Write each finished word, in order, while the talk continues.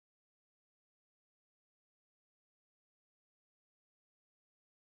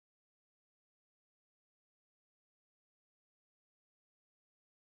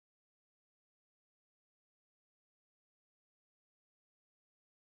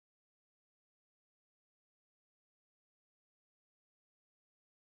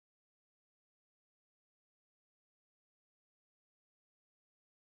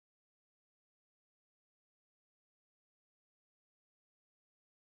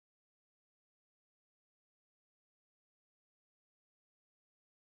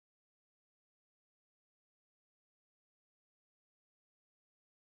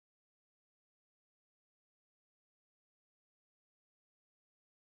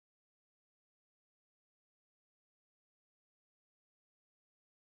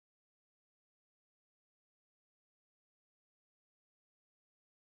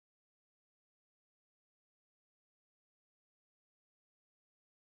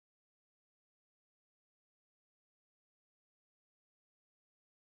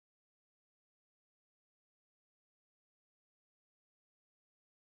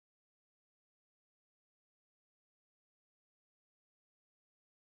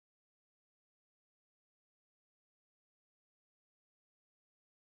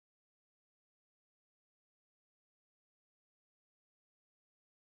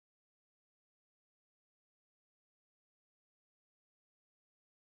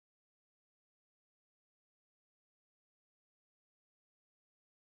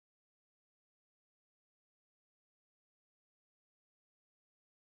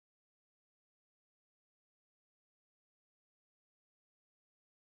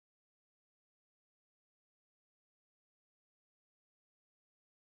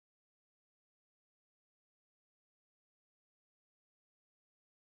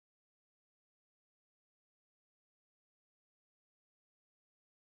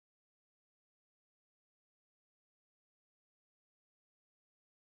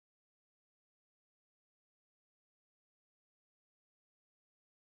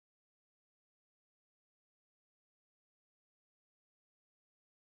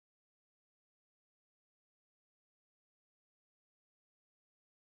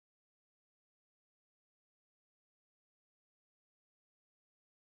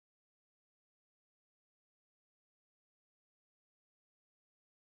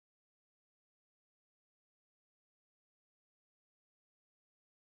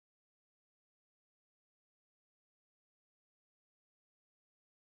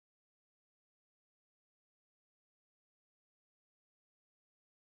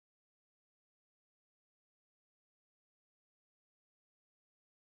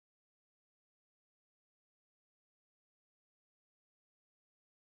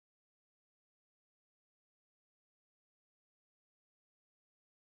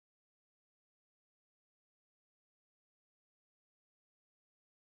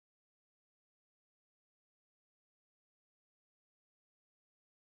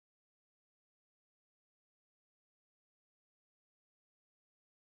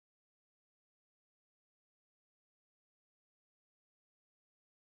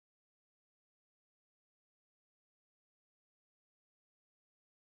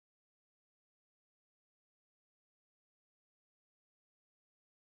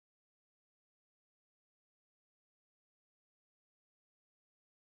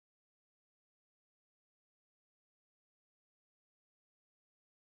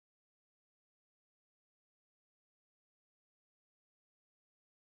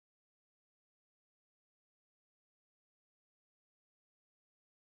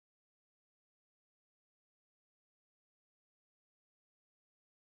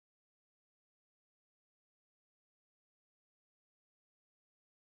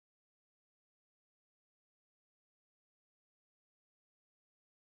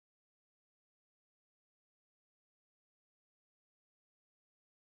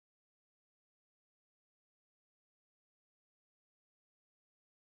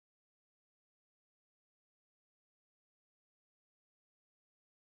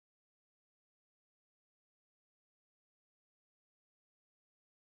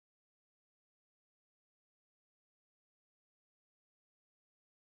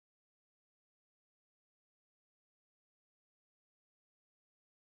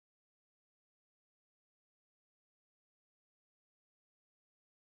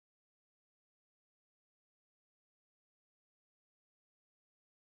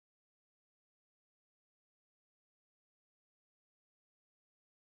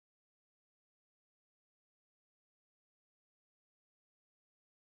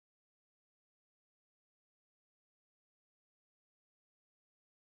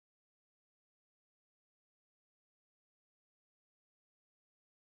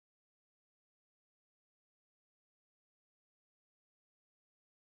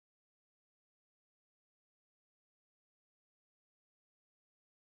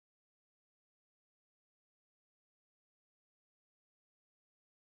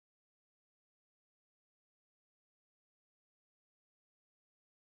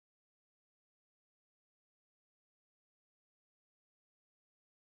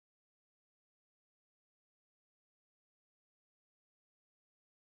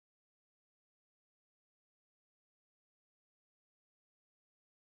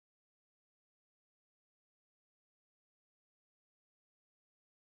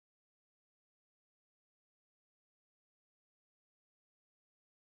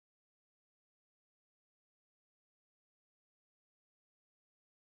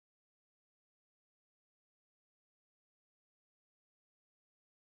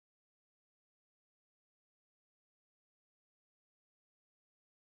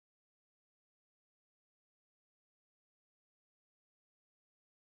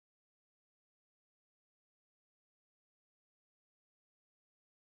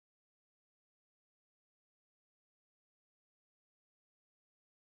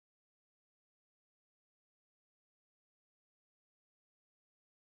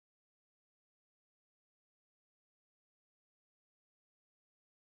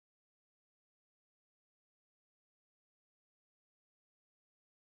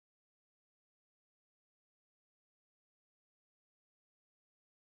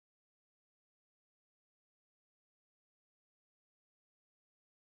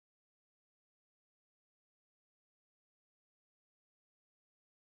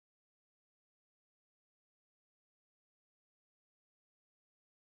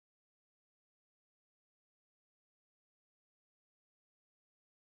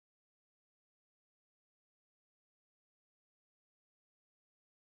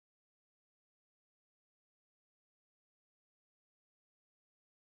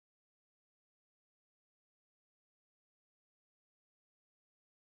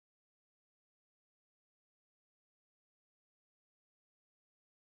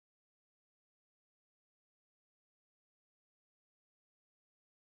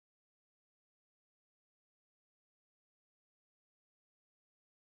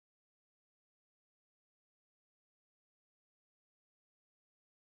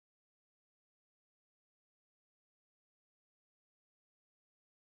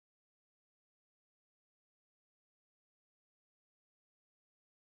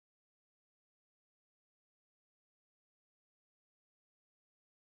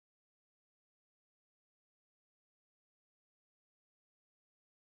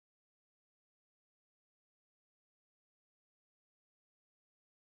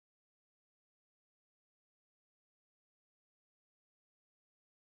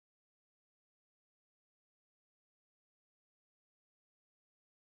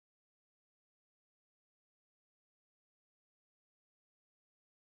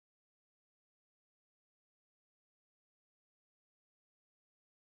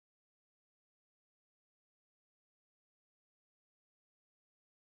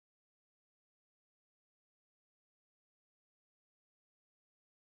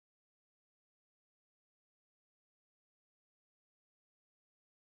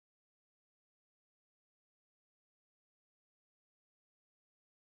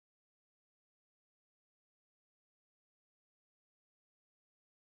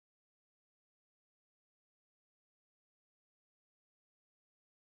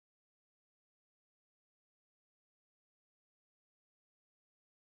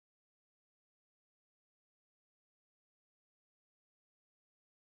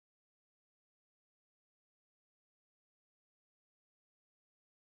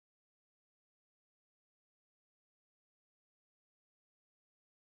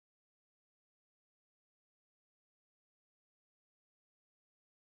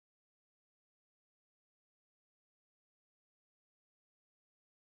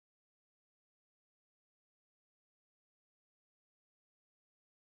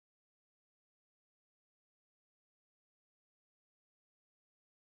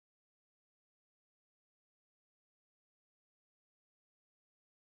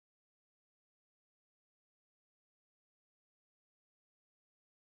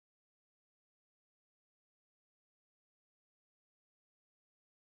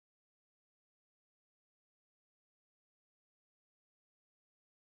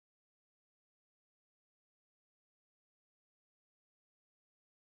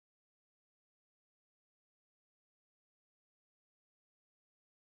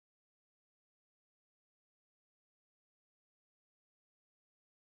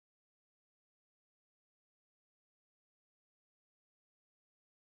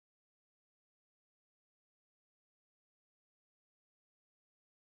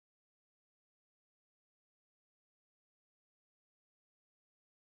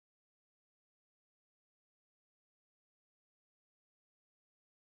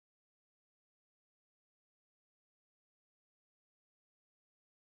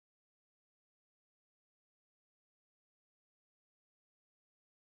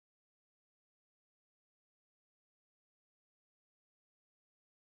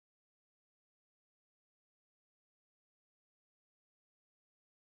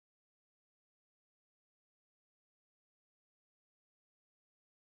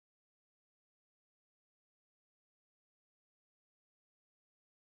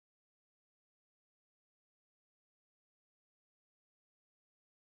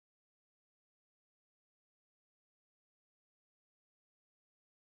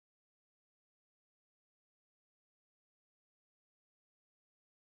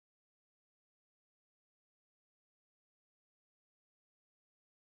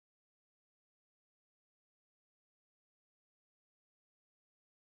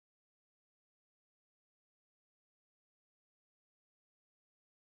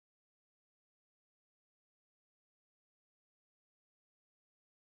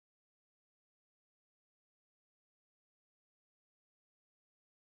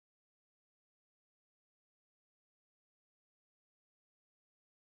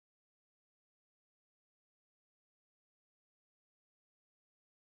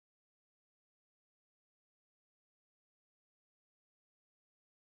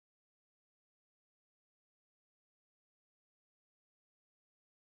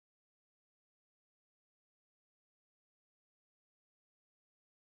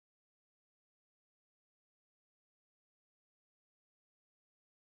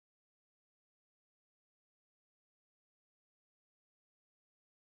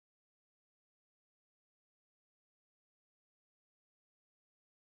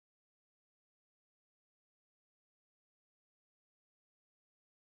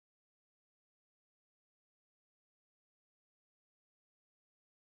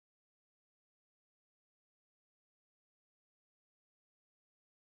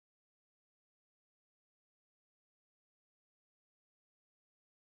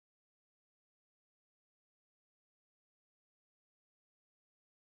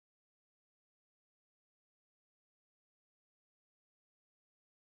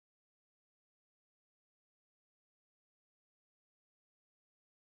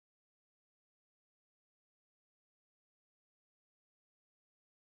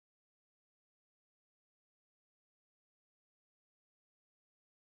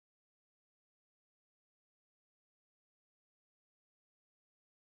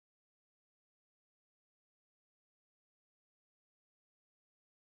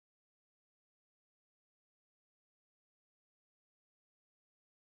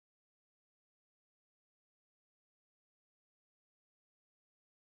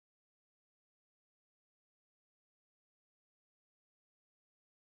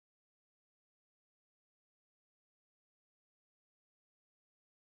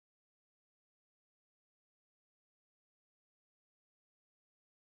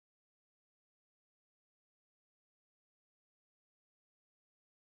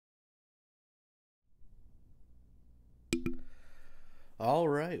All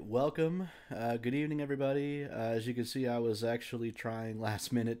right, welcome. Good evening, everybody. As you can see, I was actually trying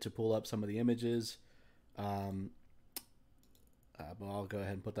last minute to pull up some of the images, um, but I'll go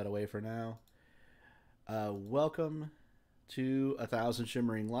ahead and put that away for now. Welcome to A Thousand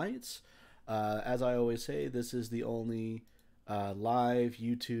Shimmering Lights. As I always say, this is the only live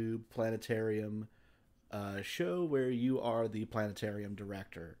YouTube planetarium show where you are the planetarium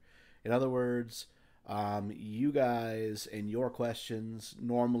director. In other words, you guys and your questions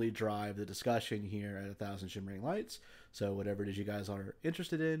normally drive the discussion here at A Thousand Shimmering Lights. So whatever it is you guys are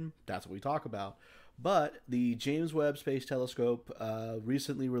interested in, that's what we talk about. But the James Webb Space Telescope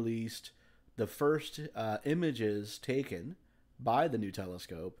recently released the first images taken by the new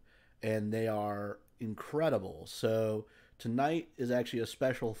telescope, and they are incredible. So tonight is actually a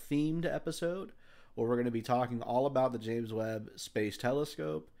special themed episode where we're going to be talking all about the James Webb Space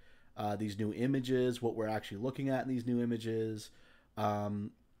Telescope, these new images, what we're actually looking at in these new images,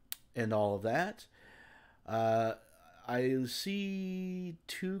 and all of that. I see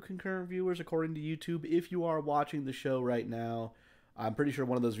 2 concurrent viewers according to YouTube. If you are watching the show right now, I'm pretty sure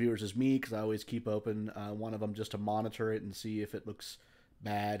one of those viewers is me because I always keep open one of them just to monitor it and see if it looks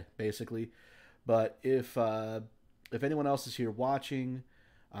bad, basically. But if anyone else is here watching,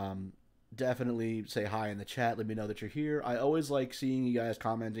 definitely say hi in the chat. Let me know that you're here. I always like seeing you guys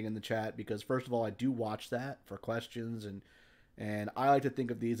commenting in the chat because, first of all, I do watch that for questions, and I like to think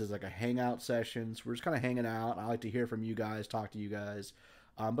of these as like a hangout session. So we're just kind of hanging out. I like to hear from you guys, talk to you guys.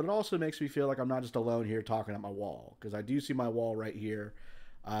 But it also makes me feel like I'm not just alone here talking at my wall, because I do see my wall right here.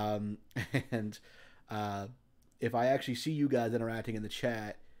 Um, and if I actually see you guys interacting in the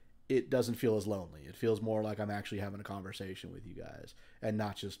chat, it doesn't feel as lonely. It feels more like I'm actually having a conversation with you guys and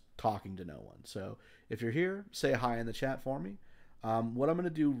not just talking to no one. So if you're here, say hi in the chat for me. What I'm going to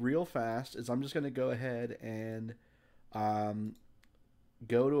do real fast is I'm just going to go ahead and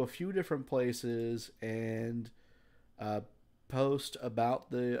go to a few different places and post about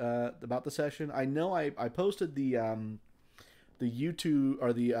the session. I know I posted the YouTube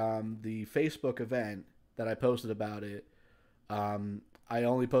or the Facebook event that I posted about it. I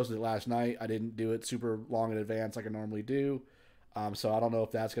only posted it last night. I didn't do it super long in advance like I normally do. So I don't know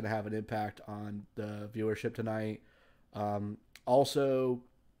if that's going to have an impact on the viewership tonight. Also,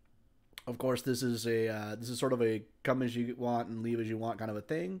 of course, this is sort of a come as you want and leave as you want kind of a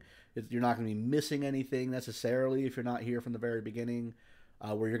thing. You're not going to be missing anything necessarily if you're not here from the very beginning,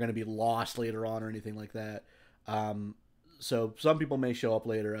 where you're going to be lost later on or anything like that. So some people may show up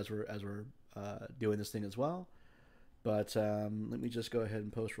later as we're doing this thing as well. But let me just go ahead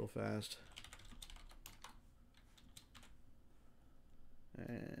and post real fast.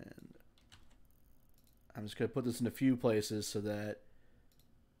 And I'm just going to put this in a few places so that,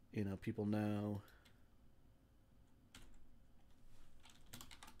 people know.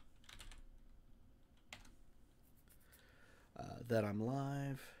 That I'm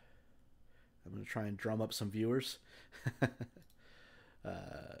live. I'm going to try and drum up some viewers.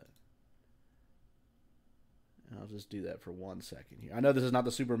 I'll just do that for 1 second here. I know this is not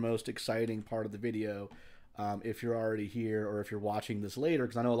the super most exciting part of the video if you're already here or if you're watching this later,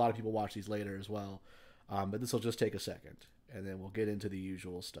 because I know a lot of people watch these later as well. But this will just take a second, and then we'll get into the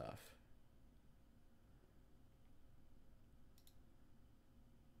usual stuff.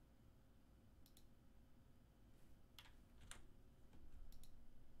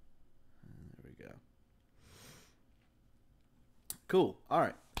 There we go. Cool. All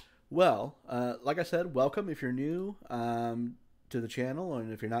right. Well, like I said, welcome if you're new to the channel,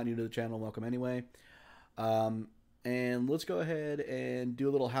 and if you're not new to the channel, welcome anyway. And let's go ahead and do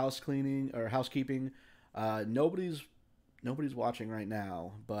a little house cleaning or housekeeping. Nobody's watching right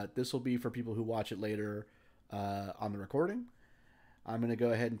now, but this will be for people who watch it later on the recording. I'm going to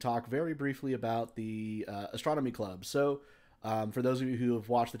go ahead and talk very briefly about the Astronomy Club. So, for those of you who have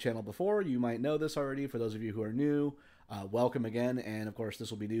watched the channel before, you might know this already. For those of you who are new, welcome again, and of course this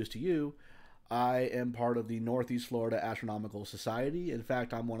will be news to you. I am part of the Northeast Florida Astronomical Society. In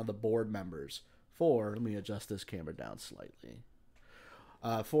fact, I'm one of the board members for, let me adjust this camera down slightly,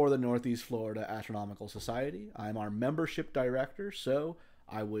 for the Northeast Florida Astronomical Society. I'm our membership director, so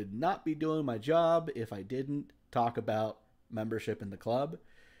I would not be doing my job if I didn't talk about membership in the club.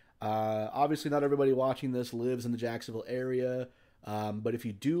 Obviously, not everybody watching this lives in the Jacksonville area. But if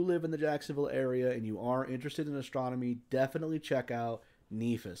you do live in the Jacksonville area and you are interested in astronomy, definitely check out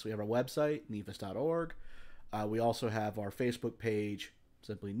NEFAS. We have our website, nefas.org. We also have our Facebook page,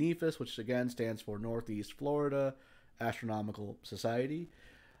 simply NEFAS, which again stands for Northeast Florida Astronomical Society.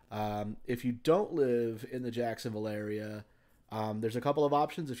 If you don't live in the Jacksonville area, there's a couple of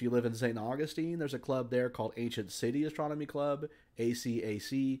options. If you live in St. Augustine, there's a club there called Ancient City Astronomy Club,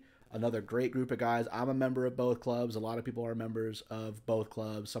 ACAC, another great group of guys. I'm a member of both clubs. A lot of people are members of both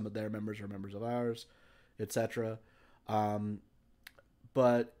clubs. Some of their members are members of ours, etc.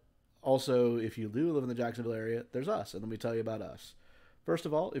 But also, if you do live in the Jacksonville area, there's us, and let me tell you about us. First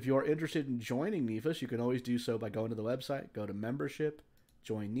of all, if you are interested in joining NEFAS, you can always do so by going to the website, go to membership,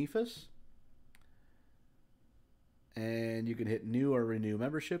 join NEFAS, and you can hit new or renew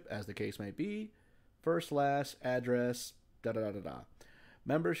membership, as the case may be. First, last, address, da-da-da-da-da.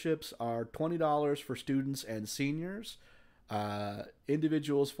 Memberships are $20 for students and seniors.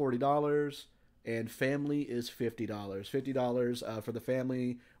 Individuals, $40. And family is $50. $50 for the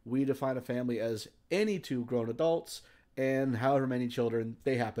family. We define a family as any two grown adults and however many children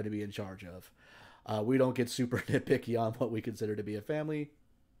they happen to be in charge of. We don't get super nitpicky on what we consider to be a family.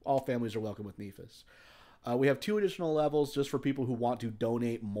 All families are welcome with NEFAS. We have 2 additional levels just for people who want to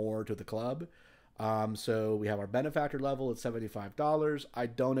donate more to the club. So we have our benefactor level at $75. I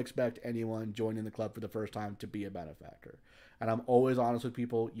don't expect anyone joining the club for the first time to be a benefactor. And I'm always honest with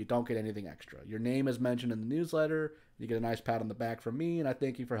people, you don't get anything extra. Your name is mentioned in the newsletter. You get a nice pat on the back from me, and I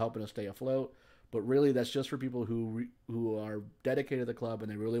thank you for helping us stay afloat. But really, that's just for people who are dedicated to the club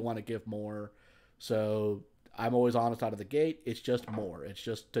and they really want to give more. So I'm always honest out of the gate. It's just more. It's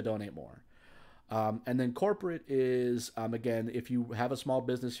just to donate more. And then corporate is, again, if you have a small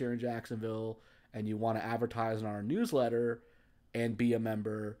business here in Jacksonville and you want to advertise in our newsletter and be a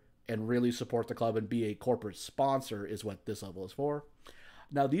member and really support the club and be a corporate sponsor, is what this level is for.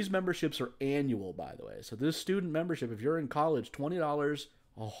 Now, these memberships are annual, by the way. So this student membership, if you're in college, $20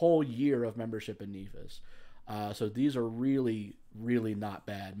 a whole year of membership in NEFAS. So these are really, really not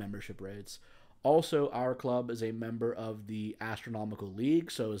bad membership rates. Also, our club is a member of the Astronomical League,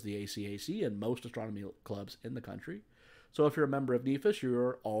 so is the ACAC and most astronomy clubs in the country. So if you're a member of NEFAS,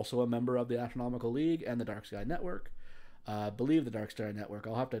 you're also a member of the Astronomical League and the Dark Sky Network. Believe the Dark Sky Network.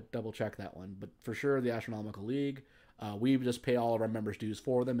 I'll have to double check that one, but for sure the Astronomical League. We just pay all of our members' dues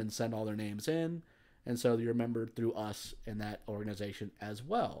for them and send all their names in, and so you're a member through us in that organization as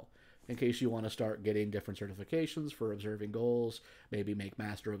well. In case you want to start getting different certifications for observing goals, maybe make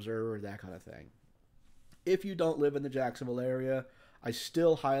Master Observer, that kind of thing. If you don't live in the Jacksonville area, I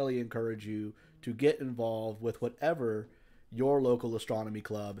still highly encourage you to get involved with whatever your local astronomy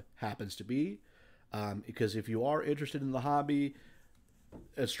club happens to be. Because if you are interested in the hobby,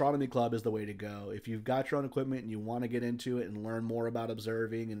 astronomy club is the way to go. If you've got your own equipment and you want to get into it and learn more about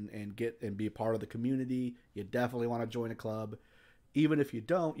observing and be a part of the community, you definitely want to join a club. Even if you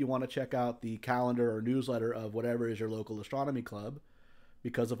don't, you want to check out the calendar or newsletter of whatever is your local astronomy club,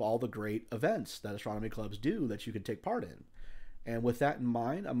 because of all the great events that astronomy clubs do that you can take part in. And with that in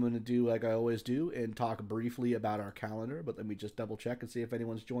mind, I'm going to do like I always do and talk briefly about our calendar, but let me just double check and see if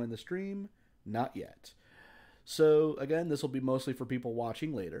anyone's joined the stream. Not yet. So again, this will be mostly for people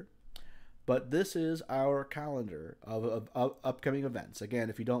watching later, but this is our calendar of upcoming events. Again,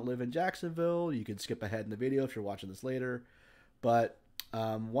 if you don't live in Jacksonville, you can skip ahead in the video if you're watching this later. But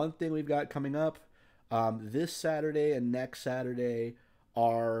one thing we've got coming up, this Saturday and next Saturday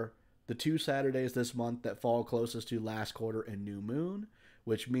are the 2 Saturdays this month that fall closest to last quarter and new moon,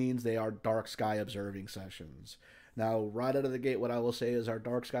 which means they are dark sky observing sessions. Now, right out of the gate, what I will say is our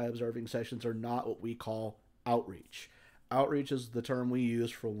dark sky observing sessions are not what we call outreach. Outreach is the term we use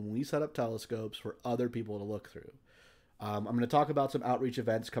for when we set up telescopes for other people to look through. I'm going to talk about some outreach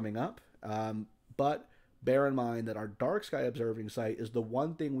events coming up, but bear in mind that our dark sky observing site is the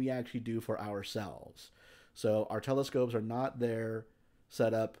one thing we actually do for ourselves. So our telescopes are not there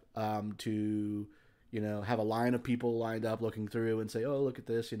set up to, have a line of people lined up looking through and say, oh, look at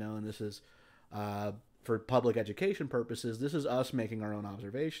this, and this is for public education purposes. This is us making our own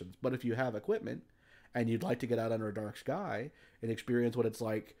observations. But if you have equipment and you'd like to get out under a dark sky and experience what it's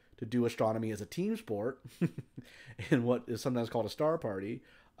like to do astronomy as a team sport in what is sometimes called a star party,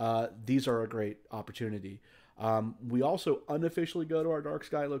 these are a great opportunity. We also unofficially go to our dark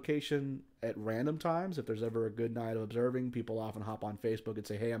sky location at random times. If there's ever a good night of observing, people often hop on Facebook and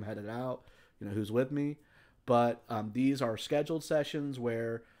say, hey, I'm headed out, who's with me? But these are scheduled sessions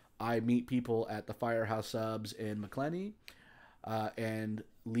where I meet people at the Firehouse Subs in McClenny and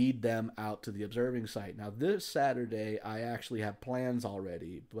lead them out to the observing site. Now, this Saturday, I actually have plans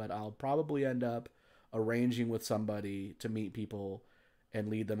already, but I'll probably end up arranging with somebody to meet people and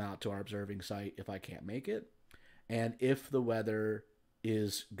lead them out to our observing site if I can't make it, and if the weather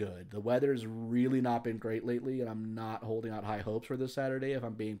is good. The weather's really not been great lately, and I'm not holding out high hopes for this Saturday, if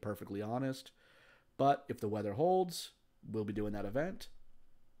I'm being perfectly honest. But if the weather holds, we'll be doing that event.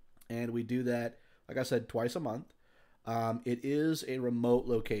 And we do that, like I said, twice a month. It is a remote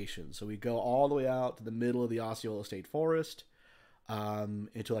location, so we go all the way out to the middle of the Osceola State Forest.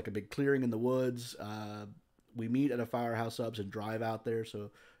 into like a big clearing in the woods. We meet at a Firehouse Subs and drive out there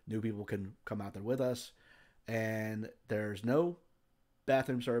so new people can come out there with us. And there's no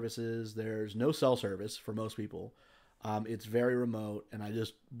bathroom services, there's no cell service for most people. It's very remote, and I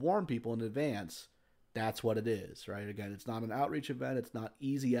just warn people in advance that's what it is, right? Again, it's not an outreach event, it's not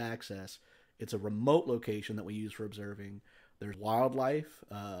easy access. It's a remote location that we use for observing. There's wildlife,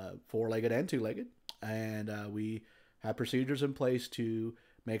 four-legged and two-legged, and we have procedures in place to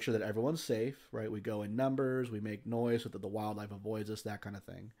make sure that everyone's safe, right? We go in numbers, we make noise so that the wildlife avoids us, that kind of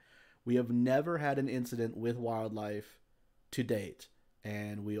thing. We have never had an incident with wildlife to date,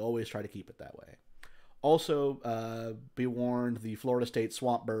 and we always try to keep it that way. Also, be warned, the Florida State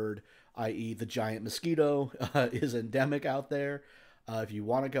swamp bird, i.e. the giant mosquito, is endemic out there. If you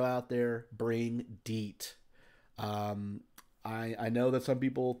want to go out there, bring DEET. I know that some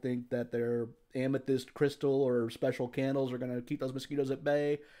people think that their amethyst crystal or special candles are going to keep those mosquitoes at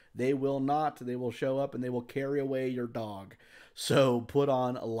bay. They will not. They will show up and they will carry away your dog. So put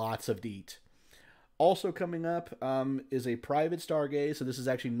on lots of DEET. Also coming up is a private stargaze. So this is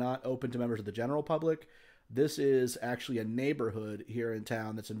actually not open to members of the general public. This is actually a neighborhood here in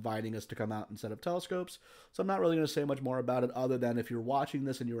town that's inviting us to come out and set up telescopes. So I'm not really going to say much more about it other than if you're watching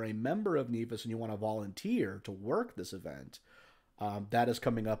this and you're a member of NEFIS and you want to volunteer to work this event, that is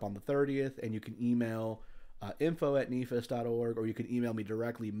coming up on the 30th, and you can email info@nefis.org, or you can email me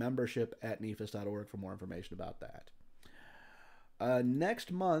directly, membership@nefis.org, for more information about that.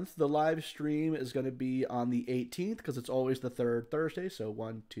 Next month, the live stream is going to be on the 18th because it's always the third Thursday. So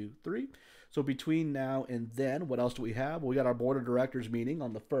 1, 2, 3. So between now and then, what else do we have? Well, we got our board of directors meeting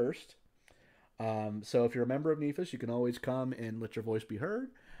on the 1st. So if you're a member of NEFIS, you can always come and let your voice be heard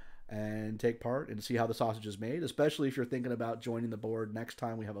and take part and see how the sausage is made, especially if you're thinking about joining the board next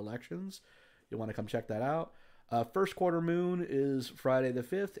time we have elections. You'll want to come check that out. First quarter moon is Friday the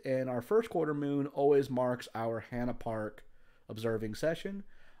 5th, and our first quarter moon always marks our Hannah Park observing session.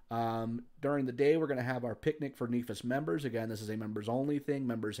 During the day, we're going to have our picnic for NEFIS members. Again, this is a members only thing,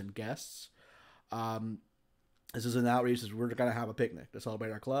 members and guests. This is an outreach. We're going to have a picnic to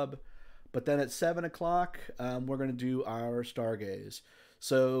celebrate our club. But then at 7 o'clock, we're going to do our stargaze.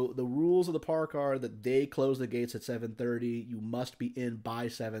 So the rules of the park are that they close the gates at 7:30. You must be in by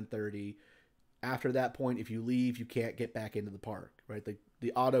 7:30. After that point, if you leave, you can't get back into the park, right?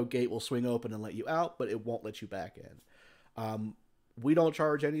 The auto gate will swing open and let you out, but it won't let you back in. We don't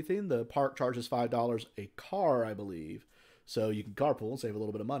charge anything. The park charges $5 a car, I believe. So you can carpool and save a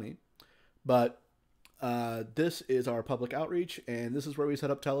little bit of money. But this is our public outreach, and this is where we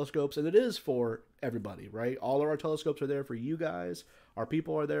set up telescopes, and it is for everybody, right? All of our telescopes are there for you guys. Our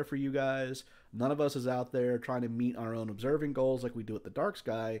people are there for you guys. None of us is out there trying to meet our own observing goals like we do at the dark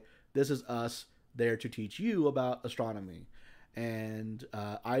sky. This is us there to teach you about astronomy. And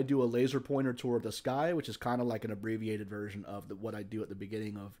I do a laser pointer tour of the sky, which is kind of like an abbreviated version of what I do at the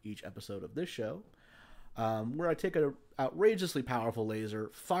beginning of each episode of this show, where I take an outrageously powerful laser,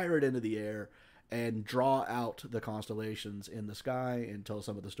 fire it into the air, and draw out the constellations in the sky and tell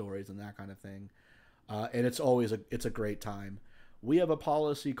some of the stories and that kind of thing. And it's always a great time. We have a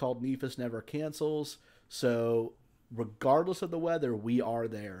policy called NEFIS Never Cancels, so regardless of the weather, we are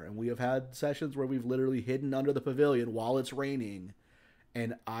there. And we have had sessions where we've literally hidden under the pavilion while it's raining,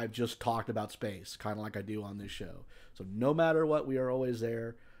 and I've just talked about space, kind of like I do on this show. So no matter what, we are always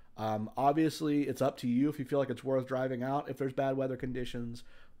there. Obviously, it's up to you if you feel like it's worth driving out if there's bad weather conditions,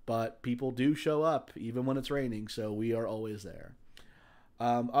 but people do show up even when it's raining, so we are always there.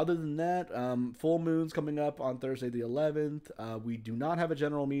 Other than that, full moon's coming up on Thursday the 11th. We do not have a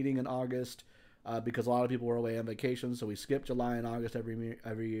general meeting in August because a lot of people were away on vacation, so we skip July and August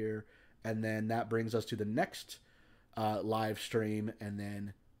every year, and then that brings us to the next live stream and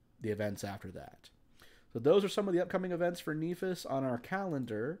then the events after that. So those are some of the upcoming events for NEFIS on our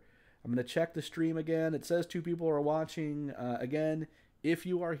calendar. I'm going to check the stream again. It says 2 people are watching. Again, if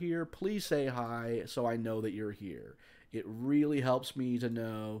you are here, please say hi so I know that you're here. It really helps me to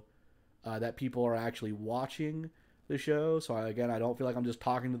know that people are actually watching the show. So again, I don't feel like I'm just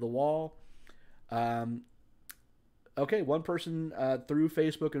talking to the wall. Okay, one person through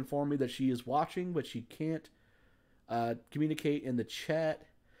Facebook informed me that she is watching, but she can't communicate in the chat.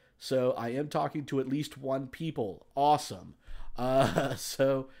 So I am talking to at least 1 people. Awesome.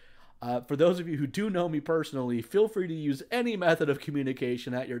 For those of you who do know me personally, feel free to use any method of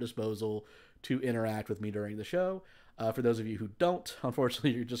communication at your disposal to interact with me during the show. For those of you who don't,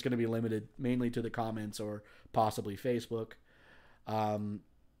 unfortunately, you're just going to be limited mainly to the comments or possibly Facebook.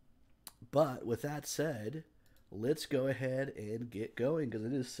 But with that said, let's go ahead and get going because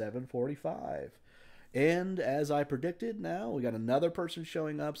it is 7:45. And as I predicted, now we got another person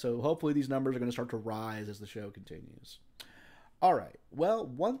showing up, so hopefully these numbers are going to start to rise as the show continues. All right. Well,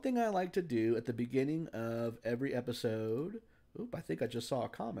 one thing I like to do at the beginning of every episode. Oop, I think I just saw a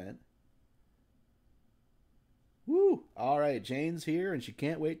comment. Woo! All right, Jane's here, and she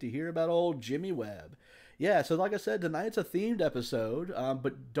can't wait to hear about old Jimmy Webb. Yeah, so like I said, tonight's a themed episode,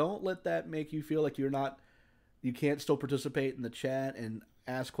 but don't let that make you feel like you can't still participate in the chat and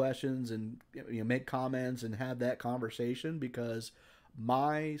ask questions and make comments and have that conversation, because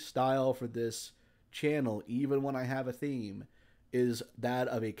my style for this channel, even when I have a theme, is that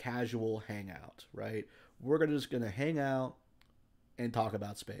of a casual hangout, right? We're just going to hang out and talk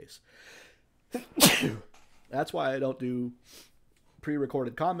about space. That's why I don't do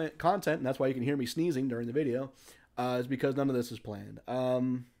pre-recorded content, and that's why you can hear me sneezing during the video, is because none of this is planned.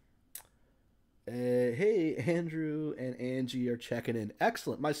 Hey, Andrew and Angie are checking in.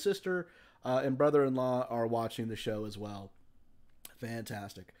 Excellent. My sister and brother-in-law are watching the show as well.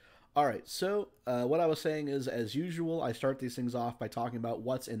 Fantastic. All right, so what I was saying is, as usual, I start these things off by talking about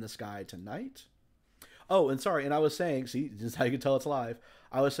what's in the sky tonight. Oh, and sorry, and I was saying, see, this is how you can tell it's live.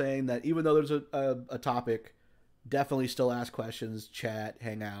 I was saying that even though there's a topic, definitely still ask questions, chat,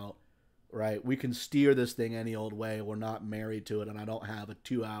 hang out, right? We can steer this thing any old way. We're not married to it, and I don't have a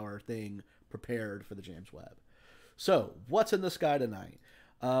 2-hour thing prepared for the James Webb. So, what's in the sky tonight?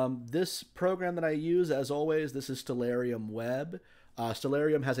 This program that I use, as always, this is Stellarium Web.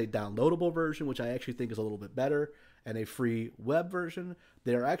 Stellarium has a downloadable version, which I actually think is a little bit better, and a free web version.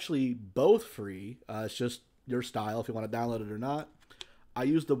 They're actually both free. It's just your style if you want to download it or not. I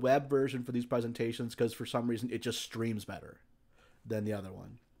use the web version for these presentations because for some reason it just streams better than the other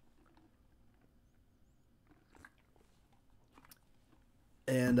one.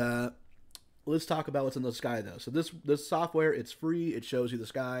 And let's talk about what's in the sky, though. So this software, it's free. It shows you the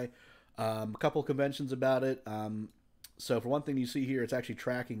sky. A couple conventions about it. So for one thing, you see here, it's actually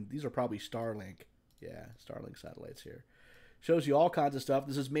tracking. These are probably Starlink. Yeah, Starlink satellites here. Shows you all kinds of stuff.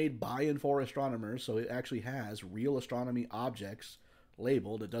 This is made by and for astronomers, so it actually has real astronomy objects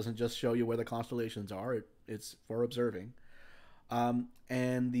labeled. It doesn't just show you where the constellations are. It's for observing.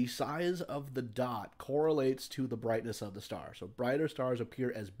 And the size of the dot correlates to the brightness of the star. So brighter stars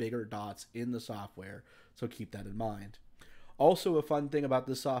appear as bigger dots in the software, so keep that in mind. Also, a fun thing about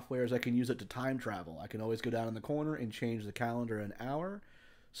this software is I can use it to time travel. I can always go down in the corner and change the calendar an hour.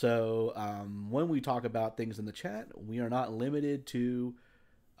 So when we talk about things in the chat, we are not limited to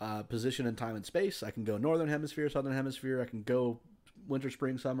position in time and space. I can go northern hemisphere, southern hemisphere. I can go winter,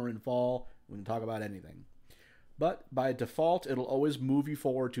 spring, summer, and fall. We can talk about anything. But by default, it'll always move you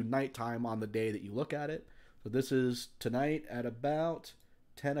forward to nighttime on the day that you look at it. So this is tonight at about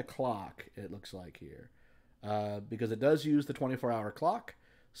 10 o'clock, it looks like here. Because it does use the 24-hour clock.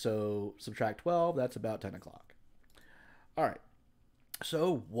 So subtract 12, that's about 10 o'clock. All right.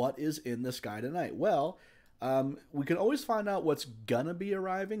 So what is in the sky tonight? Well, we can always find out what's going to be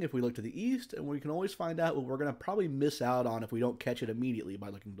arriving if we look to the east, and we can always find out what we're going to probably miss out on if we don't catch it immediately by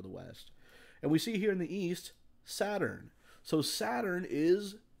looking to the west. And we see here in the east, Saturn. So Saturn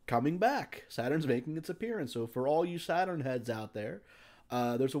is coming back. Saturn's making its appearance. So for all you Saturn heads out there,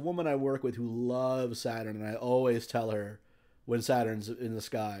 there's a woman I work with who loves Saturn, and I always tell her when Saturn's in the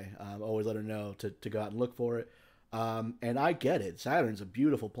sky, always let her know to go out and look for it. And I get it. Saturn's a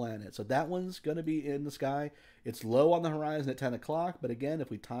beautiful planet. So that one's going to be in the sky. It's low on the horizon at 10 o'clock, but again,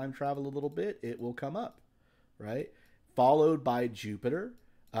 if we time travel a little bit, it will come up, right? Followed by Jupiter.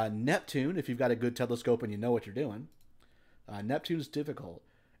 Neptune, if you've got a good telescope and you know what you're doing. Neptune's difficult.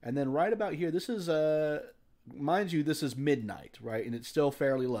 And then right about here, this is, mind you, this is midnight, right? And it's still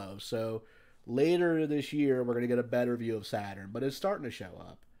fairly low. So later this year, we're going to get a better view of Saturn, but it's starting to show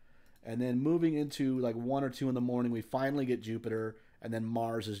up. And then moving into like 1 or 2 in the morning, we finally get Jupiter, and then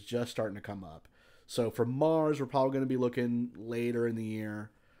Mars is just starting to come up. So for Mars, we're probably going to be looking later in the year,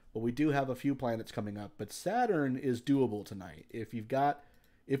 but we do have a few planets coming up. But Saturn is doable tonight. If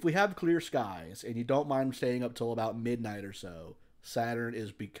we have clear skies and you don't mind staying up till about midnight or so, Saturn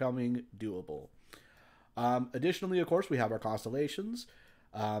is becoming doable. Additionally, of course, we have our constellations.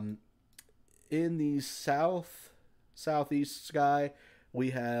 In the southeast sky,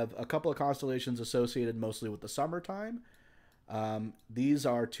 we have a couple of constellations associated mostly with the summertime. These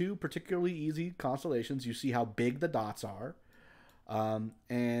are 2 particularly easy constellations. You see how big the dots are.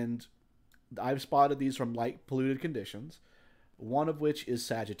 And I've spotted these from light polluted conditions. One of which is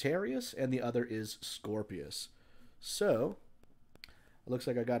Sagittarius and the other is Scorpius. So, it looks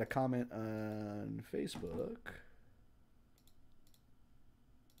like I got a comment on Facebook.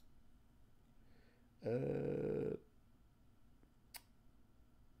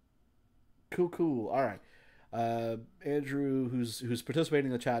 Cool, cool. All right. Andrew, who's participating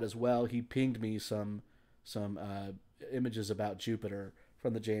in the chat as well, he pinged me some images about Jupiter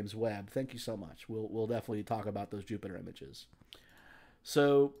from the James Webb. Thank you so much. We'll definitely talk about those Jupiter images.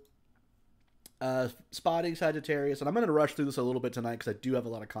 So, spotting Sagittarius, and I'm going to rush through this a little bit tonight because I do have a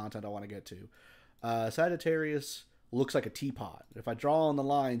lot of content I want to get to. Sagittarius looks like a teapot. If I draw on the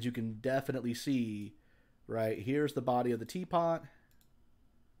lines, you can definitely see, right, here's the body of the teapot.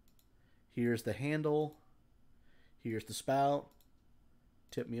 Here's the handle. Here's the spout.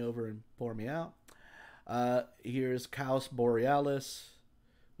 Tip me over and pour me out. Here's Caus Borealis,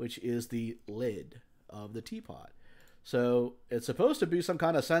 which is the lid of the teapot. So it's supposed to be some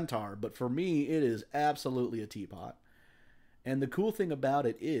kind of centaur, but for me, it is absolutely a teapot. And the cool thing about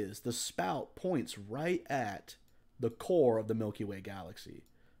it is the spout points right at the core of the Milky Way galaxy,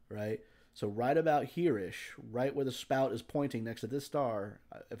 right? So right about here-ish, right where the spout is pointing next to this star,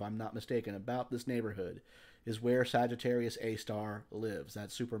 if I'm not mistaken, about this neighborhood, is where Sagittarius A star lives, that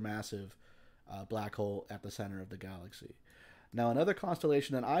supermassive black hole at the center of the galaxy. Now, another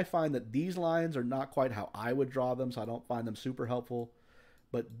constellation, and I find that these lines are not quite how I would draw them, so I don't find them super helpful,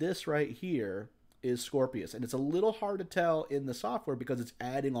 but this right here is Scorpius, and it's a little hard to tell in the software because it's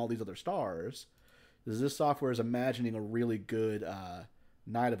adding all these other stars. This software is imagining a really good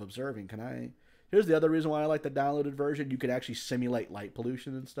night of observing. Here's the other reason why I like the downloaded version. You could actually simulate light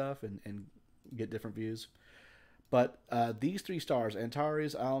pollution and stuff and get different views. But these three stars,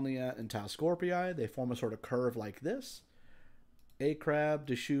 Antares, Alniat, and Tau Scorpii, they form a sort of curve like this. A Crab,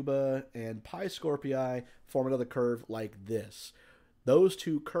 Dashuba, and Pi Scorpii form another curve like this. Those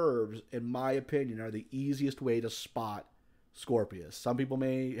two curves, in my opinion, are the easiest way to spot Scorpius. Some people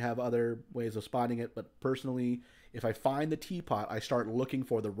may have other ways of spotting it, but personally, if I find the teapot, I start looking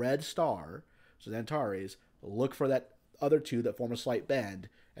for the red star, so Antares, look for that other two that form a slight bend,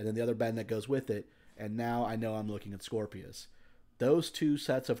 and then the other bend that goes with it, and now I know I'm looking at Scorpius. Those two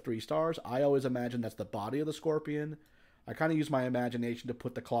sets of three stars, I always imagine that's the body of the scorpion. I kind of use my imagination to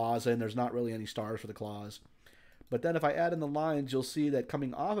put the claws in. There's not really any stars for the claws. But then if I add in the lines, you'll see that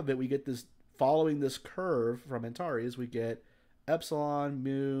coming off of it, we get this, following this curve from Antares, we get Epsilon,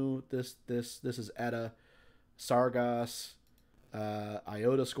 Mu, this is Eta, Sargas,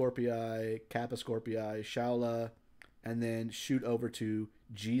 Iota Scorpii, Kappa Scorpii, Shaula, and then shoot over to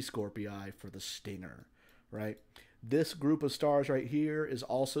G Scorpii for the stinger, right? This group of stars right here is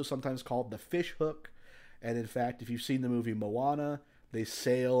also sometimes called the fish hook. And in fact, if you've seen the movie Moana, they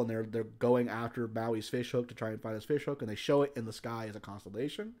sail and they're going after Maui's fish hook to try and find his fish hook, and they show it in the sky as a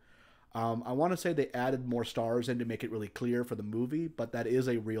constellation. I want to say they added more stars in to make it really clear for the movie, but that is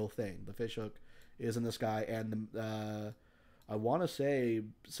a real thing. The fish hook is in the sky, and I want to say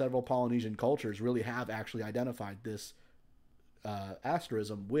several Polynesian cultures really have actually identified this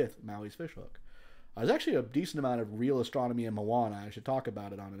asterism with Maui's fish hook. There's actually a decent amount of real astronomy in Moana. I should talk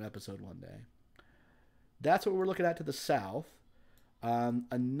about it on an episode one day. That's what we're looking at to the south.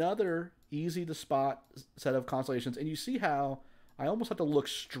 Another easy to spot set of constellations, and you see how I almost have to look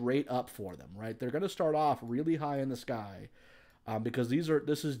straight up for them, right? They're going to start off really high in the sky because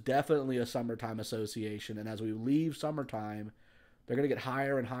this is definitely a summertime association, and as we leave summertime, they're going to get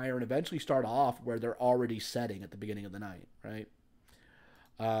higher and higher and eventually start off where they're already setting at the beginning of the night, right?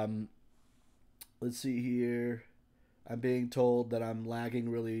 Let's see here. I'm being told that I'm lagging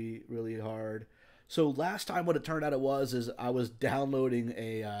really, really hard. So last time what it turned out is I was downloading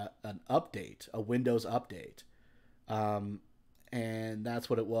an update, a Windows update. And that's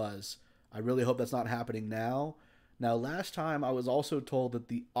what it was. I really hope that's not happening now. Now, last time I was also told that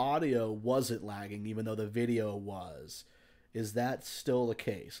the audio wasn't lagging, even though the video was. Is that still the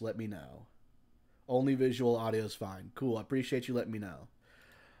case? Let me know. Only visual, audio is fine. Cool, I appreciate you letting me know.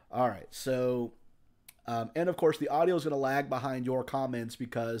 All right, so... and of course, the audio is going to lag behind your comments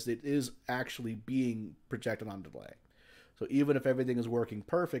because it is actually being projected on delay. So even if everything is working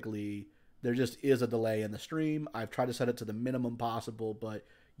perfectly, there just is a delay in the stream. I've tried to set it to the minimum possible, but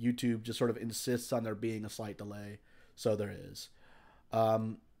YouTube just sort of insists on there being a slight delay. So there is.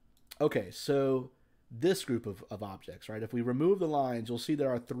 Okay, so this group of objects, right? If we remove the lines, you'll see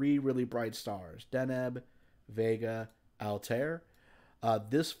there are three really bright stars, Deneb, Vega, Altair.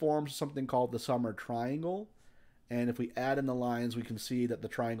 This forms something called the summer triangle, and if we add in the lines, we can see that the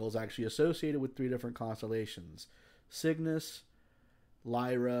triangle is actually associated with three different constellations: Cygnus,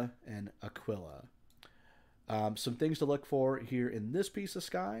 Lyra, and Aquila. Some things to look for here in this piece of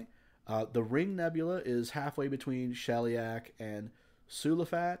sky. The Ring Nebula is halfway between Sheliak and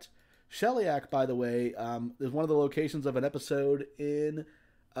Sulafat. Sheliak, by the way, is one of the locations of an episode in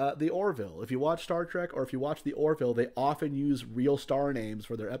The Orville. If you watch Star Trek or if you watch the Orville, they often use real star names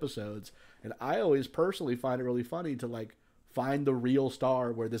for their episodes, and I always personally find it really funny to like find the real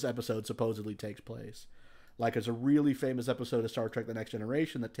star where this episode supposedly takes place. Like, it's a really famous episode of Star Trek: The Next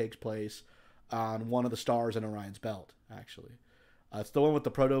Generation that takes place on one of the stars in Orion's belt. Actually, it's the one with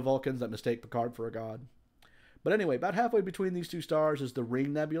the proto-Vulcans that mistake Picard for a god. But anyway, about halfway between these two stars is the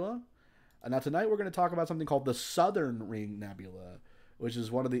Ring Nebula. Now tonight we're going to talk about something called the Southern Ring Nebula, which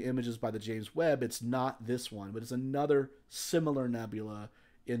is one of the images by the James Webb. It's not this one, but it's another similar nebula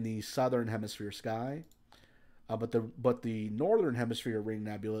in the southern hemisphere sky. But the northern hemisphere ring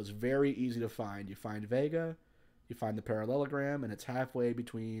nebula is very easy to find. You find Vega, you find the parallelogram, and it's halfway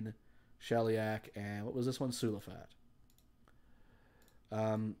between Chelyabinsk and, what was this one? Sulafat.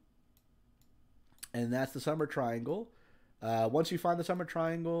 And that's the Summer Triangle. Once you find the Summer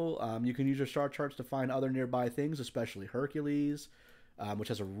Triangle, you can use your star charts to find other nearby things, especially Hercules, which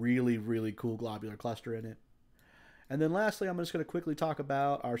has a really, really cool globular cluster in it. And then lastly, I'm just going to quickly talk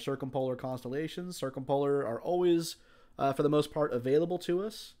about our circumpolar constellations. Circumpolar are always, for the most part, available to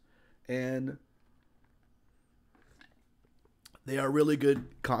us. And they are really good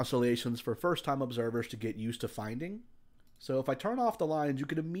constellations for first-time observers to get used to finding. So if I turn off the lines, you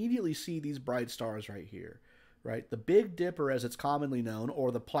can immediately see these bright stars right here. Right? The Big Dipper, as it's commonly known,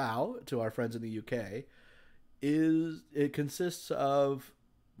 or the Plough to our friends in the UK, it consists of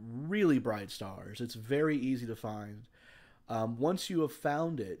really bright stars. It's very easy to find. Once you have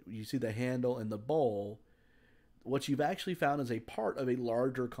found it, you see the handle and the bowl, what you've actually found is a part of a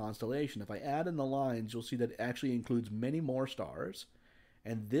larger constellation. If I add in the lines, you'll see that it actually includes many more stars.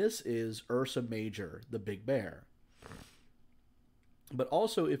 And this is Ursa Major, the Big Bear. But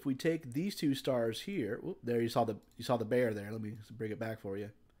also, if we take these two stars here, whoop, there you saw the bear there. Let me bring it back for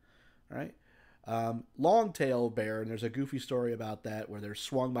you. All right. Long-tailed bear, and there's a goofy story about that where they're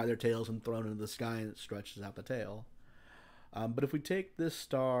swung by their tails and thrown into the sky and it stretches out the tail. But if we take this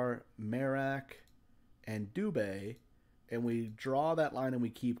star, Merak and Dubhe, and we draw that line and we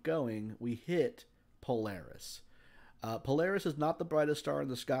keep going, we hit Polaris. Polaris is not the brightest star in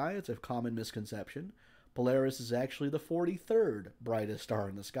the sky. It's a common misconception. Polaris is actually the 43rd brightest star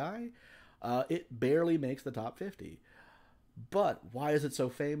in the sky. It barely makes the top 50. But why is it so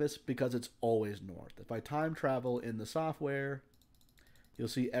famous? Because it's always north. If I time travel in the software, you'll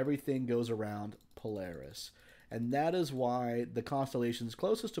see everything goes around Polaris. And that is why the constellations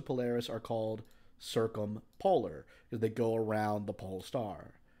closest to Polaris are called circumpolar, because they go around the pole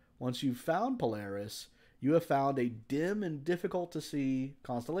star. Once you've found Polaris, you have found a dim and difficult to see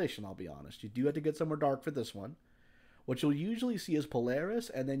constellation, I'll be honest. You do have to get somewhere dark for this one. What you'll usually see is Polaris,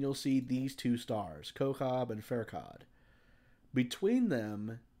 and then you'll see these two stars, Kochab and Pherkad. Between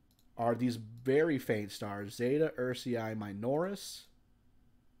them are these very faint stars, Zeta Ursae Minoris.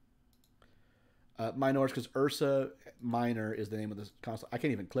 Minoris because Ursa Minor is the name of this constellation. I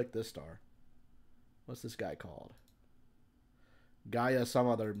can't even click this star. What's this guy called? Gaia, some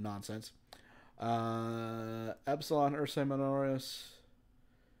other nonsense. Epsilon Ursae Minoris,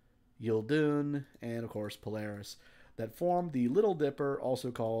 Yildun, and of course Polaris, that form the Little Dipper,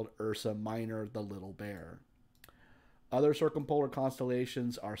 also called Ursa Minor, the Little Bear. Other circumpolar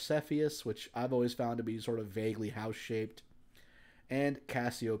constellations are Cepheus, which I've always found to be sort of vaguely house-shaped, and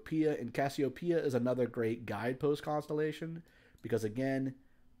Cassiopeia. And Cassiopeia is another great guidepost constellation because, again,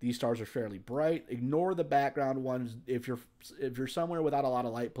 these stars are fairly bright. Ignore the background ones. If you're somewhere without a lot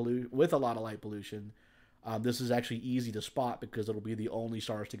of light pollution, this is actually easy to spot because it'll be the only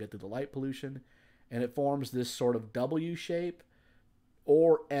stars to get through the light pollution, and it forms this sort of W shape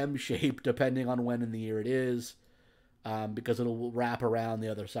or M shape depending on when in the year it is. Because it'll wrap around the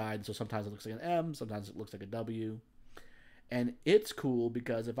other side. So sometimes it looks like an M, sometimes it looks like a W. And it's cool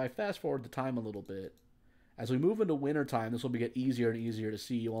because if I fast forward the time a little bit, as we move into wintertime, this will get easier and easier to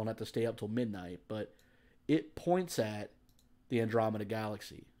see. You won't have to stay up till midnight. But it points at the Andromeda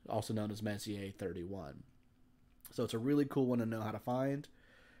Galaxy, also known as Messier 31. So it's a really cool one to know how to find.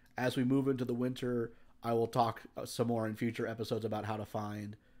 As we move into the winter, I will talk some more in future episodes about how to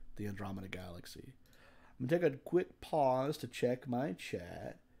find the Andromeda Galaxy. I'm going to take a quick pause to check my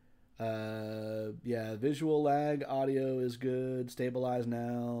chat. Yeah, visual lag, audio is good, stabilized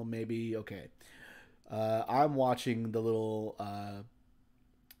now, maybe, okay. I'm watching the little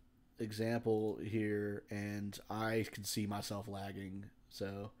example here, and I can see myself lagging,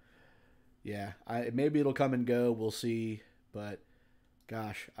 so, yeah, maybe it'll come and go, we'll see, but,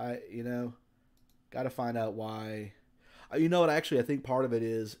 gosh, got to find out why. You know what? Actually, I think part of it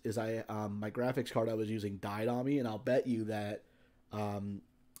is my graphics card I was using died on me, and I'll bet you that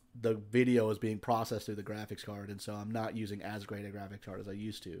the video is being processed through the graphics card, and so I'm not using as great a graphics card as I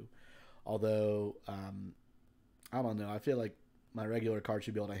used to. Although, I don't know. I feel like my regular card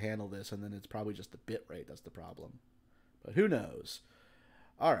should be able to handle this, and then it's probably just the bit rate that's the problem. But who knows?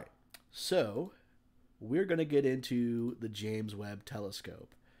 All right, so we're going to get into the James Webb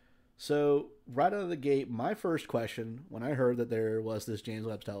Telescope. So right out of the gate, my first question when I heard that there was this James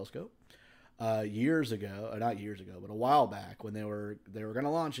Webb Telescope years ago, or not years ago, but a while back when they were going to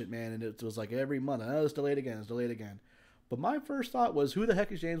launch it, man, and it was like every month, oh, it's delayed again, it's delayed again. But my first thought was, who the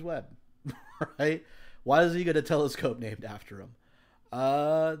heck is James Webb? Right? Why does he get a telescope named after him?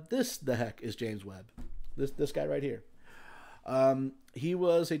 This the heck is James Webb. This guy right here. He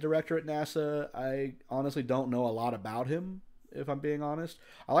was a director at NASA. I honestly don't know a lot about him, if I'm being honest.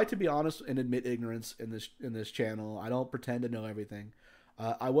 I like to be honest and admit ignorance in this channel. I don't pretend to know everything.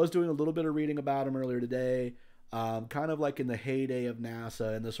 I was doing a little bit of reading about him earlier today, kind of like in the heyday of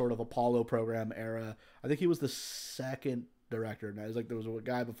NASA and the sort of Apollo program era. I think he was the second director. And was like there was a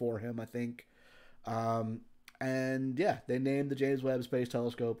guy before him, I think. And yeah, they named the James Webb Space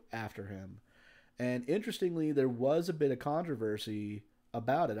Telescope after him. And interestingly, there was a bit of controversy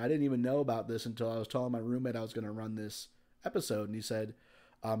about it. I didn't even know about this until I was telling my roommate I was going to run this episode, and he said,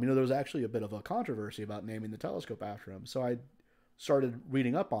 there was actually a bit of a controversy about naming the telescope after him. So I started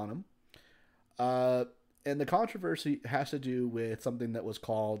reading up on him. And the controversy has to do with something that was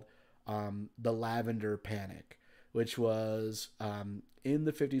called the Lavender Panic, which was in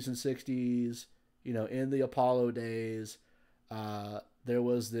the 50s and 60s, in the Apollo days, there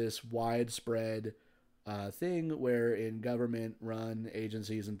was this widespread thing where in government-run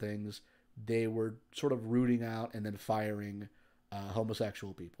agencies and things, they were sort of rooting out and then firing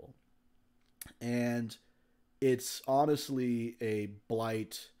homosexual people. And it's honestly a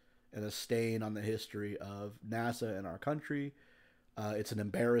blight and a stain on the history of NASA and our country. It's an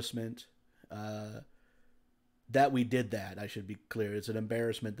embarrassment that we did that. I should be clear. It's an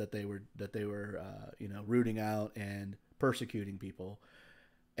embarrassment that they were rooting out and persecuting people.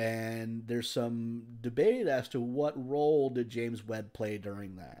 And there's some debate as to what role did James Webb play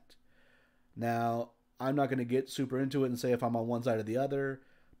during that. Now, I'm not going to get super into it and say if I'm on one side or the other,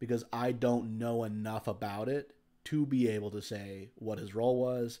 because I don't know enough about it to be able to say what his role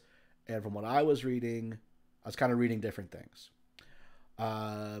was. And from what I was reading, I was kind of reading different things.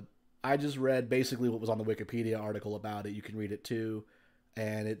 I just read basically what was on the Wikipedia article about it. You can read it too.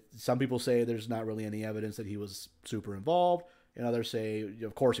 And some people say there's not really any evidence that he was super involved. And others say,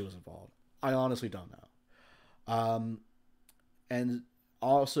 of course he was involved. I honestly don't know. And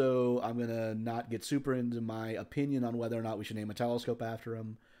also, I'm going to not get super into my opinion on whether or not we should name a telescope after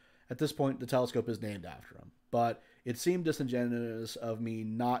him. At this point, the telescope is named after him. But it seemed disingenuous of me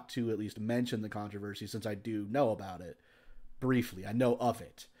not to at least mention the controversy since I do know about it briefly. I know of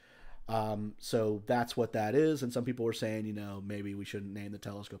it. So that's what that is. And some people were saying, maybe we shouldn't name the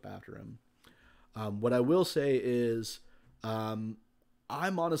telescope after him. What I will say is I'm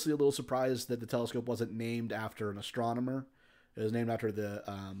honestly a little surprised that the telescope wasn't named after an astronomer. It was named after the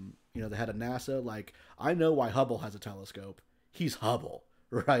head of NASA. Like, I know why Hubble has a telescope. He's Hubble,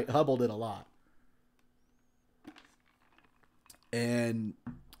 right? Hubble did a lot. And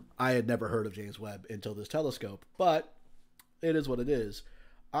I had never heard of James Webb until this telescope, but it is what it is.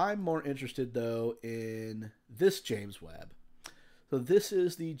 I'm more interested, though, in this James Webb. So this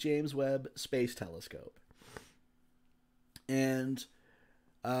is the James Webb Space Telescope. And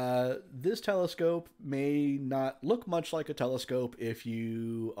this telescope may not look much like a telescope if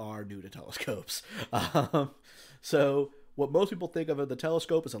you are new to telescopes. So what most people think of the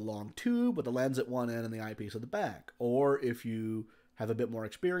telescope is a long tube with a lens at one end and the eyepiece at the back. Or if you have a bit more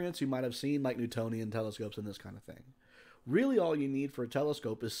experience, you might have seen like Newtonian telescopes and this kind of thing. Really all you need for a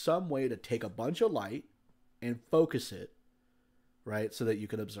telescope is some way to take a bunch of light and focus it, right, so that you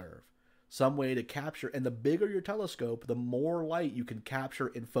can observe. Some way to capture, and the bigger your telescope, the more light you can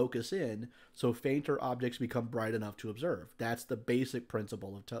capture and focus in, so fainter objects become bright enough to observe. That's the basic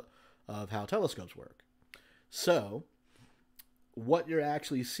principle of how telescopes work. So, what you're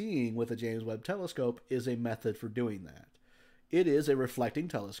actually seeing with the James Webb Telescope is a method for doing that. It is a reflecting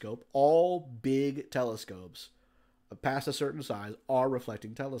telescope. All big telescopes past a certain size are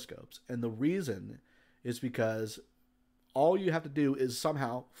reflecting telescopes. And the reason is because all you have to do is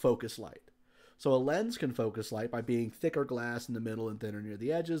somehow focus light. So a lens can focus light by being thicker glass in the middle and thinner near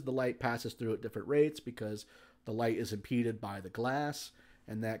the edges. The light passes through at different rates because the light is impeded by the glass,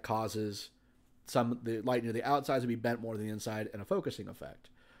 and that causes the light near the outside to be bent more than the inside and a focusing effect.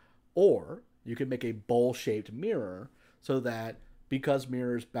 Or you can make a bowl-shaped mirror so that because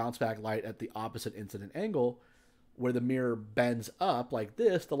mirrors bounce back light at the opposite incident angle, where the mirror bends up like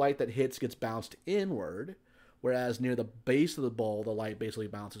this, the light that hits gets bounced inward, whereas near the base of the bowl, the light basically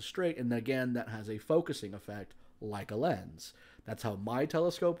bounces straight, and again, that has a focusing effect like a lens. That's how my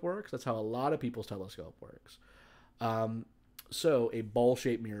telescope works. That's how a lot of people's telescope works. So a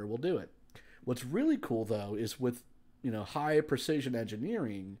bowl-shaped mirror will do it. What's really cool, though, is with high precision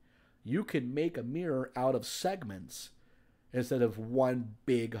engineering, you can make a mirror out of segments instead of one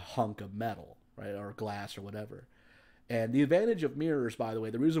big hunk of metal, right, or glass or whatever. And the advantage of mirrors, by the way,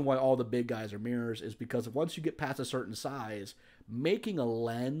 the reason why all the big guys are mirrors is because once you get past a certain size, making a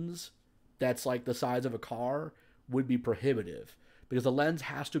lens that's like the size of a car would be prohibitive. Because the lens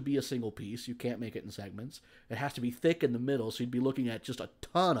has to be a single piece. You can't make it in segments. It has to be thick in the middle, so you'd be looking at just a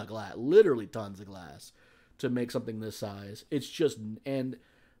ton of glass, literally tons of glass, to make something this size. It's just, and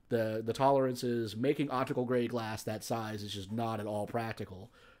the tolerances, making optical grade glass that size is just not at all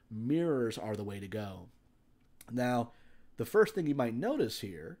practical. Mirrors are the way to go. Now, the first thing you might notice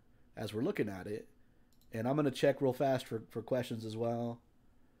here, as we're looking at it, and I'm going to check real fast for questions as well.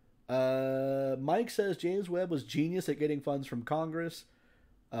 Mike says James Webb was genius at getting funds from Congress.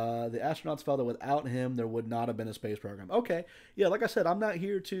 The astronauts felt that without him, there would not have been a space program. Okay. Yeah, like I said, I'm not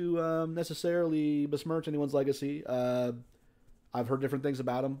here to necessarily besmirch anyone's legacy. I've heard different things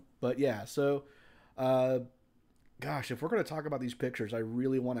about him. But yeah, so, gosh, if we're going to talk about these pictures, I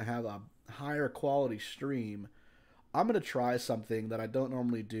really want to have a higher quality stream. I'm going to try something that I don't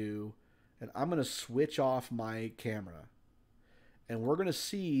normally do, and I'm going to switch off my camera. And we're going to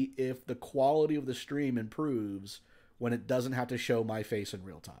see if the quality of the stream improves when it doesn't have to show my face in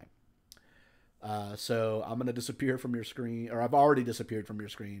real time. So I'm going to disappear from your screen, or I've already disappeared from your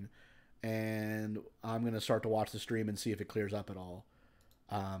screen, and I'm going to start to watch the stream and see if it clears up at all.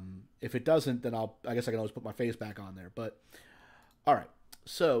 If it doesn't, then I guess I can always put my face back on there. But all right,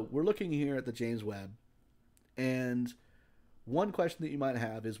 so we're looking here at the James Webb, and one question that you might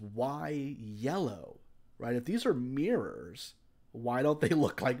have is why yellow, right? If these are mirrors, why don't they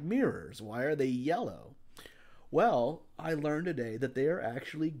look like mirrors? Why are they yellow? Well, I learned today that they are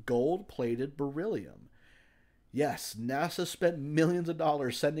actually gold-plated beryllium. Yes, NASA spent millions of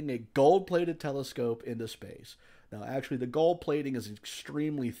dollars sending a gold-plated telescope into space. Now, actually, the gold plating is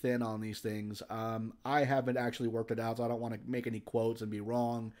extremely thin on these things. I haven't actually worked it out, so I don't want to make any quotes and be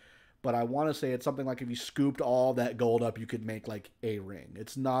wrong. But I want to say it's something like if you scooped all that gold up, you could make like a ring.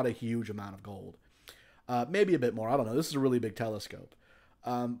 It's not a huge amount of gold. Maybe a bit more. I don't know. This is a really big telescope.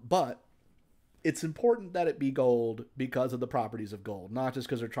 But it's important that it be gold because of the properties of gold, not just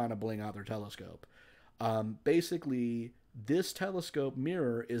because they're trying to bling out their telescope. Basically, this telescope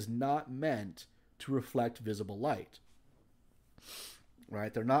mirror is not meant to reflect visible light.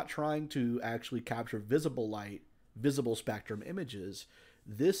 Right? They're not trying to actually capture visible light, visible spectrum images.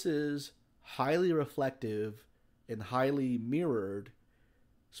 This is highly reflective and highly mirrored,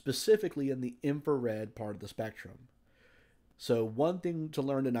 specifically in the infrared part of the spectrum. So one thing to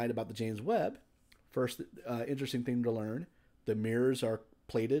learn tonight about the James Webb, first interesting thing to learn, the mirrors are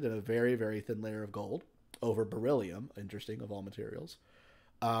plated in a very, very thin layer of gold over beryllium, interesting of all materials.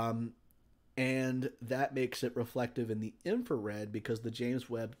 And that makes it reflective in the infrared because the James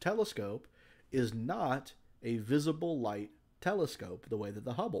Webb telescope is not a visible light telescope the way that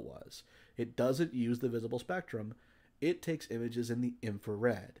the Hubble was. It doesn't use the visible spectrum. It takes images in the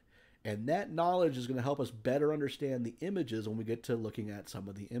infrared. And that knowledge is going to help us better understand the images when we get to looking at some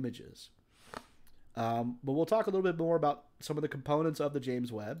of the images. But we'll talk a little bit more about some of the components of the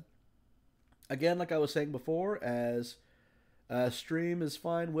James Webb. Again, like I was saying before, as stream is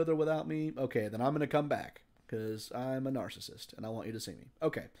fine with or without me, okay, then I'm going to come back because I'm a narcissist and I want you to see me.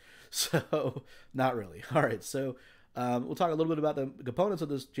 Okay, so not really. All right, so we'll talk a little bit about the components of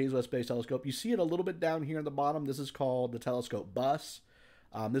this James Webb Space Telescope. You see it a little bit down here in the bottom. This is called the telescope bus.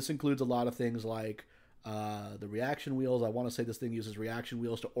 This includes a lot of things like the reaction wheels. I want to say this thing uses reaction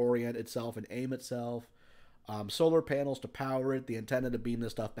wheels to orient itself and aim itself. Solar panels to power it. The antenna to beam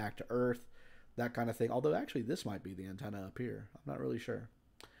this stuff back to Earth. That kind of thing. Although actually this might be the antenna up here. I'm not really sure.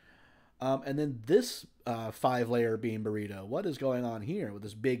 And then this 5-layer beam burrito. What is going on here with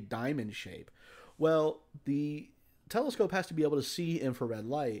this big diamond shape? Well, the telescope has to be able to see infrared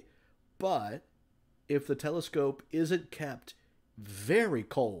light, but if the telescope isn't kept very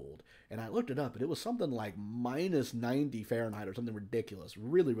cold, and I looked it up, and it was something like minus 90 Fahrenheit or something ridiculous,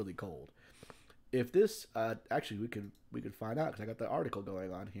 really, really cold. If this, actually, we could find out because I got the article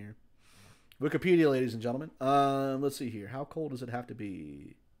going on here. Wikipedia, ladies and gentlemen. Let's see here. How cold does it have to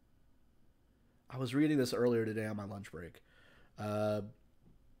be? I was reading this earlier today on my lunch break. Here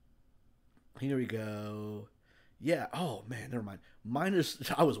we go. Yeah. Oh man, never mind.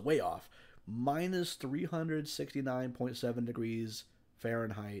 I was way off. minus 369.7 degrees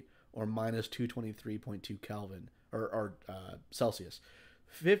Fahrenheit, or minus 223.2 Kelvin, or Celsius,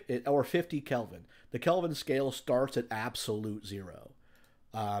 or 50 Kelvin. The Kelvin scale starts at absolute zero,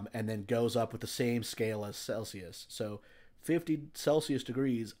 and then goes up with the same scale as Celsius. So 50 Celsius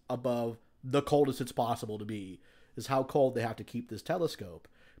degrees above the coldest it's possible to be is how cold they have to keep this telescope,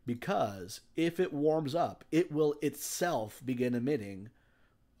 because if it warms up, it will itself begin emitting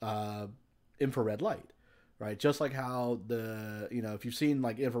infrared light, right? Just like how if you've seen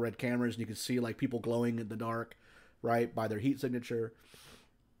like infrared cameras and you can see like people glowing in the dark, right, by their heat signature,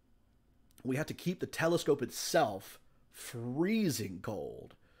 we have to keep the telescope itself freezing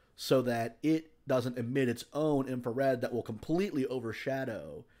cold so that it doesn't emit its own infrared that will completely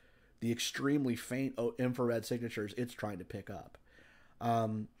overshadow the extremely faint infrared signatures it's trying to pick up.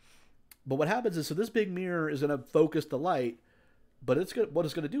 But what happens is, so this big mirror is going to focus the light, but what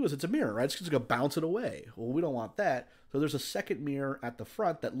it's going to do is it's a mirror, right? It's just going to bounce it away. Well, we don't want that. So there's a second mirror at the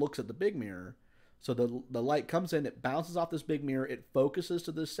front that looks at the big mirror. So the light comes in, it bounces off this big mirror, it focuses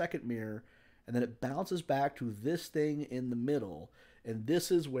to this second mirror, and then it bounces back to this thing in the middle. And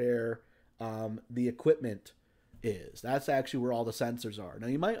this is where the equipment is. That's actually where all the sensors are. Now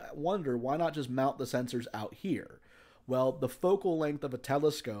you might wonder, why not just mount the sensors out here? Well, the focal length of a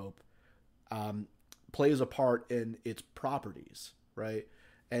telescope plays a part in its properties, right?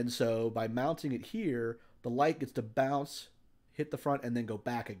 And so by mounting it here, the light gets to bounce, hit the front, and then go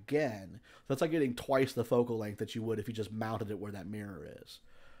back again. So that's like getting twice the focal length that you would if you just mounted it where that mirror is.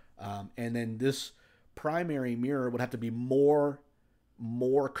 And then this primary mirror would have to be more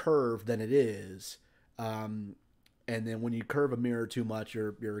curved than it is. And then when you curve a mirror too much,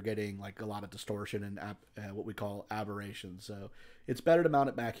 you're getting like a lot of distortion and what we call aberration. So it's better to mount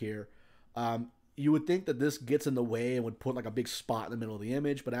it back here. You would think that this gets in the way and would put like a big spot in the middle of the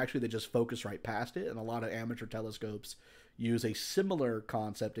image, but actually they just focus right past it. And a lot of amateur telescopes use a similar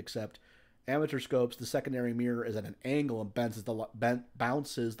concept, except amateur scopes, the secondary mirror is at an angle and bounces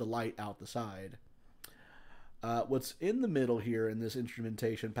the light out the side. What's in the middle here in this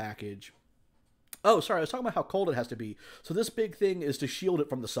instrumentation package... Oh, sorry, I was talking about how cold it has to be. So this big thing is to shield it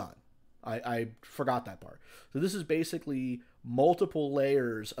from the sun. I forgot that part. So this is basically multiple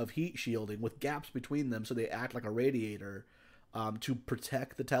layers of heat shielding with gaps between them so they act like a radiator to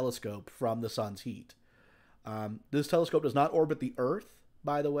protect the telescope from the sun's heat. This telescope does not orbit the Earth,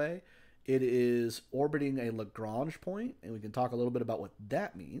 by the way. It is orbiting a Lagrange point, and we can talk a little bit about what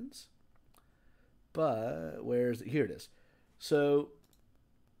that means. But here it is. So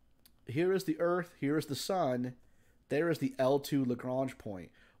here is the Earth, here is the sun, there is the L2 Lagrange point.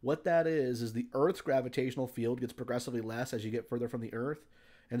 What that is the Earth's gravitational field gets progressively less as you get further from the Earth,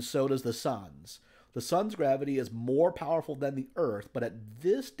 and so does the sun's. The sun's gravity is more powerful than the Earth, but at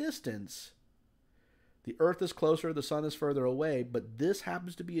this distance, the Earth is closer, the sun is further away, but this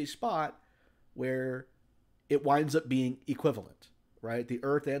happens to be a spot where it winds up being equivalent, right? The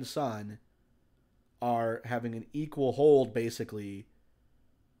Earth and sun are having an equal hold, basically,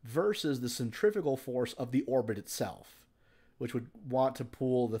 versus the centrifugal force of the orbit itself, which would want to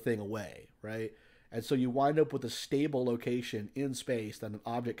pull the thing away, right? And so you wind up with a stable location in space that an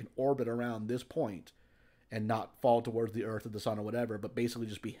object can orbit around this point and not fall towards the Earth or the sun or whatever, but basically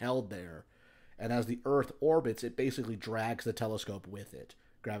just be held there. And as the Earth orbits, it basically drags the telescope with it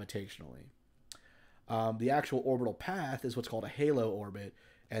gravitationally. The actual orbital path is what's called a halo orbit,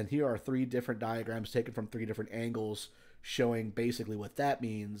 and here are 3 different diagrams taken from 3 different angles showing basically what that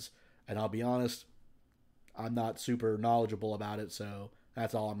means. And I'll be honest, I'm not super knowledgeable about it, so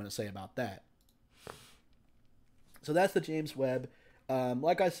that's all I'm going to say about that. So that's the James Webb.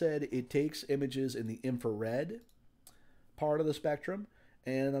 Like I said, it takes images in the infrared part of the spectrum.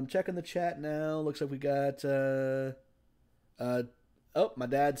 And I'm checking the chat now. Looks like we got... oh, my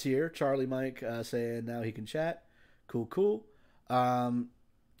dad's here. Charlie Mike saying now he can chat. Cool, cool.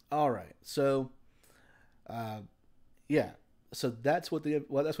 All right. So, yeah. So that's what it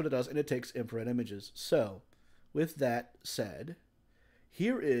does, and it takes infrared images. So, with that said,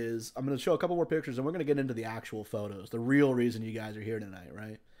 here is... I'm going to show a couple more pictures, and we're going to get into the actual photos. The real reason you guys are here tonight,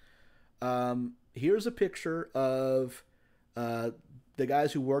 right? Here's a picture of... the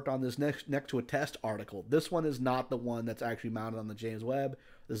guys who worked on this next to a test article. This one is not the one that's actually mounted on the James Webb.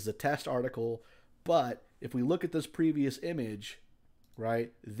 This is a test article. But if we look at this previous image,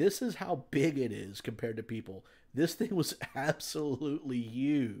 right, this is how big it is compared to people. This thing was absolutely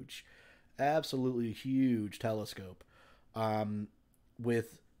huge. Absolutely huge telescope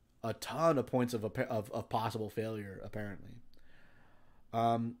with a ton of points of possible failure, apparently.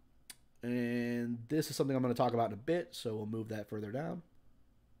 And this is something I'm going to talk about in a bit, so we'll move that further down.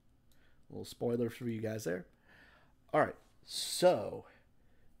 little spoiler for you guys there. All right, so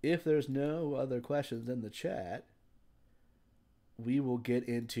if there's no other questions in the chat, we will get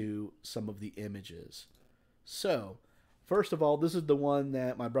into some of the images. So, first of all, this is the one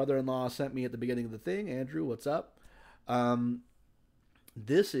that my brother-in-law sent me at the beginning of the thing. Andrew, what's up?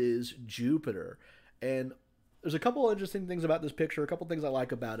 This is Jupiter. And there's a couple interesting things about this picture, a couple things I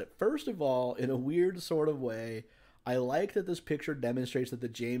like about it. First of all, in a weird sort of way, I like that this picture demonstrates that the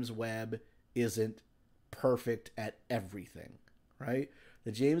James Webb isn't perfect at everything, right?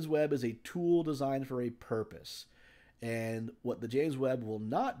 The James Webb is a tool designed for a purpose. And what the James Webb will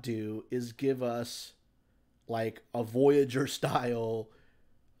not do is give us like a Voyager style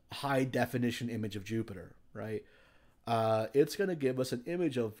high definition image of Jupiter, right? It's going to give us an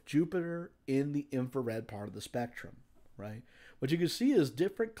image of Jupiter in the infrared part of the spectrum, right? What you can see is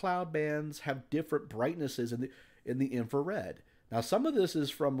different cloud bands have different brightnesses in the infrared. Now, some of this is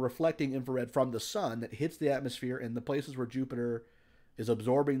from reflecting infrared from the sun that hits the atmosphere, and the places where Jupiter is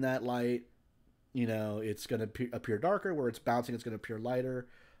absorbing that light, you know, it's going to appear darker. Where it's bouncing, it's going to appear lighter.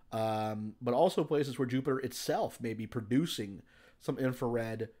 But also places where Jupiter itself may be producing some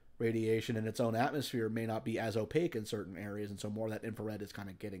infrared radiation in its own atmosphere may not be as opaque in certain areas, and so more of that infrared is kind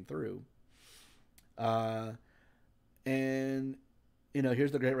of getting through. And, you know,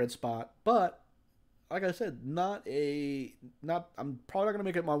 here's the Great Red Spot. But, like I said, I'm probably not going to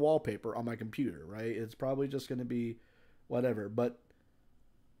make it my wallpaper on my computer, right? It's probably just going to be whatever. But,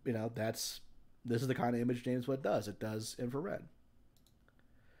 you know, this is the kind of image James Webb does. It does infrared.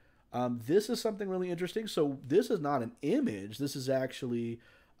 This is something really interesting. So this is not an image. This is actually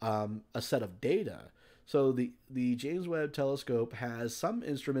a set of data. So the James Webb Telescope has some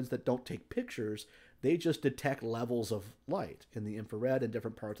instruments that don't take pictures. They just detect levels of light in the infrared in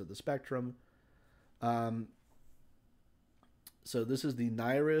different parts of the spectrum. So this is the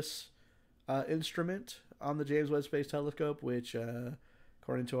NIRIS instrument on the James Webb Space Telescope, which,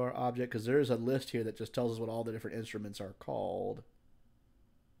 according to our object, because there's a list here that just tells us what all the different instruments are called.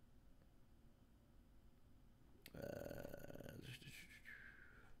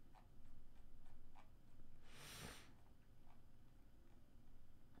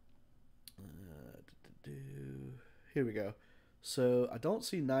 Here we go. So I don't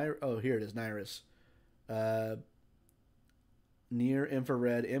see NIRIS. Oh, here it is, NIRIS. Near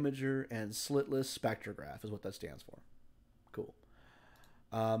Infrared Imager and Slitless Spectrograph is what that stands for. Cool.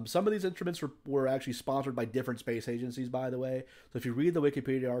 Some of these instruments were actually sponsored by different space agencies, by the way. So if you read the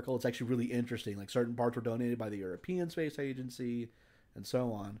Wikipedia article, it's actually really interesting. Like certain parts were donated by the European Space Agency and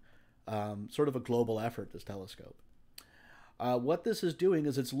so on. Sort of a global effort, this telescope. What this is doing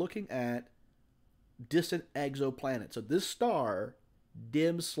is it's looking at distant exoplanets. So this star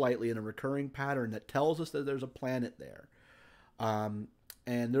dims slightly in a recurring pattern that tells us that there's a planet there. And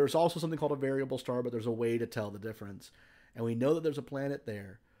there's also something called a variable star, but there's a way to tell the difference. And we know that there's a planet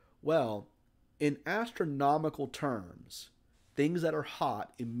there. Well, in astronomical terms, things that are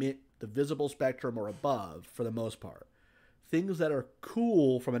hot emit the visible spectrum or above for the most part. Things that are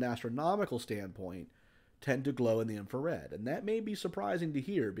cool from an astronomical standpoint tend to glow in the infrared. And that may be surprising to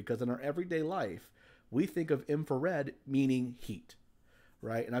hear because in our everyday life, we think of infrared meaning heat,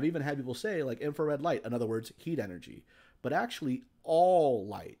 right? And I've even had people say like infrared light, in other words, heat energy. But actually, all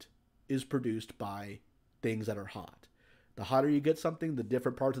light is produced by things that are hot. The hotter you get something, the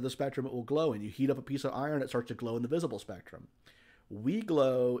different parts of the spectrum it will glow in. You heat up a piece of iron, it starts to glow in the visible spectrum. We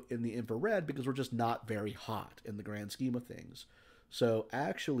glow in the infrared because we're just not very hot in the grand scheme of things. So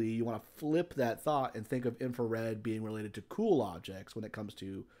actually, you want to flip that thought and think of infrared being related to cool objects when it comes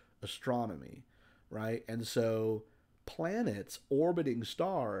to astronomy, right? And so planets orbiting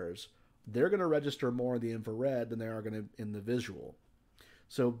stars, they're going to register more in the infrared than they are going to in the visual.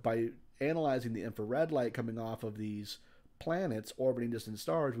 So by analyzing the infrared light coming off of these planets orbiting distant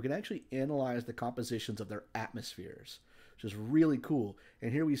stars, we can actually analyze the compositions of their atmospheres, which is really cool.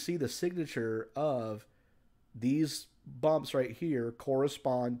 And here we see the signature of these bumps right here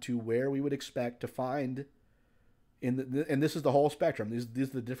correspond to where we would expect to find and this is the whole spectrum. These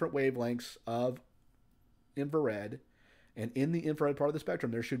are the different wavelengths of infrared. And in the infrared part of the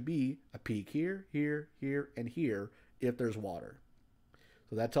spectrum, there should be a peak here, here, here, and here if there's water.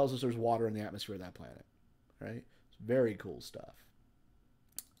 So that tells us there's water in the atmosphere of that planet, right? It's very cool stuff.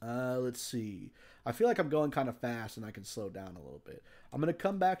 Let's see. I feel like I'm going kind of fast and I can slow down a little bit. I'm going to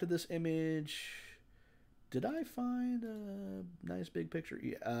come back to this image. Did I find a nice big picture?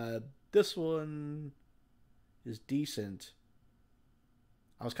 Yeah, this one is decent.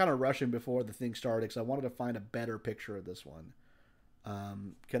 I was kind of rushing before the thing started because I wanted to find a better picture of this one.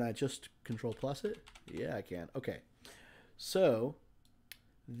 Can I just Control+ it? Yeah, I can. Okay. So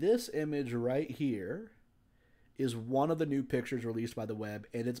This image right here is one of the new pictures released by the Webb,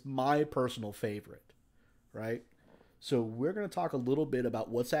 and it's my personal favorite, right? So we're going to talk a little bit about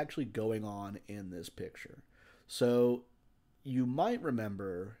what's actually going on in this picture. So you might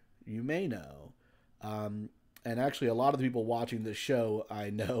remember, you may know, and actually a lot of the people watching this show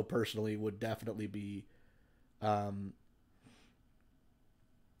I know personally would definitely be familiar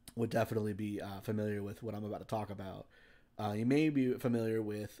with what I'm about to talk about. You may be familiar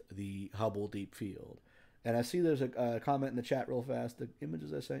with the Hubble Deep Field. And I see there's a comment in the chat real fast. The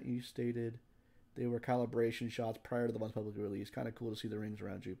images I sent you stated they were calibration shots prior to the ones publicly released. Kind of cool to see the rings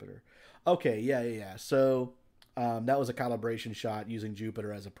around Jupiter. Okay, yeah. So that was a calibration shot using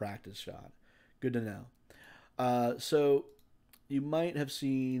Jupiter as a practice shot. Good to know. So you might have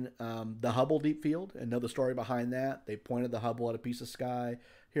seen the Hubble Deep Field and know the story behind that. They pointed the Hubble at a piece of sky.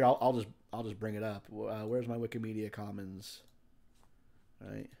 Here, I'll just bring it up. Where's my Wikimedia Commons?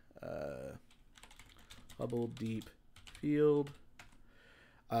 Right. Hubble Deep Field.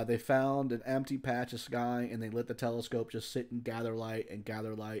 They found an empty patch of sky, and they let the telescope just sit and gather light and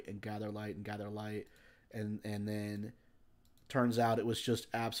gather light and gather light and gather light, and then turns out it was just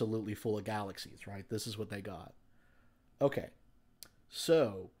absolutely full of galaxies, right? This is what they got. Okay,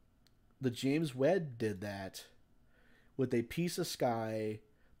 so the James Webb did that with a piece of sky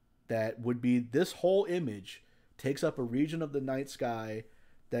that would be, this whole image takes up a region of the night sky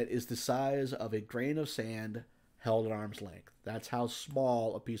that is the size of a grain of sand held at arm's length. That's how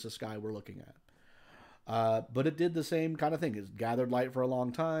small a piece of sky we're looking at. But it did the same kind of thing. It gathered light for a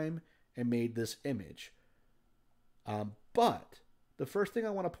long time and made this image. But the first thing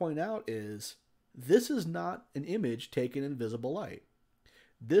I want to point out is this is not an image taken in visible light.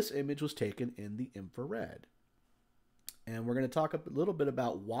 This image was taken in the infrared. And we're going to talk a little bit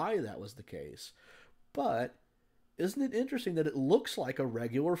about why that was the case. But isn't it interesting that it looks like a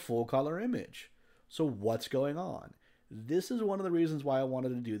regular full color image? So what's going on? This is one of the reasons why I wanted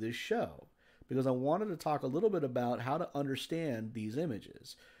to do this show, because I wanted to talk a little bit about how to understand these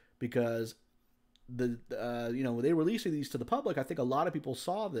images, because when they were releasing these to the public, I think a lot of people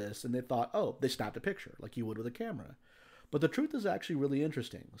saw this and they thought, oh, they snapped a picture like you would with a camera. But the truth is actually really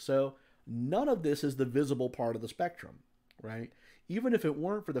interesting. So none of this is the visible part of the spectrum, right? Even if it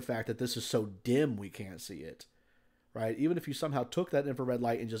weren't for the fact that this is so dim we can't see it, right? Even if you somehow took that infrared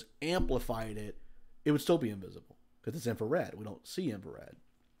light and just amplified it, it would still be invisible because it's infrared. We don't see infrared.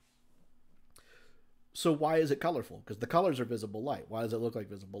 So why is it colorful? Because the colors are visible light. Why does it look like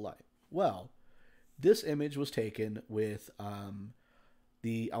visible light? Well, this image was taken with I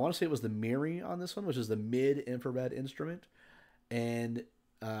want to say it was the MIRI on this one, which is the mid-infrared instrument. And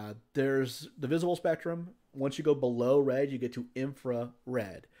there's the visible spectrum. Once you go below red, you get to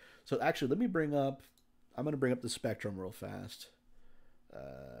infrared. So actually, I'm going to bring up the spectrum real fast.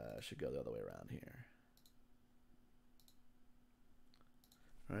 I should go the other way around here.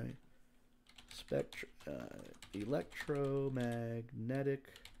 All right.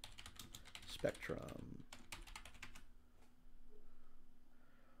 Electromagnetic spectrum.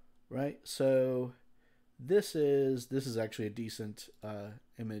 Right. So this is actually a decent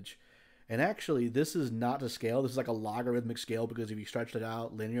image. And actually, this is not to scale. This is like a logarithmic scale, because if you stretched it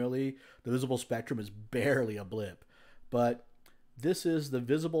out linearly, the visible spectrum is barely a blip. But this is the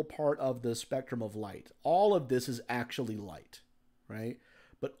visible part of the spectrum of light. All of this is actually light, right?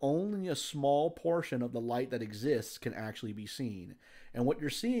 But only a small portion of the light that exists can actually be seen. And what you're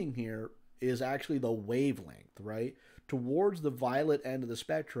seeing here is actually the wavelength, right? Towards the violet end of the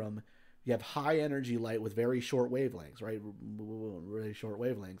spectrum, you have high energy light with very short wavelengths, right? Really short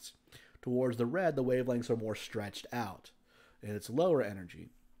wavelengths. Towards the red, the wavelengths are more stretched out, and it's lower energy.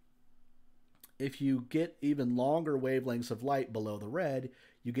 If you get even longer wavelengths of light below the red,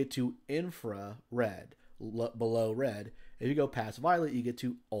 you get to infrared, below red. If you go past violet, you get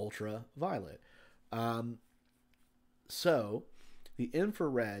to ultraviolet. So the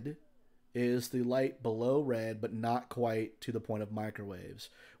infrared is the light below red, but not quite to the point of microwaves.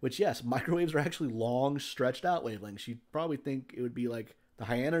 Which, yes, microwaves are actually long, stretched out wavelengths. You'd probably think it would be like the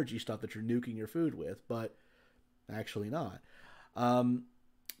high energy stuff that you're nuking your food with, but actually not.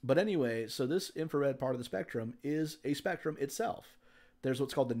 But anyway, so this infrared part of the spectrum is a spectrum itself. There's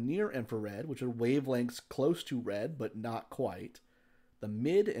what's called the near infrared, which are wavelengths close to red, but not quite. The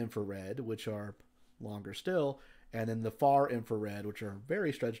mid infrared, which are longer still, and then the far infrared, which are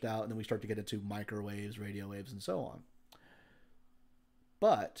very stretched out, and then we start to get into microwaves, radio waves, and so on.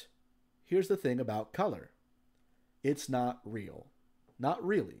 But here's the thing about color. It's not real. Not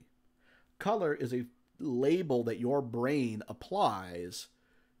really. Color is a label that your brain applies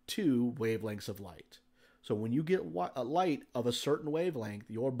to wavelengths of light. So when you get a light of a certain wavelength,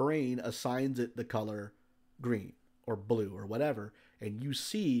 your brain assigns it the color green or blue or whatever, and you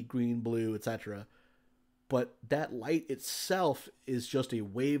see green, blue, etc. But that light itself is just a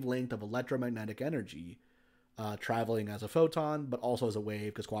wavelength of electromagnetic energy traveling as a photon, but also as a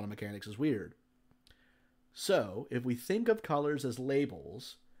wave because quantum mechanics is weird. So if we think of colors as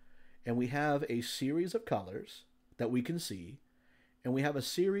labels, and we have a series of colors that we can see, and we have a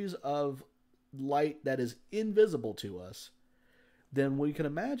series of light that is invisible to us, then we can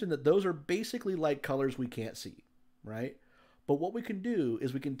imagine that those are basically like colors we can't see, right? But what we can do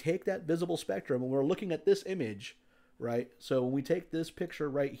is we can take that visible spectrum, and we're looking at this image, right? So when we take this picture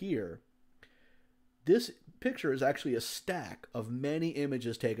right here, this picture is actually a stack of many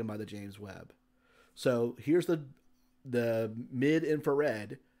images taken by the James Webb. So here's the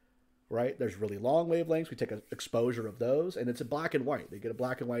mid-infrared, right? There's really long wavelengths. We take an exposure of those, and it's a black and white. They get a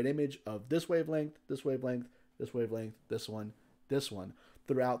black and white image of this wavelength, this wavelength, this wavelength, this one,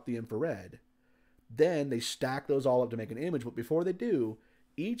 throughout the infrared. Then they stack those all up to make an image, but before they do,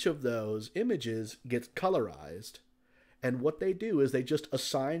 each of those images gets colorized, and what they do is they just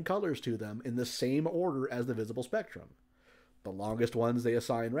assign colors to them in the same order as the visible spectrum. The longest ones they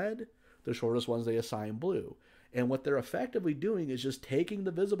assign red, the shortest ones they assign blue. And what they're effectively doing is just taking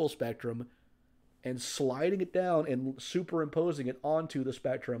the visible spectrum and sliding it down and superimposing it onto the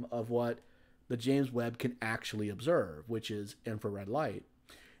spectrum of what the James Webb can actually observe, which is infrared light.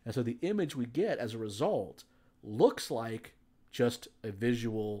 And so the image we get as a result looks like just a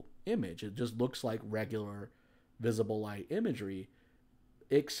visual image. It just looks like regular visible light imagery,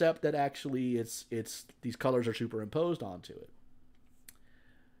 except that actually it's these colors are superimposed onto it.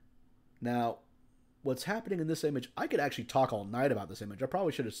 Now, what's happening in this image, I could actually talk all night about this image. I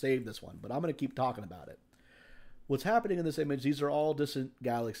probably should have saved this one, but I'm going to keep talking about it. What's happening in this image, these are all distant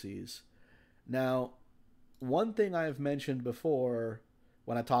galaxies. Now, one thing I've mentioned before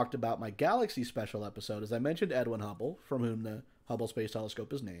when I talked about my galaxy special episode is I mentioned Edwin Hubble, from whom the Hubble Space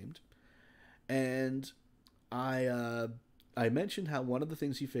Telescope is named. And I mentioned how one of the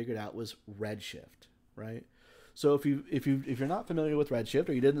things he figured out was redshift, right? So if you're not familiar with redshift,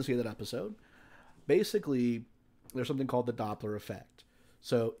 or you didn't see that episode, basically there's something called the Doppler effect.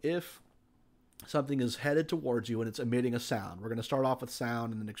 So if something is headed towards you and it's emitting a sound, we're going to start off with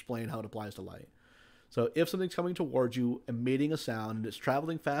sound and then explain how it applies to light. So if something's coming towards you, emitting a sound, and it's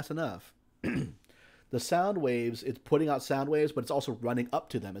traveling fast enough, the sound waves, it's putting out sound waves, but it's also running up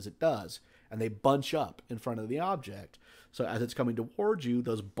to them as it does, and they bunch up in front of the object. So as it's coming towards you,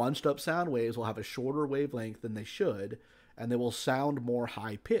 those bunched up sound waves will have a shorter wavelength than they should, and they will sound more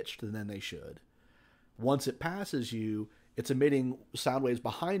high-pitched than they should. Once it passes you, it's emitting sound waves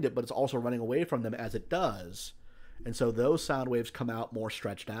behind it, but it's also running away from them as it does. And so those sound waves come out more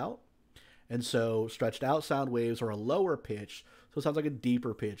stretched out. And so stretched out sound waves are a lower pitch, so it sounds like a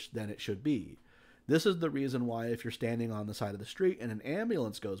deeper pitch than it should be. This is the reason why if you're standing on the side of the street and an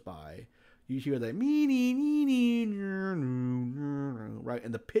ambulance goes by, you hear that right,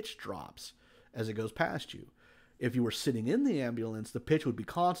 and the pitch drops as it goes past you. If you were sitting in the ambulance, the pitch would be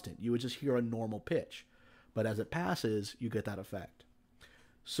constant. You would just hear a normal pitch. But as it passes, you get that effect.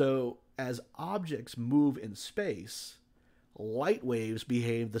 So as objects move in space, light waves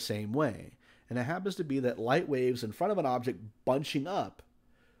behave the same way. And it happens to be that light waves in front of an object bunching up,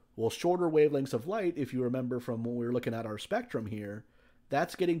 well, shorter wavelengths of light, if you remember from when we were looking at our spectrum here,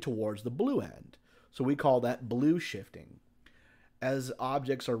 that's getting towards the blue end. So we call that blue shifting. As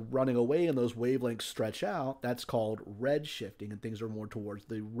objects are running away and those wavelengths stretch out, that's called red shifting, and things are more towards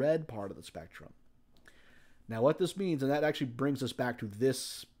the red part of the spectrum. Now what this means, and that actually brings us back to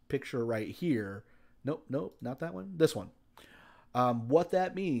this picture right here. Nope, not that one. This one. What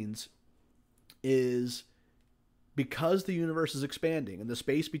that means is because the universe is expanding and the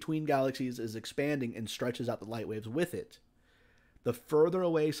space between galaxies is expanding and stretches out the light waves with it, the further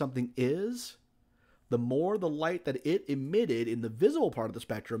away something is, the more the light that it emitted in the visible part of the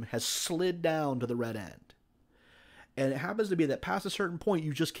spectrum has slid down to the red end. And it happens to be that past a certain point,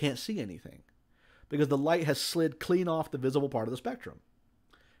 you just can't see anything because the light has slid clean off the visible part of the spectrum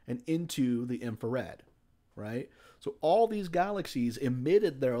and into the infrared, right? So all these galaxies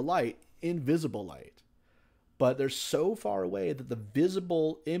emitted their light in visible light, but they're so far away that the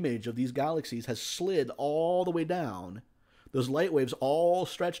visible image of these galaxies has slid all the way down. Those light waves all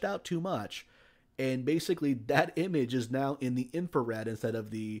stretched out too much, and basically that image is now in the infrared instead of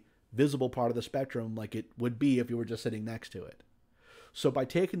the visible part of the spectrum like it would be if you were just sitting next to it. So by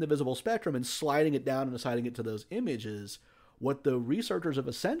taking the visible spectrum and sliding it down and assigning it to those images, what the researchers have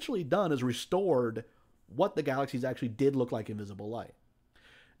essentially done is restored what the galaxies actually did look like in visible light.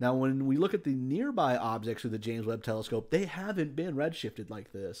 Now, when we look at the nearby objects through the James Webb Telescope, they haven't been redshifted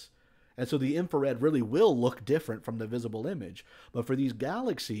like this. And so the infrared really will look different from the visible image. But for these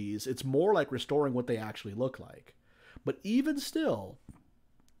galaxies, it's more like restoring what they actually look like. But even still,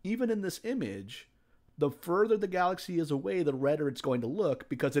 even in this image, the further the galaxy is away, the redder it's going to look,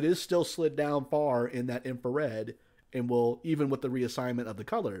 because it is still slid down far in that infrared and will, even with the reassignment of the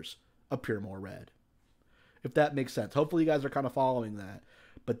colors, appear more red. If that makes sense. Hopefully you guys are kind of following that.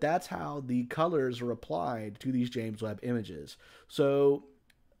 But that's how the colors are applied to these James Webb images. So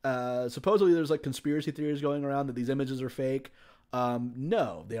supposedly there's like conspiracy theories going around that these images are fake.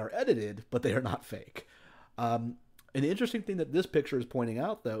 No, they are edited, but they are not fake. An interesting thing that this picture is pointing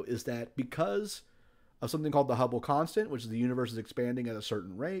out, though, is that because of something called the Hubble constant, which is the universe is expanding at a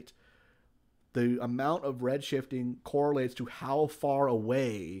certain rate, the amount of redshifting correlates to how far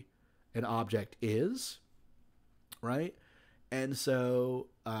away an object is, right? And so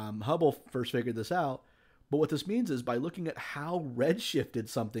Hubble first figured this out. But what this means is by looking at how redshifted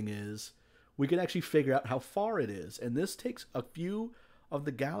something is, we can actually figure out how far it is. And this takes a few of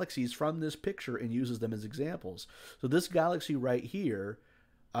the galaxies from this picture and uses them as examples. So this galaxy right here,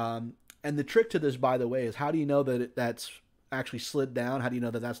 and the trick to this, by the way, is how do you know that that's actually slid down? How do you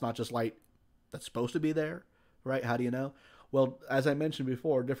know that that's not just light that's supposed to be there, right? How do you know? Well, as I mentioned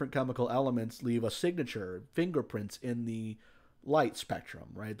before, different chemical elements leave a signature, fingerprints in the light spectrum,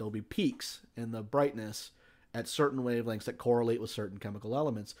 right? There'll be peaks in the brightness at certain wavelengths that correlate with certain chemical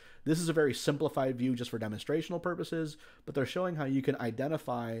elements. This is a very simplified view just for demonstrational purposes, but they're showing how you can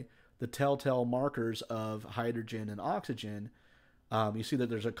identify the telltale markers of hydrogen and oxygen. You see that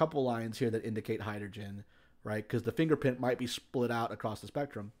there's a couple lines here that indicate hydrogen, right? Because the fingerprint might be split out across the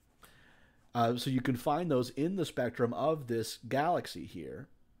spectrum. So you can find those in the spectrum of this galaxy here.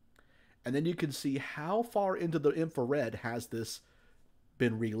 And then you can see how far into the infrared has this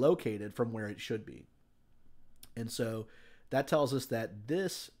been relocated from where it should be. And so that tells us that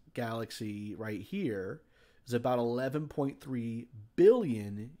this galaxy right here is about 11.3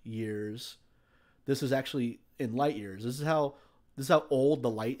 billion years. This is actually in light years. This is how old the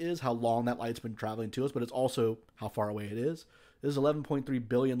light is, how long that light's been traveling to us, but it's also how far away it is. This is 11.3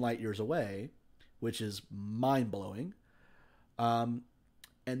 billion light years away, which is mind-blowing.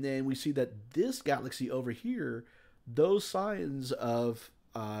 And then we see that this galaxy over here, those signs of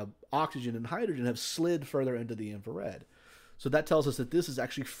oxygen and hydrogen have slid further into the infrared. So that tells us that this is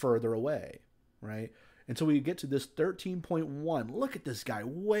actually further away, right? And so we get to this 13.1. Look at this guy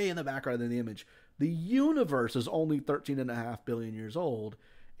way in the background in the image. The universe is only 13.5 billion years old,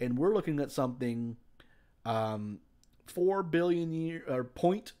 and we're looking at something 4 billion years, or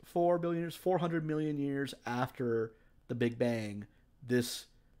 0.4 billion years, 400 million years after the Big Bang. This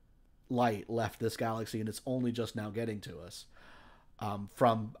light left this galaxy, and it's only just now getting to us.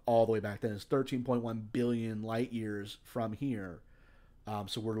 From all the way back then. It's 13.1 billion light years from here.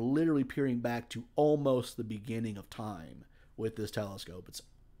 So we're literally peering back to almost the beginning of time with this telescope. It's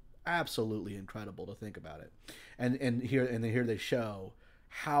absolutely incredible to think about it. And here they show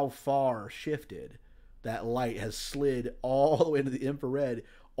how far shifted that light has slid all the way into the infrared,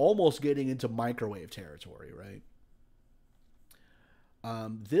 almost getting into microwave territory, right?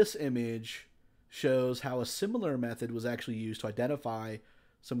 This image shows how a similar method was actually used to identify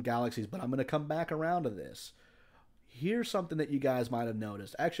some galaxies, but I'm going to come back around to this. Here's something that you guys might have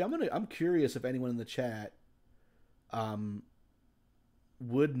noticed. Actually, I'm curious if anyone in the chat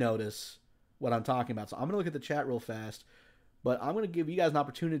would notice what I'm talking about. So I'm going to look at the chat real fast, but I'm going to give you guys an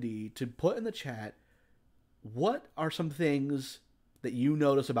opportunity to put in the chat what are some things that you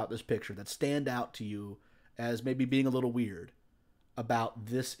notice about this picture that stand out to you as maybe being a little weird about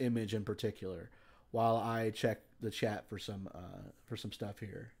this image in particular, while I check the chat for some stuff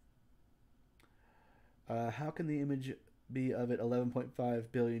here. How can the image be of it 11.5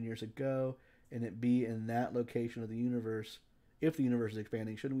 billion years ago and it be in that location of the universe if the universe is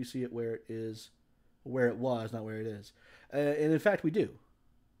expanding? Shouldn't we see it where it was, not where it is? And in fact, we do,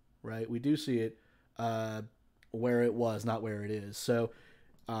 right? We do see it where it was, not where it is. So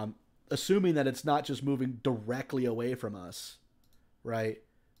assuming that it's not just moving directly away from us, right?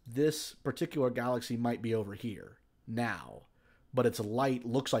 This particular galaxy might be over here now, but its light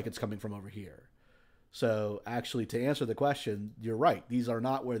looks like it's coming from over here. So actually, to answer the question, you're right. These are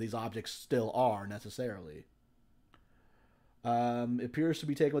not where these objects still are necessarily. It appears to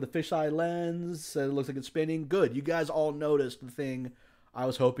be taken with a fisheye lens. It looks like it's spinning. Good. You guys all noticed the thing I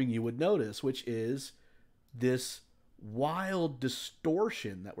was hoping you would notice, which is this wild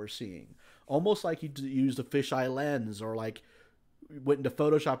distortion that we're seeing. Almost like you used a fisheye lens, or like went into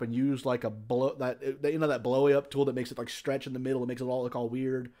Photoshop and used like a that blow up tool that makes it like stretch in the middle and makes it all look all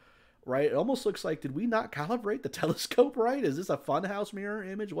weird, right? It almost looks like, did we not calibrate the telescope right? Is this a funhouse mirror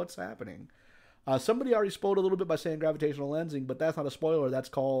image? What's happening? Somebody already spoiled a little bit by saying gravitational lensing, but that's not a spoiler. That's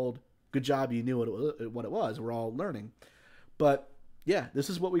called good job. You knew what it was. We're all learning. But yeah, this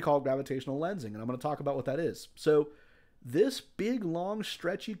is what we call gravitational lensing, and I'm going to talk about what that is. So this big, long,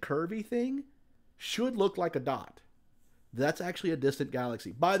 stretchy, curvy thing should look like a dot. That's actually a distant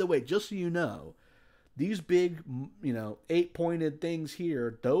galaxy. By the way, just so you know, these big, 8-pointed things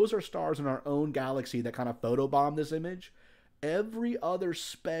here, those are stars in our own galaxy that kind of photobomb this image. Every other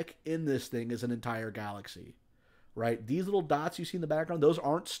speck in this thing is an entire galaxy, right? These little dots you see in the background, those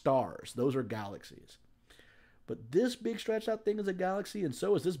aren't stars. Those are galaxies. But this big stretched out thing is a galaxy, and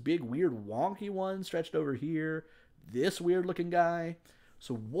so is this big, weird, wonky one stretched over here. This weird looking guy.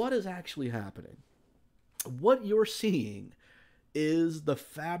 So what is actually happening? What you're seeing is the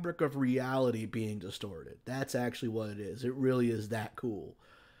fabric of reality being distorted. That's actually what it is. It really is that cool.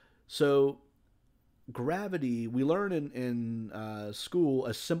 So gravity, we learn in school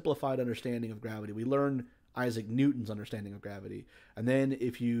a simplified understanding of gravity. We learn Isaac Newton's understanding of gravity. And then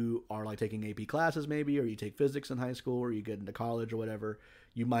if you are like taking AP classes maybe, or you take physics in high school, or you get into college or whatever,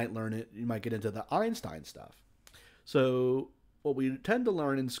 you might learn it. You might get into the Einstein stuff. So what we tend to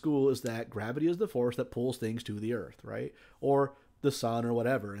learn in school is that gravity is the force that pulls things to the earth, right? Or the sun or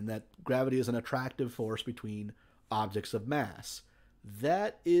whatever, and that gravity is an attractive force between objects of mass.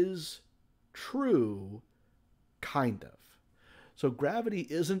 That is true, kind of. So gravity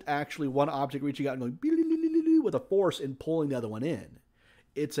isn't actually one object reaching out and going with a force and pulling the other one in.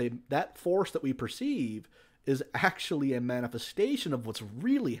 That force that we perceive is actually a manifestation of what's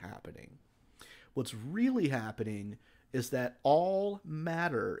really happening. What's really happening is that all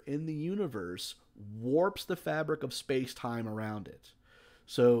matter in the universe warps the fabric of space-time around it.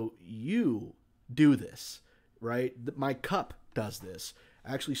 So you do this, right? My cup does this.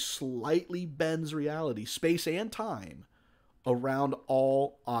 Actually slightly bends reality, space and time, around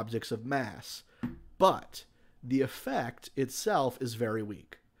all objects of mass. But the effect itself is very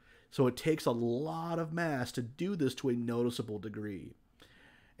weak. So it takes a lot of mass to do this to a noticeable degree.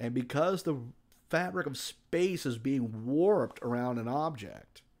 And because the fabric of space is being warped around an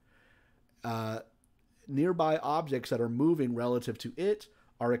object, nearby objects that are moving relative to it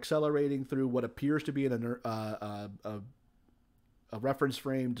are accelerating through what appears to be a reference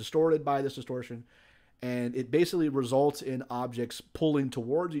frame distorted by this distortion, and it basically results in objects pulling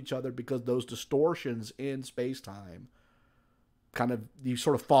towards each other because those distortions in space-time you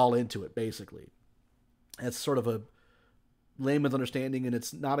sort of fall into it, basically. It's sort of a layman's understanding, and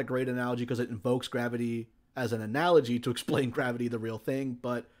it's not a great analogy because it invokes gravity as an analogy to explain gravity, the real thing,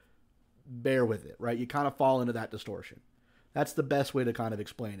 but bear with it, right? You kind of fall into that distortion. That's the best way to kind of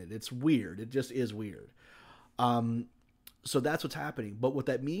explain it. It's weird. It just is weird. So that's what's happening. But what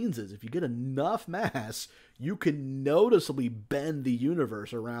that means is if you get enough mass, you can noticeably bend the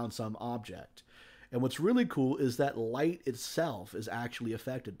universe around some object. And what's really cool is that light itself is actually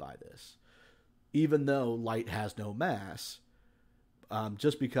affected by this. Even though light has no mass,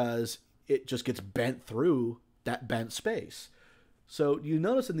 just because it just gets bent through that bent space. So you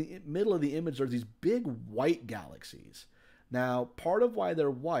notice in the middle of the image, there's these big white galaxies. Now, part of why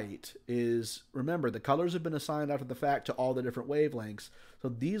they're white is, remember, the colors have been assigned after the fact to all the different wavelengths. So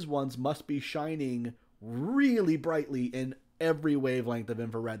these ones must be shining really brightly in every wavelength of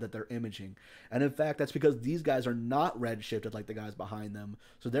infrared that they're imaging. And in fact, that's because these guys are not red-shifted like the guys behind them.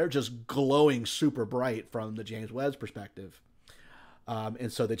 So they're just glowing super bright from the James Webb's perspective.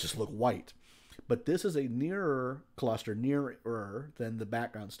 And so they just look white. But this is a nearer than the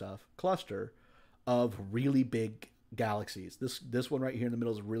background stuff, cluster of really big galaxies. This one right here in the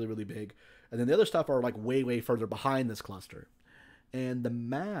middle is really, really big. And then the other stuff are like way, way further behind this cluster. And the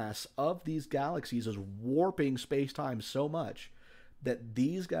mass of these galaxies is warping space-time so much that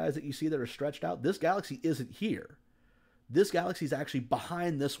these guys that you see that are stretched out, this galaxy isn't here. This galaxy is actually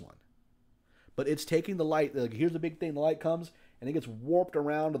behind this one. But it's taking the light, like here's the big thing, the light comes, and it gets warped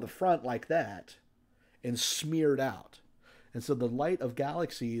around to the front like that and smeared out. And so the light of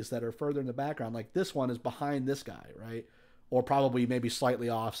galaxies that are further in the background, like this one, is behind this guy, right? Or probably maybe slightly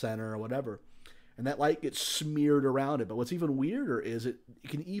off-center or whatever. And that light gets smeared around it. But what's even weirder is it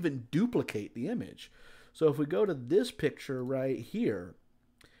can even duplicate the image. So if we go to this picture right here,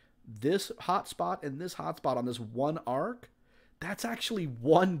 this hot spot and this hot spot on this one arc, that's actually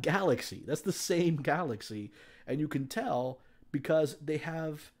one galaxy. That's the same galaxy. And you can tell because they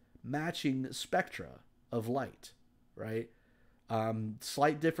have matching spectra of light, right?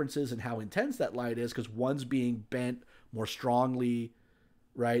 Slight differences in how intense that light is because one's being bent more strongly,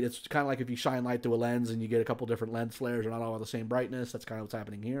 right? It's kind of like if you shine light through a lens and you get a couple different lens flares, they're not all the same brightness. That's kind of what's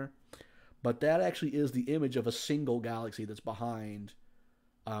happening here. But that actually is the image of a single galaxy that's behind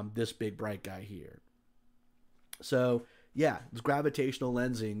this big bright guy here. So yeah, this gravitational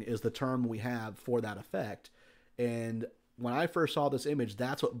lensing is the term we have for that effect. And when I first saw this image,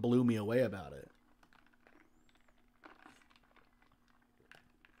 that's what blew me away about it.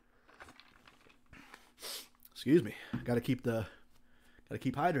 Excuse me. Gotta keep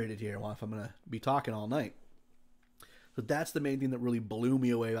hydrated here if I'm gonna be talking all night. So that's the main thing that really blew me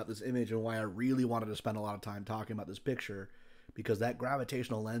away about this image and why I really wanted to spend a lot of time talking about this picture, because that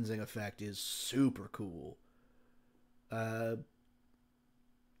gravitational lensing effect is super cool.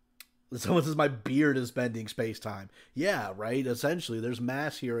 Someone says my beard is bending space-time. Yeah, right? Essentially, there's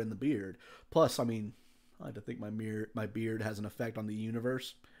mass here in the beard. Plus, I mean, I like to think my beard has an effect on the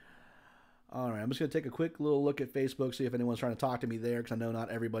universe. All right, I'm just going to take a quick little look at Facebook, see if anyone's trying to talk to me there, because I know not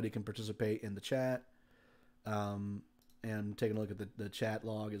everybody can participate in the chat. And taking a look at the chat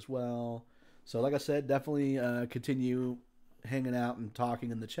log as well. So like I said, definitely continue hanging out and talking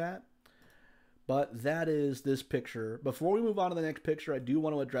in the chat. But that is this picture. Before we move on to the next picture, I do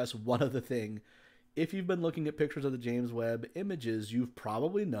want to address one other thing. If you've been looking at pictures of the James Webb images, you've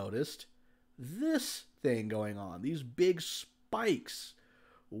probably noticed this thing going on. These big spikes.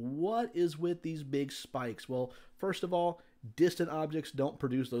 What is with these big spikes? Well, first of all, distant objects don't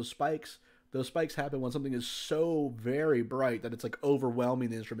produce those spikes. Those spikes happen when something is so very bright that it's like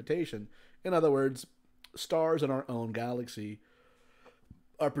overwhelming the instrumentation. In other words, stars in our own galaxy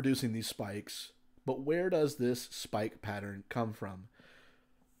are producing these spikes. But where does this spike pattern come from?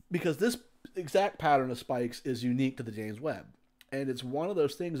 Because this exact pattern of spikes is unique to the James Webb. And it's one of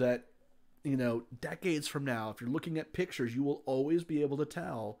those things that, you know, decades from now, if you're looking at pictures, you will always be able to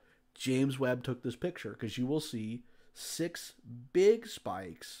tell James Webb took this picture, because you will see 6 big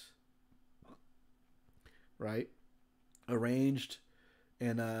spikes, right, arranged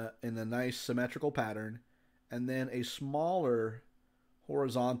in a nice symmetrical pattern, and then a smaller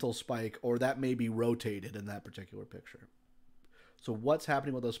horizontal spike, or that may be rotated in that particular picture. So what's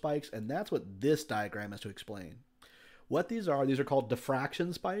happening with those spikes? And that's what this diagram is to explain. What these are called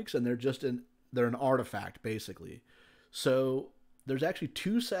diffraction spikes, and they're an artifact, basically. So there's actually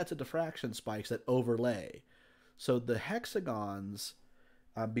 2 sets of diffraction spikes that overlay. So the hexagons,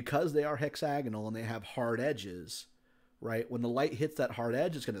 because they are hexagonal and they have hard edges, right? When the light hits that hard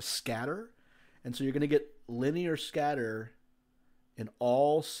edge, it's going to scatter. And so you're going to get linear scatter in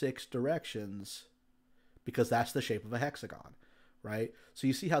all 6 directions, because that's the shape of a hexagon, right? So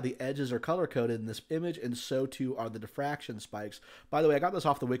you see how the edges are color-coded in this image, and so too are the diffraction spikes. By the way, I got this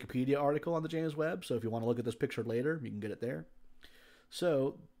off the Wikipedia article on the James Webb, so if you want to look at this picture later, you can get it there.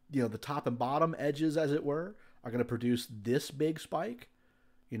 So, you know, the top and bottom edges, as it were, are going to produce this big spike.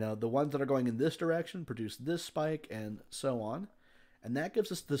 You know, the ones that are going in this direction produce this spike, and so on. And that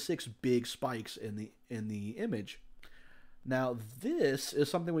gives us the 6 big spikes in the image. Now, this is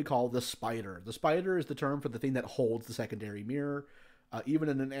something we call the spider. The spider is the term for the thing that holds the secondary mirror. Even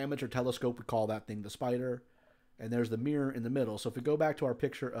in an amateur telescope, we call that thing the spider. And there's the mirror in the middle. So if we go back to our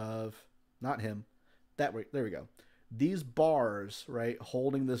picture of, not him, there we go. These bars, right,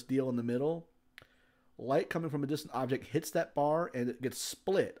 holding this deal in the middle, light coming from a distant object hits that bar, and it gets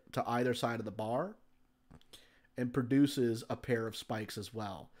split to either side of the bar and produces a pair of spikes as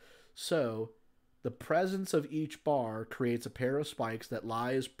well. So the presence of each bar creates a pair of spikes that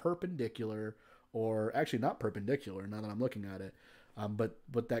lies perpendicular, or actually not perpendicular now that I'm looking at it,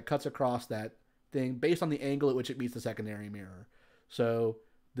 but that cuts across that thing based on the angle at which it meets the secondary mirror. So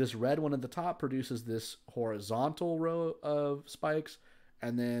this red one at the top produces this horizontal row of spikes,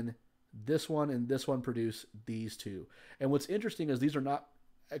 and then this one and this one produce these 2. And what's interesting is these are not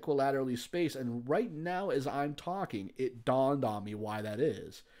equilaterally spaced, and right now as I'm talking, it dawned on me why that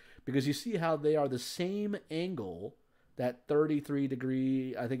is. Because you see how they are the same angle, that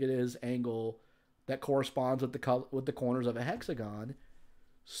 33-degree, I think it is, angle that corresponds with the corners of a hexagon,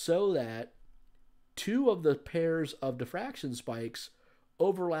 so that 2 of the pairs of diffraction spikes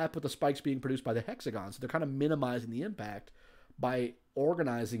overlap with the spikes being produced by the hexagon. So they're kind of minimizing the impact by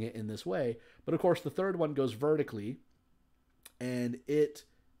organizing it in this way. But of course, the third one goes vertically, and it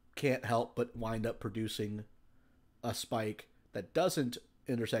can't help but wind up producing a spike that doesn't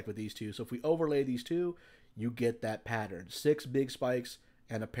intersect with these 2. So if we overlay these 2, you get that pattern. 6 big spikes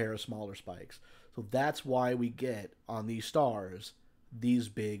and a pair of smaller spikes. So that's why we get on these stars these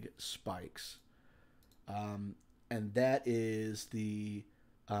big spikes. And that is the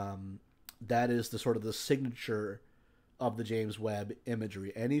sort of the signature of the James Webb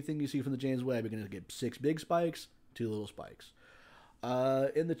imagery. Anything you see from the James Webb, you're going to get 6 big spikes two little spikes.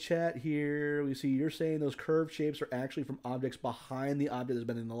 In the chat here, we see you're saying those curved shapes are actually from objects behind the object that's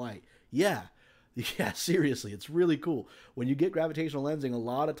been in the light. Yeah. Yeah, seriously, it's really cool. When you get gravitational lensing, a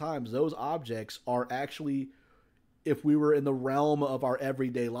lot of times those objects are actually, if we were in the realm of our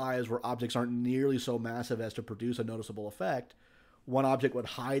everyday lives where objects aren't nearly so massive as to produce a noticeable effect, one object would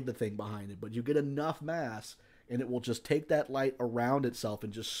hide the thing behind it. But you get enough mass, and it will just take that light around itself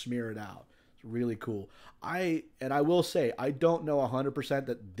and just smear it out. It's really cool. I will say, I don't know 100%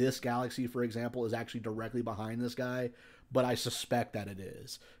 that this galaxy, for example, is actually directly behind this guy, but I suspect that it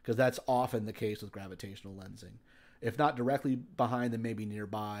is, because that's often the case with gravitational lensing. If not directly behind, then maybe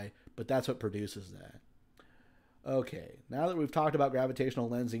nearby, but that's what produces that. Okay, now that we've talked about gravitational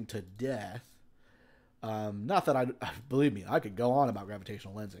lensing to death, not that believe me, I could go on about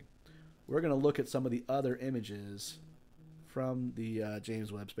gravitational lensing. We're going to look at some of the other images from the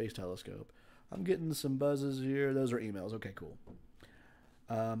James Webb Space Telescope. I'm getting some buzzes here. Those are emails. Okay, cool.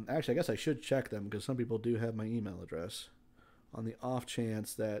 Actually, I guess I should check them because some people do have my email address on the off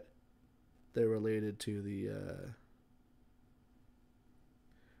chance that they're related to the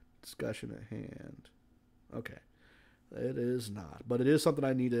discussion at hand. Okay. It is not. But it is something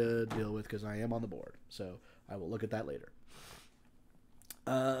I need to deal with because I am on the board. So I will look at that later.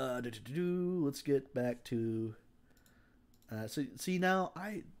 Let's get back to... see, now,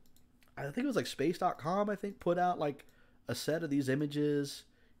 I think it was like space.com, I think, put out like a set of these images.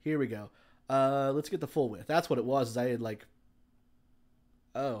 Here we go. Let's get the full width. That's what it was. Is I had like...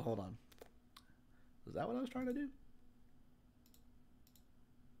 Oh, hold on. Is that what I was trying to do?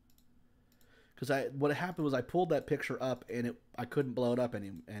 Because what happened was I pulled that picture up and I couldn't blow it up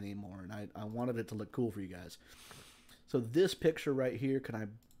anymore, and I wanted it to look cool for you guys. So this picture right here, can I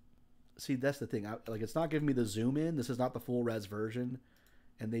see? That's the thing. Like, it's not giving me the zoom in. This is not the full res version,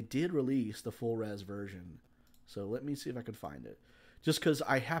 and they did release the full res version. So let me see if I can find it. Just because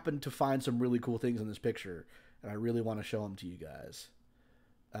I happened to find some really cool things in this picture, and I really want to show them to you guys.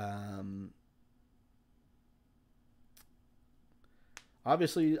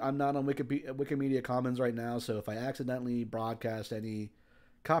 Obviously, I'm not on Wikimedia Commons right now, so if I accidentally broadcast any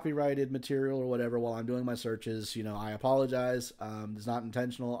copyrighted material or whatever while I'm doing my searches, I apologize. It's not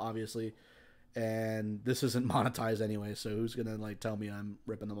intentional, obviously, and this isn't monetized anyway, so who's gonna tell me I'm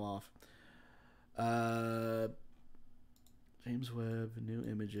ripping them off? James Webb, new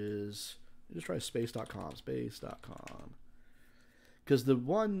images. Just try space.com, space.com. Because the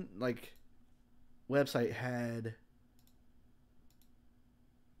one, website had...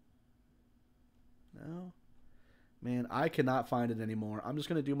 No? Man, I cannot find it anymore. I'm just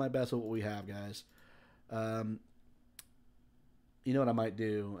going to do my best with what we have, guys. You know what I might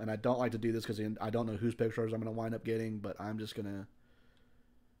do? And I don't like to do this because I don't know whose pictures I'm going to wind up getting, but I'm just going to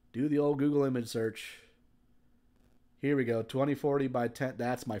do the old Google image search. Here we go. 2040 by 10.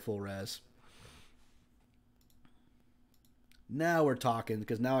 That's my full res. Now we're talking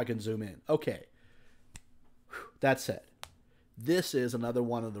because now I can zoom in. Okay. That's it. This is another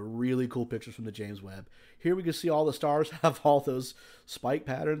one of the really cool pictures from the James Webb. Here we can see all the stars have all those spike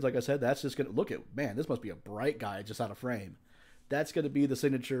patterns. Like I said, that's just going to... Look at... Man, this must be a bright guy just out of frame. That's going to be the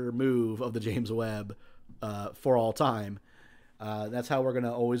signature move of the James Webb for all time. That's how we're going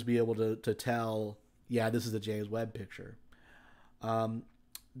to always be able to tell, yeah, this is the James Webb picture.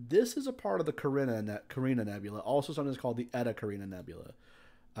 This is a part of the Carina Nebula, also sometimes called the Eta Carina Nebula.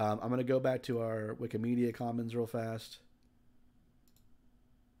 I'm going to go back to our Wikimedia Commons real fast.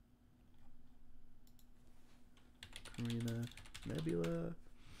 Carina Nebula.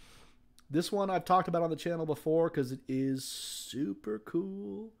 This one I've talked about on the channel before because it is super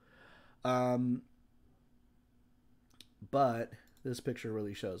cool. But this picture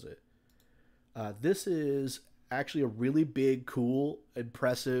really shows it. This is actually a really big, cool,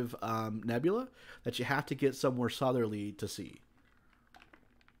 impressive nebula that you have to get somewhere southerly to see.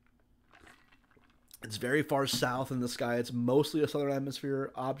 It's very far south in the sky. It's mostly a southern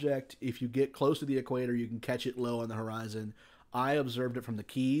hemisphere object. If you get close to the equator, you can catch it low on the horizon. I observed it from the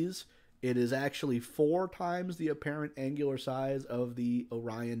Keys. It is actually 4 times the apparent angular size of the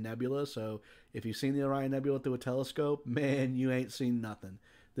Orion Nebula. So if you've seen the Orion Nebula through a telescope, man, you ain't seen nothing.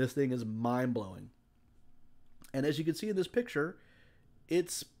 This thing is mind-blowing. And as you can see in this picture,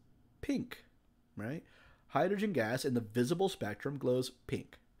 it's pink, right? Hydrogen gas in the visible spectrum glows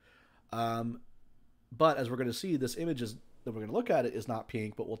pink. But as we're going to see, this image that we're going to look at is not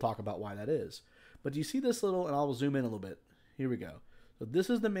pink, but we'll talk about why that is. But do you see this little, and I'll zoom in a little bit. Here we go. So this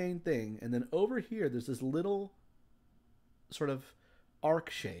is the main thing. And then over here, there's this little sort of arc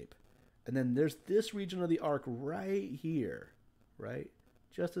shape. And then there's this region of the arc right here, right?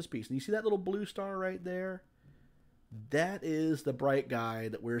 Just this piece. And you see that little blue star right there? That is the bright guy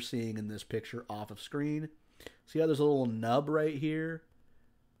that we're seeing in this picture off of screen. See how there's a little nub right here?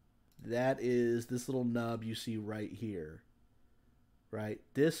 That is this little nub you see right here. Right?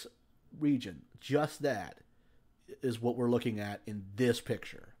 This region, just that, is what we're looking at in this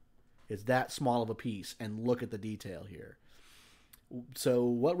picture. It's that small of a piece, and look at the detail here. So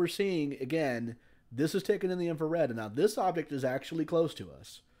what we're seeing, again, this is taken in the infrared, and now this object is actually close to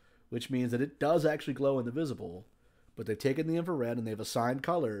us, which means that it does actually glow in the visible, but they've taken the infrared and they've assigned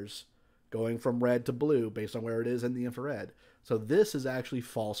colors going from red to blue based on where it is in the infrared. So this is actually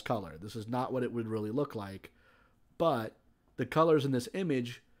false color. This is not what it would really look like, but the colors in this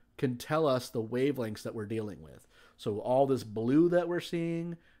image can tell us the wavelengths that we're dealing with. So all this blue that we're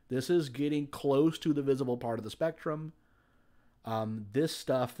seeing, this is getting close to the visible part of the spectrum. This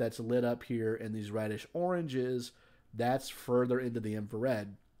stuff that's lit up here in these reddish oranges, that's further into the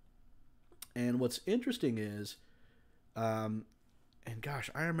infrared. And what's interesting is, and gosh,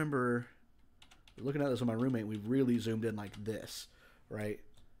 I remember looking at this with my roommate, we really zoomed in like this, right?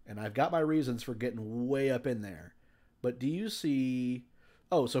 And I've got my reasons for getting way up in there. But do you see,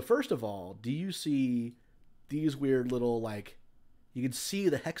 oh, so first of all, do you see these weird little, like, you can see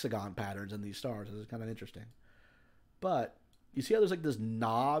the hexagon patterns in these stars. This is kind of interesting. But you see how there's like this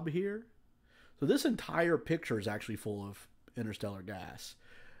knob here? So this entire picture is actually full of interstellar gas.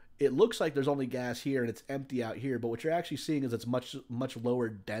 It looks like there's only gas here and it's empty out here, but what you're actually seeing is it's much lower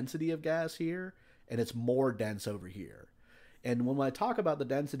density of gas here, and it's more dense over here. And when I talk about the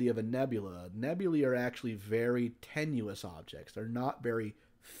density of a nebula, nebulae are actually very tenuous objects. They're not very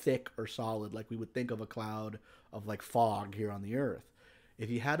thick or solid like we would think of a cloud of like fog here on the Earth.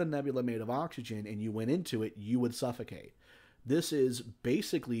 If you had a nebula made of oxygen and you went into it, you would suffocate. This is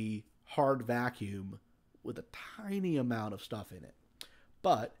basically hard vacuum with a tiny amount of stuff in it.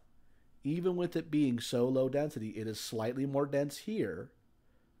 But even with it being so low density, it is slightly more dense here,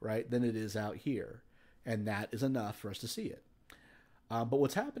 right, than it is out here. And that is enough for us to see it. But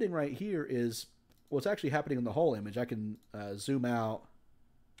what's happening right here is what's actually happening in the whole image. I can zoom out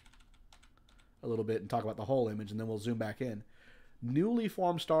a little bit and talk about the whole image, and then we'll zoom back in. Newly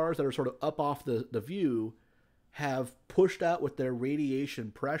formed stars that are sort of up off the view have pushed out with their radiation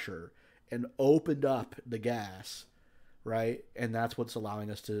pressure and opened up the gas, right? And that's what's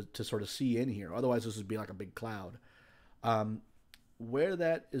allowing us to sort of see in here. Otherwise, this would be like a big cloud. Where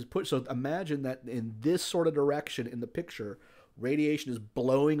that is put, so imagine that in this sort of direction in the picture, radiation is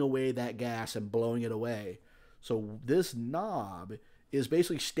blowing away that gas and blowing it away. So this knob is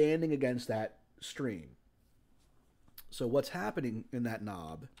basically standing against that stream. So what's happening in that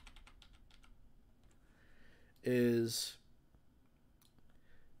knob is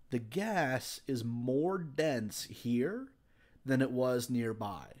the gas is more dense here than it was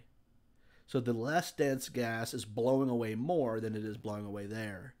nearby. So the less dense gas is blowing away more than it is blowing away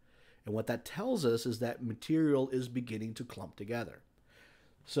there. And what that tells us is that material is beginning to clump together.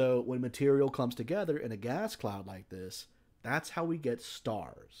 So when material clumps together in a gas cloud like this, that's how we get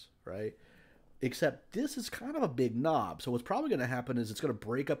stars, right? Except this is kind of a big knob. So what's probably going to happen is it's going to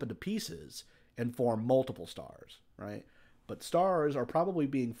break up into pieces and form multiple stars, right? But stars are probably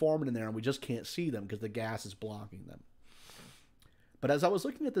being formed in there and we just can't see them because the gas is blocking them. But as I was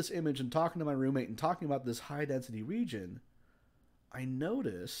looking at this image and talking to my roommate and talking about this high density region, I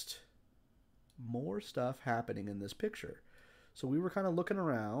noticed more stuff happening in this picture. So we were kind of looking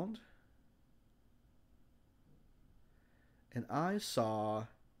around and I saw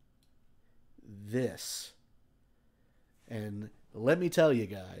this. And let me tell you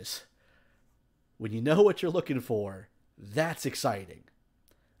guys, when you know what you're looking for, that's exciting.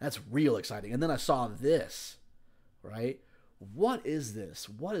 That's real exciting. And then I saw this, right? What is this?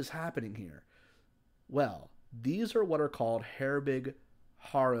 What is happening here? Well, these are what are called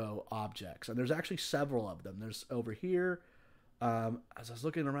Herbig-Haro objects. And there's actually several of them. There's over here. As I was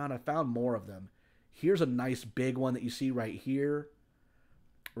looking around, I found more of them. Here's a nice big one that you see right here,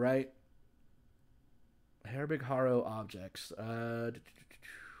 right? Herbig-Haro objects. I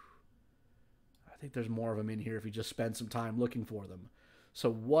think there's more of them in here if you just spend some time looking for them. So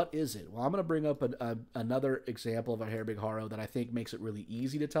what is it? Well, I'm going to bring up another example of a Herbig-Haro that I think makes it really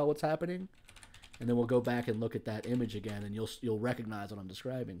easy to tell what's happening. And then we'll go back and look at that image again, and you'll recognize what I'm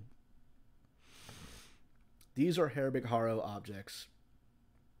describing. These are Herbig-Haro objects.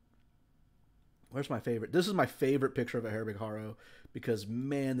 Where's my favorite? This is my favorite picture of a Herbig-Haro because,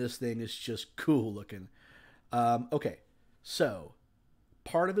 man, this thing is just cool looking. Okay, so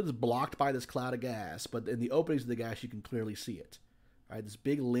part of it is blocked by this cloud of gas, but in the openings of the gas, you can clearly see it. Right, this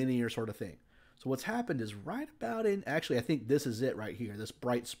big linear sort of thing. So what's happened is right about in, actually, I think this is it right here. This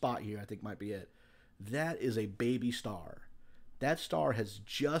bright spot here, I think might be it. that is a baby star. That star has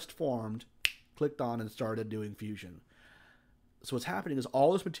just formed, clicked on, and started doing fusion. So what's happening is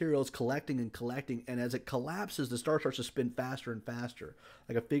all this material is collecting and collecting, and as it collapses, the star starts to spin faster and faster,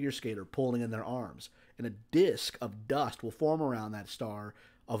 like a figure skater pulling in their arms. And a disk of dust will form around that star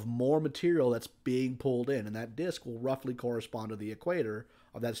of more material that's being pulled in, and that disk will roughly correspond to the equator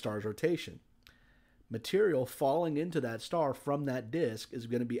of that star's rotation. Material falling into that star from that disk is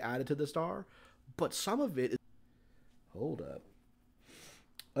going to be added to the star, but some of it is... Hold up.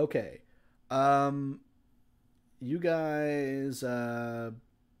 Okay. You guys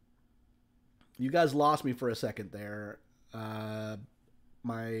lost me for a second there.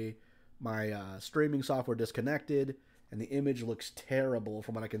 My streaming software disconnected, and the image looks terrible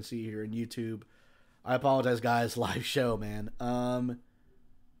from what I can see here in YouTube. I apologize, guys. Live show, man.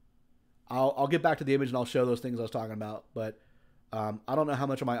 I'll get back to the image and I'll show those things I was talking about, but I don't know how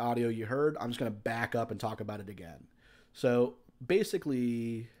much of my audio you heard. I'm just going to back up and talk about it again. So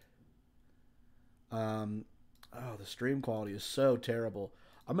basically, oh, the stream quality is so terrible.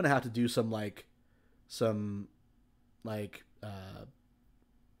 I'm going to have to do some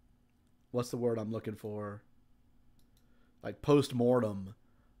what's the word I'm looking for? Like post-mortem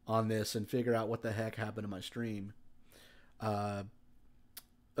on this and figure out what the heck happened to my stream.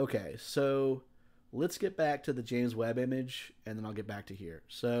 Okay, so let's get back to the James Webb image, and then I'll get back to here.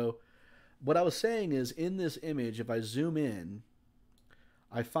 So what I was saying is, in this image, if I zoom in,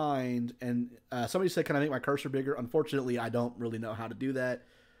 I find, and somebody said, can I make my cursor bigger? Unfortunately, I don't really know how to do that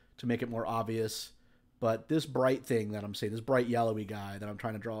to make it more obvious. But this bright thing that I'm seeing, this bright yellowy guy that I'm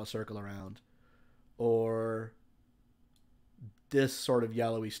trying to draw a circle around, or this sort of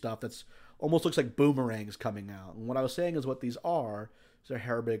yellowy stuff that's almost looks like boomerangs coming out. And what I was saying is what these are, they're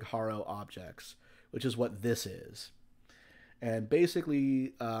Hare-Big-Haro objects, which is what this is. And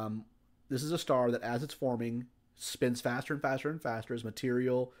basically, this is a star that, as it's forming, spins faster and faster and faster as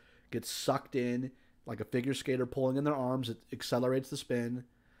material gets sucked in, like a figure skater pulling in their arms. It accelerates the spin,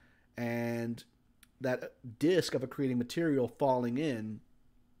 and that disk of accreting material falling in,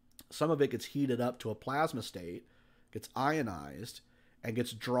 some of it gets heated up to a plasma state, gets ionized, and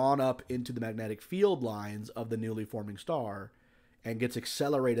gets drawn up into the magnetic field lines of the newly forming star and gets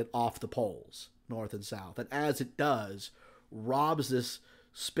accelerated off the poles, north and south. And as it does, robs this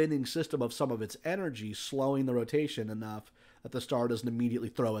spinning system of some of its energy, slowing the rotation enough that the star doesn't immediately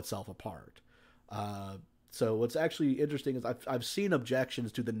throw itself apart. So what's actually interesting is I've seen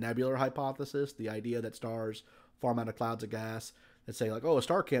objections to the nebular hypothesis, the idea that stars form out of clouds of gas, that say like, oh, a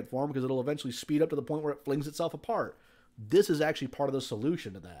star can't form because it'll eventually speed up to the point where it flings itself apart. This is actually part of the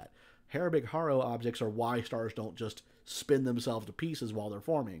solution to that. Hare-Big-Haro objects are why stars don't just spin themselves to pieces while they're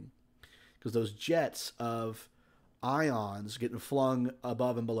forming, because those jets of ions getting flung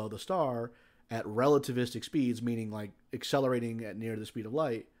above and below the star at relativistic speeds, meaning like accelerating at near the speed of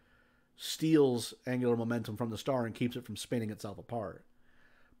light, steals angular momentum from the star and keeps it from spinning itself apart.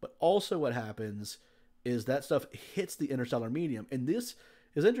 But also what happens is that stuff hits the interstellar medium. And this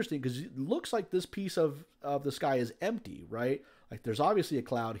is interesting because it looks like this piece of the sky is empty, right? Like there's obviously a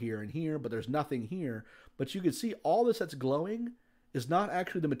cloud here and here, but there's nothing here. But you can see all this that's glowing is not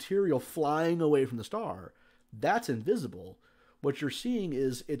actually the material flying away from the star. That's invisible. What you're seeing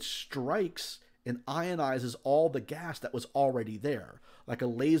is it strikes and ionizes all the gas that was already there, like a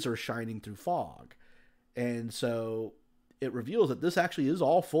laser shining through fog. And so it reveals that this actually is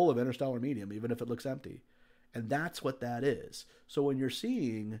all full of interstellar medium, even if it looks empty. And that's what that is. So when you're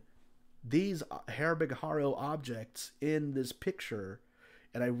seeing these Hare-Big-Haro objects in this picture,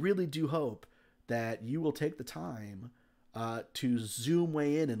 and I really do hope that you will take the time to zoom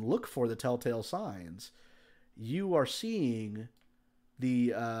way in and look for the telltale signs, you are seeing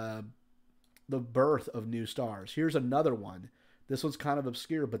the birth of new stars. Here's another one. This one's kind of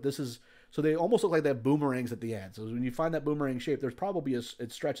obscure, but this is, so they almost look like they have boomerangs at the end. So when you find that boomerang shape, there's probably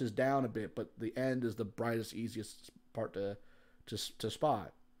it stretches down a bit, but the end is the brightest, easiest part to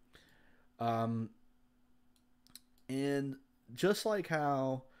spot. And just like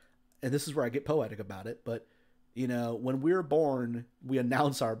how, and this is where I get poetic about it, but you know, when we're born, we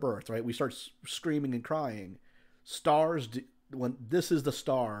announce our birth, right? We start screaming and crying. Stars, when this is the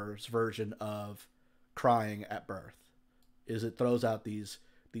star's version of crying at birth, is it throws out these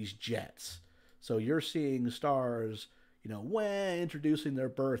jets. So you're seeing stars, you know, when introducing their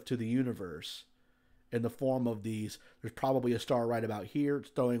birth to the universe in the form of these. There's probably a star right about here. It's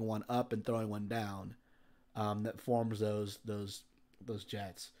throwing one up and throwing one down, that forms those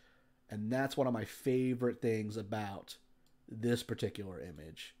jets. And that's one of my favorite things about this particular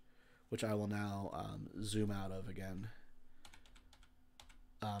image, which I will now zoom out of again.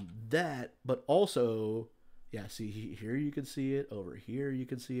 That, but also, yeah, see here you can see it, over here you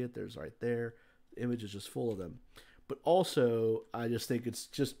can see it, there's right there. The image is just full of them. But also, I just think it's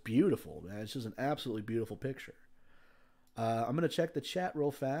just beautiful, man. It's just an absolutely beautiful picture. I'm going to check the chat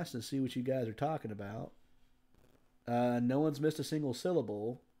real fast and see what you guys are talking about. No one's missed a single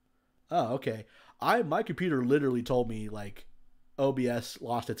syllable. Oh, okay. My computer literally told me like OBS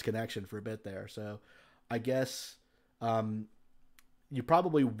lost its connection for a bit there, so I guess you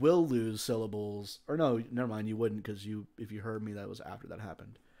probably will lose syllables. Or no, never mind. You wouldn't, because if you heard me, that was after that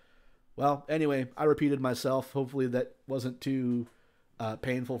happened. Well, anyway, I repeated myself. Hopefully that wasn't too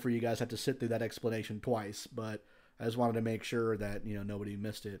painful for you guys to have to sit through that explanation twice, but I just wanted to make sure that nobody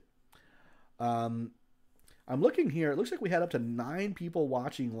missed it. I'm looking here. It looks like we had up to 9 people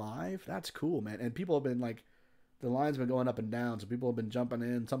watching live. That's cool, man. And people have been like, the line's been going up and down, so people have been jumping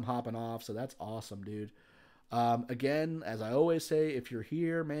in, some hopping off. So that's awesome, dude. Again, as I always say, if you're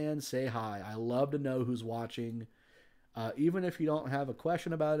here, man, say hi. I love to know who's watching. Even if you don't have a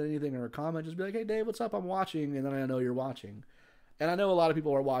question about anything or a comment, just be like, hey, Dave, what's up? I'm watching. And then I know you're watching. And I know a lot of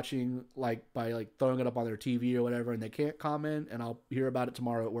people are watching like by like throwing it up on their TV or whatever, and they can't comment, and I'll hear about it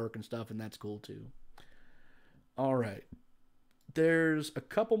tomorrow at work and stuff, and that's cool too. All right. There's a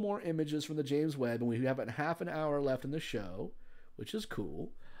couple more images from the James Webb, and we have half an hour left in the show, which is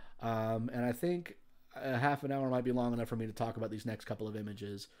cool. And I think a half an hour might be long enough for me to talk about these next couple of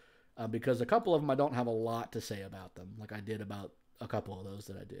images, because a couple of them I don't have a lot to say about them, like I did about a couple of those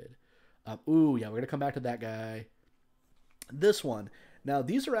that I did. Ooh, yeah, we're going to come back to that guy. This one. Now,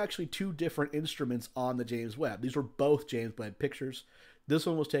 these are actually 2 different instruments on the James Webb. These were both James Webb pictures. This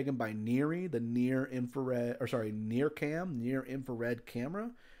one was taken by NIRI, the NIRCam, near infrared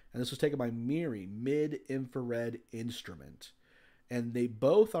camera. And this was taken by MIRI, mid infrared instrument. And they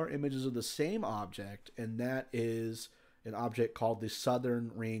both are images of the same object, and that is an object called the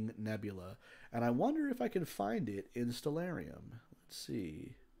Southern Ring Nebula. And I wonder if I can find it in Stellarium. Let's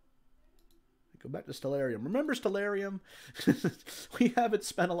see. Go back to Stellarium. Remember Stellarium? We haven't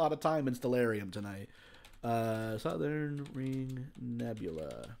spent a lot of time in Stellarium tonight. Southern Ring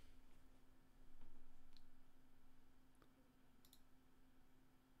Nebula.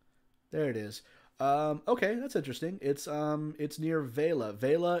 There it is. Okay, that's interesting. It's near Vela.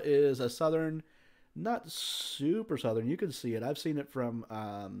 Vela is a southern, not super southern. You can see it. I've seen it from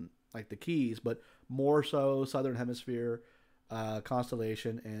like the Keys, but more so southern hemisphere.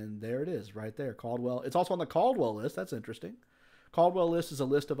 Constellation, and there it is right there, Caldwell. It's also on the Caldwell list. That's interesting. Caldwell list is a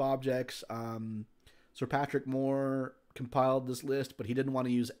list of objects. Sir Patrick Moore compiled this list, but he didn't want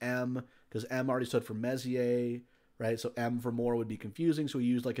to use M because M already stood for Messier, right? So M for Moore would be confusing, so he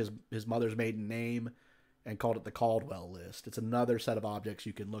used like his mother's maiden name and called it the Caldwell list. It's another set of objects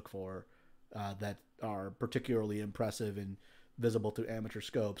you can look for that are particularly impressive and visible through amateur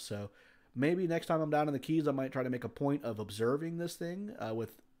scopes. So maybe next time I'm down in the Keys, I might try to make a point of observing this thing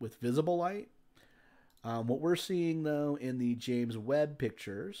with visible light. What we're seeing, though, in the James Webb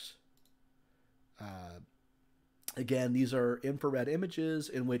pictures, again, these are infrared images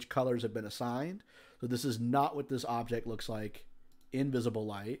in which colors have been assigned. So this is not what this object looks like in visible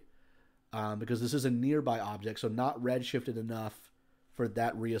light, because this is a nearby object, so not redshifted enough for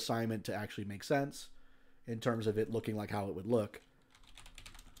that reassignment to actually make sense in terms of it looking like how it would look.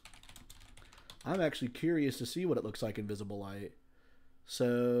 I'm actually curious to see what it looks like in visible light.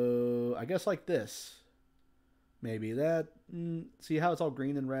 So I guess like this. Maybe that. See how it's all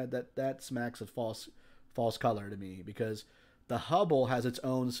green and red? That smacks of false color to me, because the Hubble has its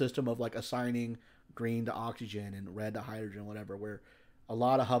own system of like assigning green to oxygen and red to hydrogen, whatever, where a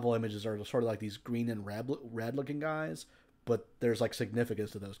lot of Hubble images are sort of like these green and red looking guys, but there's like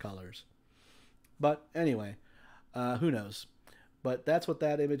significance to those colors. But anyway, who knows? But that's what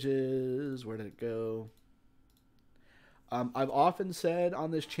that image is. Where did it go? I've often said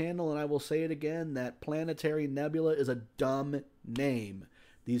on this channel, and I will say it again, that planetary nebula is a dumb name.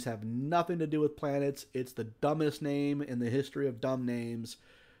 These have nothing to do with planets. It's the dumbest name in the history of dumb names.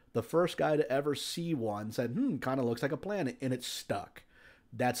 The first guy to ever see one said, kind of looks like a planet, and it stuck.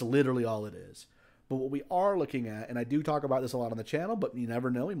 That's literally all it is. But what we are looking at, and I do talk about this a lot on the channel, but you never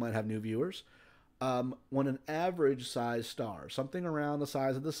know, we might have new viewers. When an average size star, something around the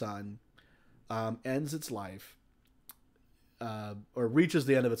size of the sun, ends its life, or reaches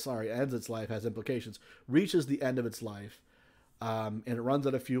the end of its, ends its life has implications, reaches the end of its life, and it runs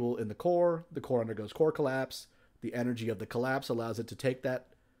out of fuel in the core undergoes core collapse. The energy of the collapse allows it to take that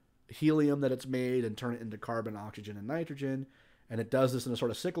helium that it's made and turn it into carbon, oxygen, and nitrogen, and it does this in a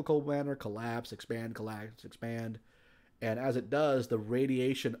sort of cyclical manner, collapse, expand, collapse, expand, and as it does, the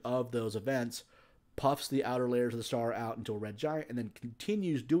radiation of those events puffs the outer layers of the star out into a red giant, and then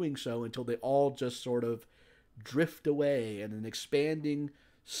continues doing so until they all just sort of drift away in an expanding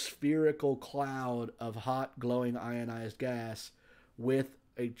spherical cloud of hot, glowing ionized gas with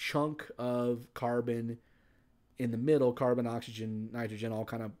a chunk of carbon in the middle, carbon, oxygen, nitrogen, all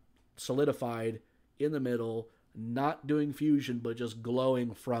kind of solidified in the middle, not doing fusion, but just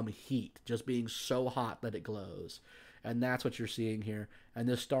glowing from heat, just being so hot that it glows. And that's what you're seeing here. And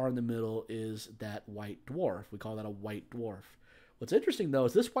this star in the middle is that white dwarf. We call that a white dwarf. What's interesting, though,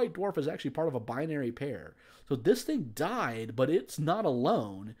 is this white dwarf is actually part of a binary pair. So this thing died, but it's not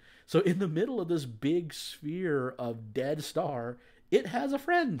alone. So in the middle of this big sphere of dead star, it has a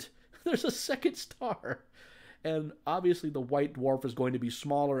friend. There's a second star. And obviously the white dwarf is going to be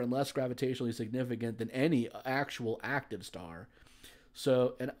smaller and less gravitationally significant than any actual active star.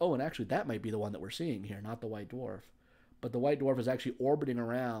 So, and actually that might be the one that we're seeing here, not the white dwarf. But the white dwarf is actually orbiting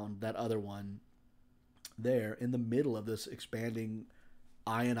around that other one there in the middle of this expanding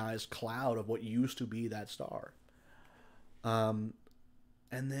ionized cloud of what used to be that star. And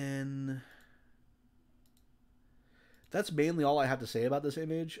then that's mainly all I have to say about this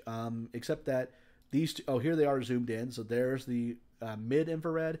image, except that these two, here they are zoomed in. So there's the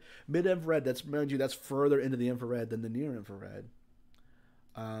mid-infrared. Mid-infrared, that's, mind you, that's further into the infrared than the near-infrared.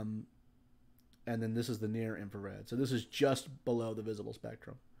 And then this is the near-infrared. So this is just below the visible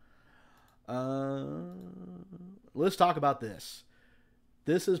spectrum. Let's talk about this.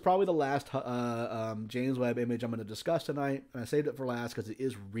 This is probably the last James Webb image I'm going to discuss tonight. And I saved it for last because it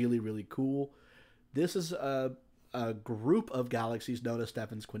is really, really cool. This is a group of galaxies known as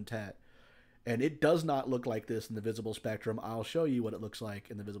Stephan's Quintet. And it does not look like this in the visible spectrum. I'll show you what it looks like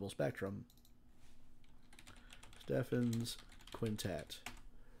in the visible spectrum. Stephan's Quintet.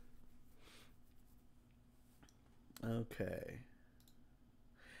 Okay.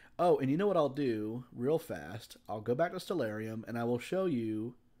 Oh, and you know what I'll do real fast? I'll go back to Stellarium and I will show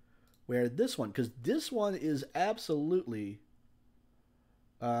you where this one, because this one is absolutely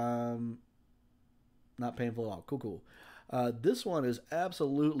not painful at all. Cool. This one is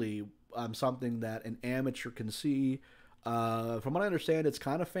absolutely something that an amateur can see. From what I understand, it's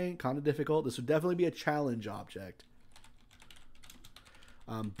kind of faint, kind of difficult. This would definitely be a challenge object.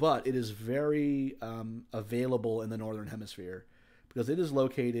 But it is very available in the northern hemisphere because it is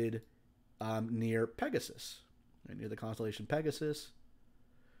located near Pegasus, right, near the constellation Pegasus,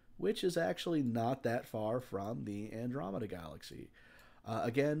 which is actually not that far from the Andromeda Galaxy.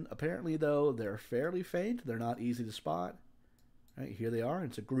 Again, apparently, though, they're fairly faint. They're not easy to spot. Right, here they are.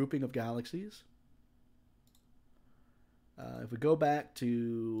 It's a grouping of galaxies. If we go back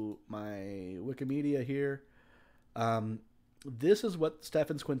to my Wikimedia here, this is what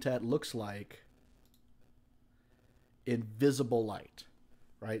Stephan's Quintet looks like in visible light,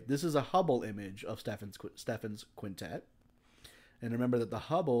 right? This is a Hubble image of Stephan's Quintet. And remember that the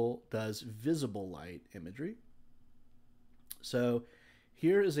Hubble does visible light imagery. So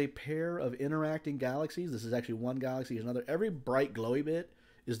here is a pair of interacting galaxies. This is actually one galaxy, here's another. Every bright glowy bit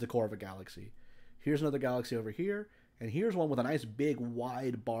is the core of a galaxy. Here's another galaxy over here, and here's one with a nice big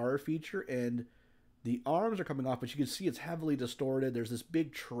wide bar feature, and the arms are coming off, but you can see it's heavily distorted. There's this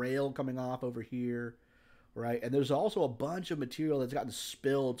big trail coming off over here, right? And there's also a bunch of material that's gotten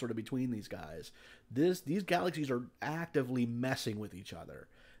spilled sort of between these guys. These galaxies are actively messing with each other.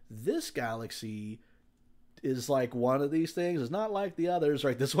 This galaxy is like one of these things. It's not like the others,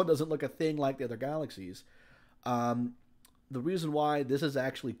 right? This one doesn't look a thing like the other galaxies. The reason why this is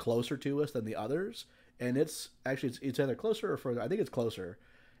actually closer to us than the others, and it's either closer or further. I think it's closer.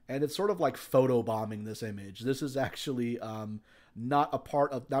 And it's sort of like photobombing this image. This is actually not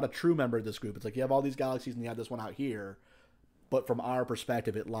a true member of this group. It's like you have all these galaxies and you have this one out here, but from our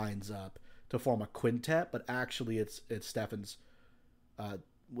perspective, it lines up to form a quintet. But actually, it's Stephan's.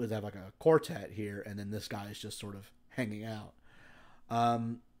 We have like a quartet here, and then this guy is just sort of hanging out.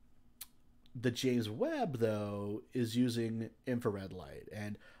 The James Webb, though, is using infrared light,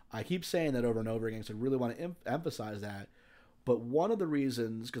 and I keep saying that over and over again, so I really want to emphasize that. But one of the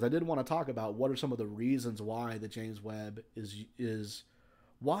reasons, because I did want to talk about what are some of the reasons why the James Webb is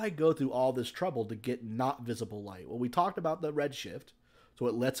why go through all this trouble to get not visible light? Well, we talked about the redshift, so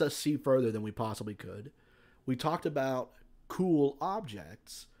it lets us see further than we possibly could. We talked about cool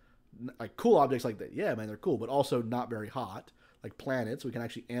objects like that. Yeah, man, they're cool, but also not very hot, like planets. We can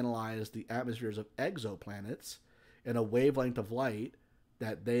actually analyze the atmospheres of exoplanets in a wavelength of light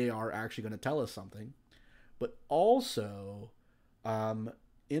that they are actually going to tell us something. But also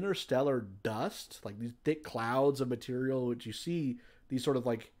interstellar dust, like these thick clouds of material, which you see these sort of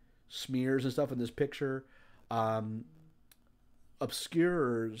like smears and stuff in this picture,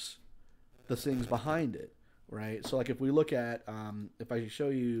 obscures the things behind it, right? So like if we look at, if I show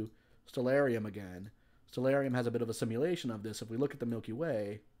you Stellarium again, Stellarium has a bit of a simulation of this. If we look at the Milky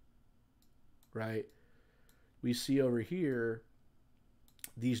Way, right, we see over here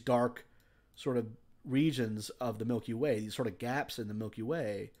these dark sort of regions of the Milky Way, these sort of gaps in the Milky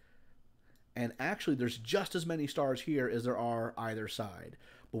Way. And actually, there's just as many stars here as there are either side.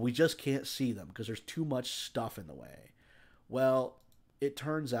 But we just can't see them because there's too much stuff in the way. Well, it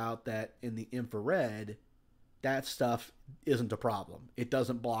turns out that in the infrared, that stuff isn't a problem. It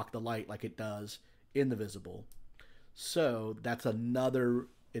doesn't block the light like it does in the visible. So that's another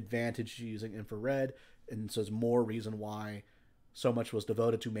advantage to using infrared. And so there's more reason why so much was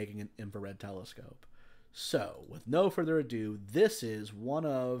devoted to making an infrared telescope. So with no further ado, this is one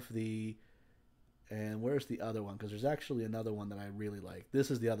of the... And where's the other one? Because there's actually another one that I really like.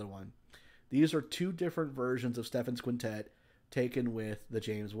 This is the other one. These are two different versions of Stephan's Quintet taken with the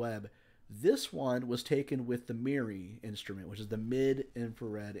James Webb. This one was taken with the MIRI instrument, which is the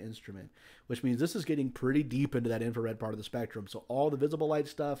mid-infrared instrument, which means this is getting pretty deep into that infrared part of the spectrum. So all the visible light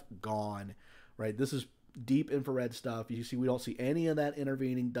stuff, gone, right? This is deep infrared stuff. You see, we don't see any of that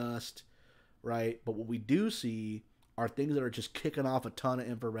intervening dust, right? But what we do see are things that are just kicking off a ton of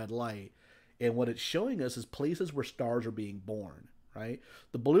infrared light. And what it's showing us is places where stars are being born, right?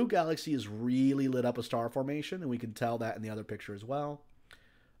 The blue galaxy is really lit up a star formation, and we can tell that in the other picture as well.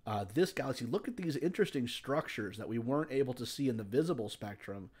 This galaxy, look at these interesting structures that we weren't able to see in the visible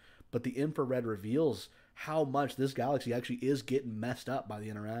spectrum, but the infrared reveals how much this galaxy actually is getting messed up by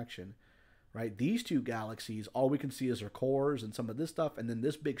the interaction, right? These two galaxies, all we can see is their cores and some of this stuff, and then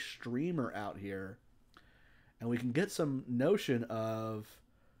this big streamer out here. And we can get some notion of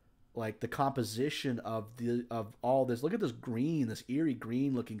like the composition of all this. Look at this green, this eerie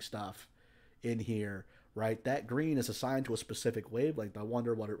green looking stuff in here, right? That green is assigned to a specific wavelength. I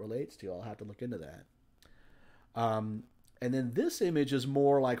wonder what it relates to. I'll have to look into that. And then this image is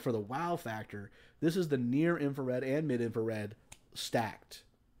more like for the wow factor. This is the near infrared and mid infrared stacked,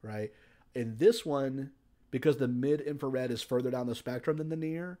 right? In this one, because the mid infrared is further down the spectrum than the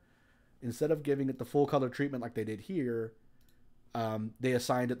near, instead of giving it the full color treatment like they did here, they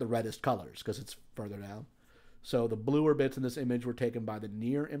assigned it the reddest colors because it's further down. So the bluer bits in this image were taken by the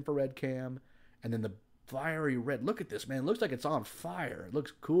near infrared cam, and then the fiery red. Look at this, man. It looks like it's on fire. It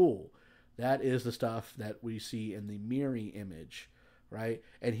looks cool. That is the stuff that we see in the MIRI image, right?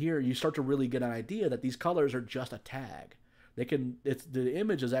 And here you start to really get an idea that these colors are just a tag. The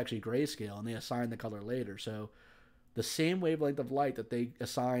image is actually grayscale, and they assign the color later. So the same wavelength of light that they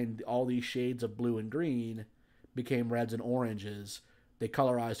assigned all these shades of blue and green became reds and oranges. They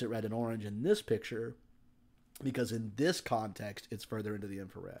colorized it red and orange in this picture because in this context, it's further into the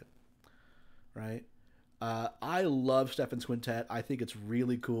infrared, right? I love Stephan's Quintet. I think it's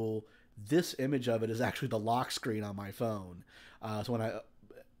really cool. This image of it is actually the lock screen on my phone. So when I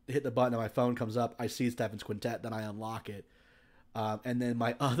hit the button and my phone comes up, I see Stephan's Quintet, then I unlock it. And then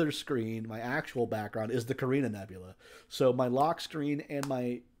my other screen, my actual background, is the Carina Nebula. So my lock screen and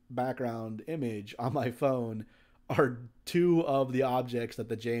my background image on my phone are two of the objects that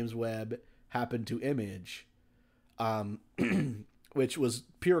the James Webb happened to image, which was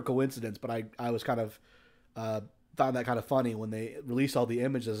pure coincidence, but I was kind of found that kind of funny when they released all the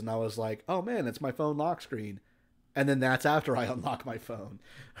images, and I was like, oh man, it's my phone lock screen. And then that's after I unlock my phone,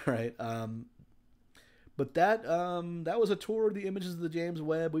 right? But that was a tour of the images of the James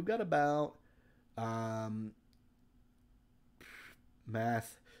Webb. We've got about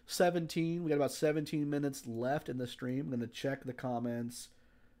 17. We got about 17 minutes left in the stream. I'm gonna check the comments.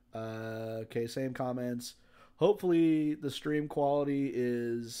 Okay, same comments. Hopefully the stream quality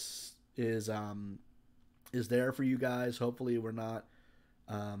is there for you guys. Hopefully we're not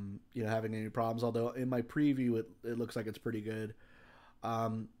having any problems. Although in my preview it looks like it's pretty good.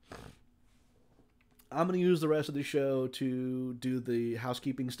 I'm going to use the rest of the show to do the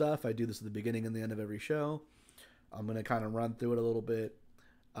housekeeping stuff. I do this at the beginning and the end of every show. I'm going to kind of run through it a little bit.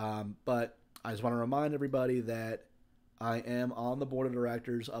 But I just want to remind everybody that I am on the board of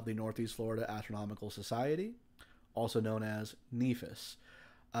directors of the Northeast Florida Astronomical Society, also known as NEFAS.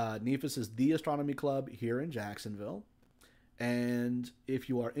 NEFAS is the astronomy club here in Jacksonville. And if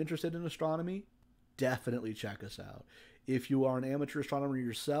you are interested in astronomy, definitely check us out. If you are an amateur astronomer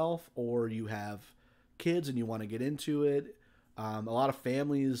yourself, or you have kids and you want to get into it, a lot of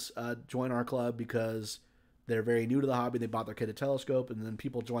families join our club because they're very new to the hobby. They bought their kid a telescope, and then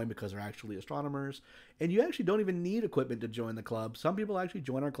people join because they're actually astronomers. And you actually don't even need equipment to join the club. Some people actually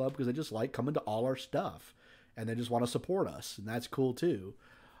join our club because they just like coming to all our stuff, and they just want to support us, and that's cool too.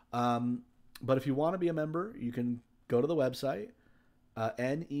 But if you want to be a member, you can go to the website.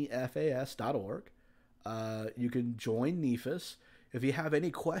 nefas.org. You can join NEFAS. If you have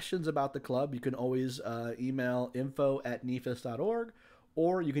any questions about the club, you can always email info@nefas.org,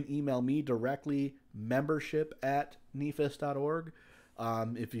 or you can email me directly, membership@nefas.org.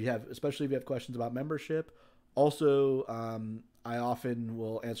 If you have, especially if you have questions about membership. Also, I often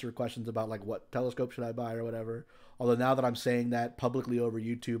will answer questions about like what telescope should I buy or whatever. Although now that I'm saying that publicly over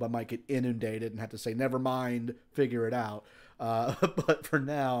YouTube, I might get inundated and have to say, never mind, figure it out. But for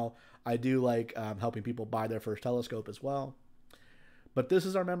now, I do like helping people buy their first telescope as well. But this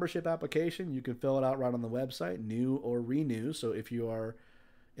is our membership application. You can fill it out right on the website, new or renew. So if you are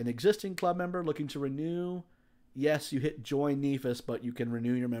an existing club member looking to renew, yes, you hit join NEFAS, but you can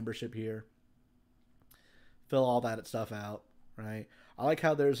renew your membership here. Fill all that stuff out, right? I like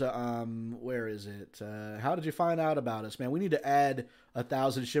how there's a, where is it? How did you find out about us, man? We need to add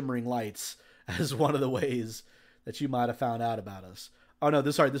 1,000 shimmering lights as one of the ways that you might have found out about us. Oh, no,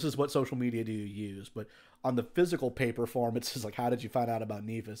 this is what social media do you use? But on the physical paper form, it says, like, how did you find out about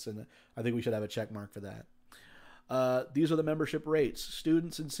NEFAS? And I think we should have a check mark for that. These are the membership rates.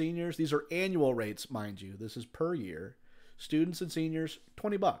 Students and seniors, these are annual rates, mind you. This is per year. Students and seniors,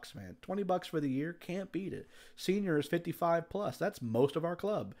 $20, man. $20 for the year, can't beat it. Seniors, 55 plus. That's most of our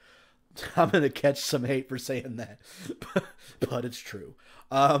club. I'm going to catch some hate for saying that, but it's true.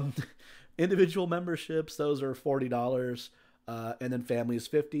 Individual memberships, those are $40, and then family is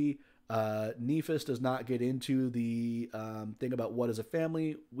 $50. NEFAS does not get into the thing about what is a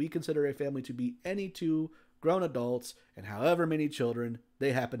family. We consider a family to be any two grown adults and however many children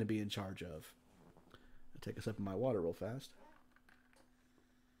they happen to be in charge of. I'll take a sip of my water real fast.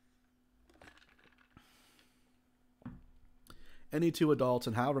 Any two adults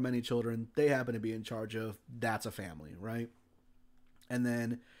and however many children they happen to be in charge of, that's a family, right? And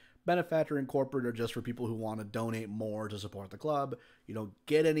then benefactor and corporate are just for people who want to donate more to support the club. You don't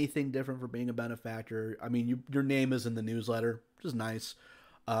get anything different for being a benefactor. I mean, your name is in the newsletter, which is nice.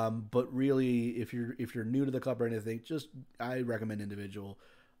 But really, if you're new to the club or anything, I recommend individual.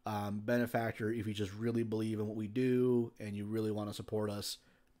 Benefactor, if you just really believe in what we do and you really want to support us,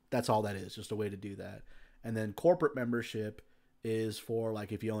 that's all that is, just a way to do that. And then corporate membership is for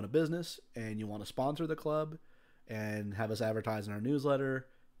like if you own a business and you want to sponsor the club and have us advertise in our newsletter,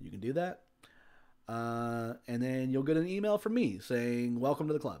 you can do that. And then you'll get an email from me saying, welcome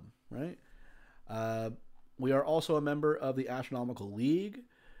to the club, right? We are also a member of the Astronomical League.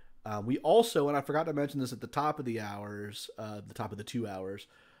 We also, and I forgot to mention this at the top of the hours, the top of the 2 hours,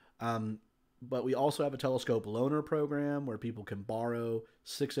 but we also have a telescope loaner program where people can borrow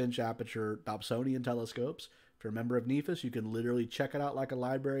 6-inch aperture Dobsonian telescopes. If you're a member of NEFAS, you can literally check it out like a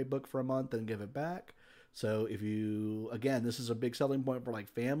library book for a month and give it back. So if you, again, this is a big selling point for like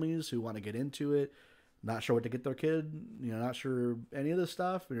families who want to get into it, not sure what to get their kid, not sure any of this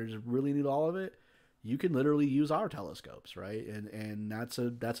stuff, or just really need all of it, you can literally use our telescopes, right? And that's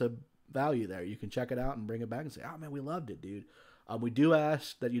a value there. You can check it out and bring it back and say, oh man, we loved it, dude. We do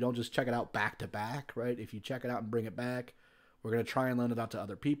ask that you don't just check it out back to back, right? If you check it out and bring it back, we're going to try and loan it out to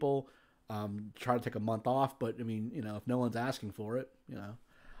other people. Try to take a month off, but I mean, if no one's asking for it,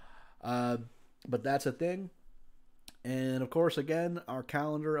 but that's a thing. And of course, again, our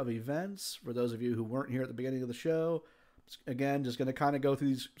calendar of events, for those of you who weren't here at the beginning of the show, again, just going to kind of go through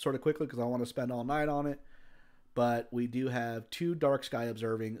these sort of quickly because I want to spend all night on it. But we do have 2 dark sky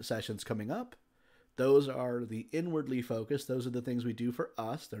observing sessions coming up. Those are the inwardly focused. Those are the things we do for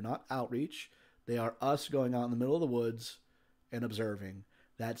us. They're not outreach. They are us going out in the middle of the woods and observing.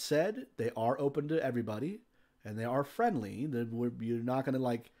 That said, they are open to everybody and they are friendly. You're not going to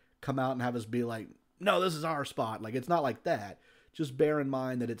like come out and have us be like, no, this is our spot. Like, it's not like that. Just bear in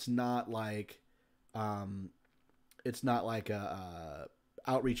mind that it's not like a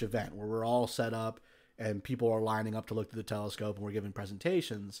outreach event where we're all set up and people are lining up to look through the telescope and we're giving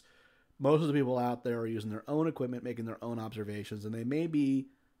presentations. Most of the people out there are using their own equipment, making their own observations, and they may be,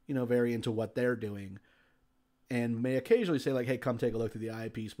 very into what they're doing and may occasionally say like, hey, come take a look through the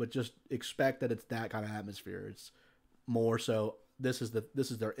eyepiece, but just expect that it's that kind of atmosphere. It's more so this is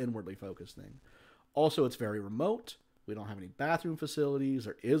their inwardly focused thing. Also, it's very remote. We don't have any bathroom facilities.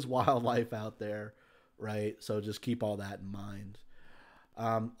 There is wildlife out there, right? So just keep all that in mind.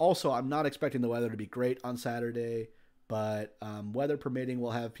 Also, I'm not expecting the weather to be great on Saturday, but weather permitting,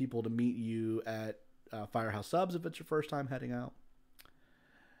 we'll have people to meet you at Firehouse Subs if it's your first time heading out.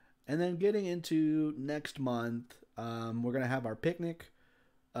 And then getting into next month, we're going to have our picnic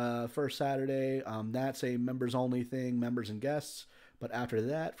first Saturday. That's a members-only thing, members and guests. But after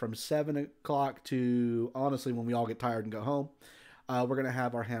that, from 7 o'clock to, honestly, when we all get tired and go home, we're going to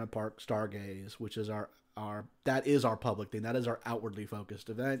have our Hannah Park Stargaze, which is our that is our public thing. That is our outwardly focused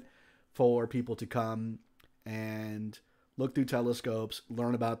event for people to come and look through telescopes,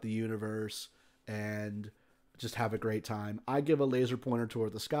 learn about the universe, and just have a great time. I give a laser pointer tour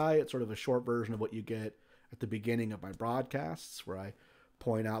of the sky. It's sort of a short version of what you get at the beginning of my broadcasts, where I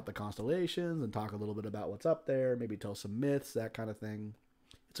point out the constellations and talk a little bit about what's up there, maybe tell some myths, that kind of thing.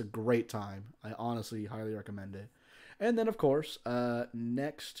 It's a great time. I honestly highly recommend it. And then, of course,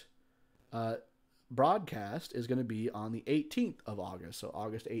 next broadcast is going to be on the 18th of August. So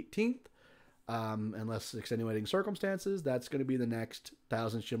August 18th, unless extenuating circumstances, that's going to be the next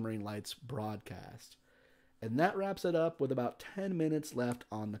Thousand Shimmering Lights broadcast. And that wraps it up with about 10 minutes left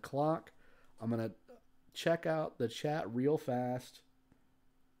on the clock. I'm going to check out the chat real fast.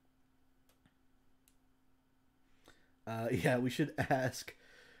 Yeah, we should ask.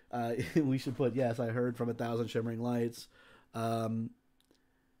 We should put, yes, I heard from 1,000 Shimmering Lights. And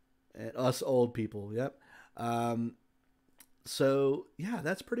us old people, yep. So, yeah,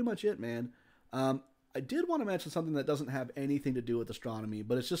 that's pretty much it, man. I did want to mention something that doesn't have anything to do with astronomy,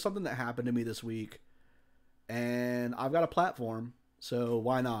 but it's just something that happened to me this week. And I've got a platform, so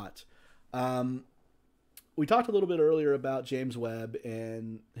why not? We talked a little bit earlier about James Webb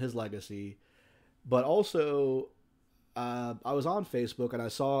and his legacy, but also I was on Facebook and I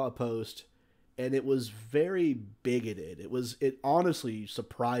saw a post, and it was very bigoted. It honestly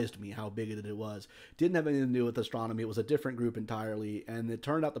surprised me how bigoted it was. Didn't have anything to do with astronomy. It was a different group entirely, and it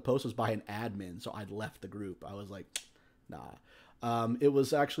turned out the post was by an admin, so I'd left the group. I was like, nah. It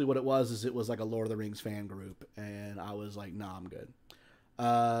was actually what it was it was like a Lord of the Rings fan group, and I was like, nah, I'm good.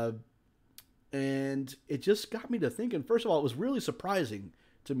 And it just got me to thinking. First of all, it was really surprising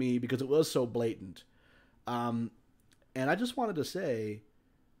to me because it was so blatant. And I just wanted to say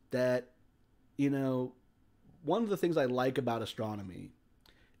that, you know, one of the things I like about astronomy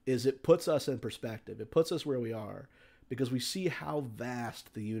is it puts us in perspective. It puts us where we are because we see how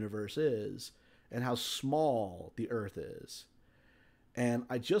vast the universe is and how small the Earth is. And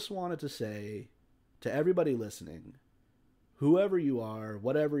I just wanted to say to everybody listening, whoever you are,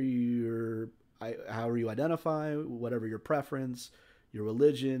 however you identify, whatever your preference, your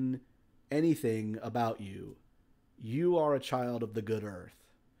religion, anything about you, you are a child of the good Earth,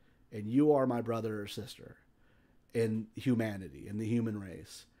 and you are my brother or sister in humanity, in the human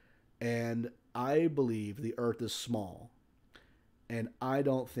race. And I believe the Earth is small, and I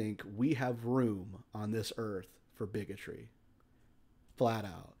don't think we have room on this Earth for bigotry. Flat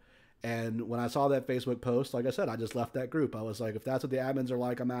out. And when I saw that Facebook post, like I said, I just left that group. I was like, if that's what the admins are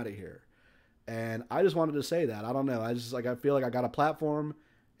like, I'm out of here. And I just wanted to say that. I don't know. I feel like I got a platform,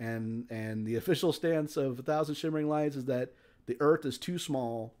 and the official stance of 1,000 Shimmering Lights is that the Earth is too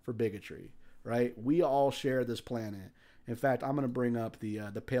small for bigotry, right? We all share this planet. In fact, I'm going to bring up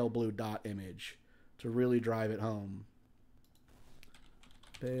the pale blue dot image to really drive it home.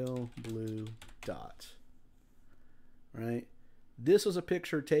 Pale blue dot, right? This was a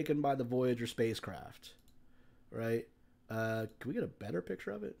picture taken by the Voyager spacecraft, right? Can we get a better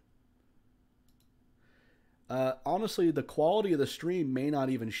picture of it? Honestly, the quality of the stream may not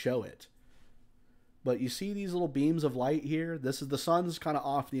even show it. But you see these little beams of light here? This is the sun's kind of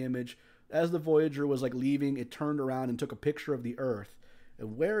off the image. As the Voyager was like leaving, it turned around and took a picture of the Earth.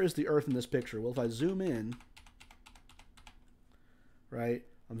 And where is the Earth in this picture? Well, if I zoom in, right?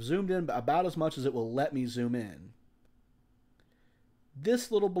 I'm zoomed in about as much as it will let me zoom in.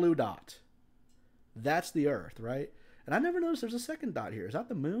 This little blue dot, that's the Earth, right? And I never noticed there's a second dot here. Is that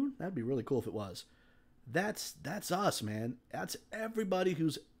the moon? That'd be really cool if it was. That's us, man. That's everybody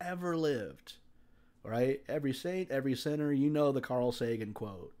who's ever lived, right? Every saint, every sinner. You know the Carl Sagan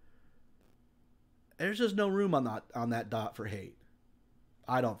quote. There's just no room on that dot for hate.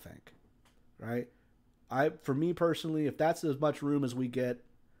 I don't think, right? For me personally, if that's as much room as we get,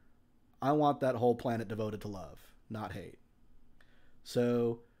 I want that whole planet devoted to love, not hate.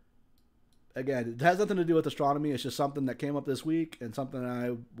 So, again, it has nothing to do with astronomy. It's just something that came up this week and something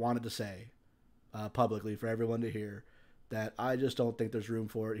I wanted to say publicly for everyone to hear, that I just don't think there's room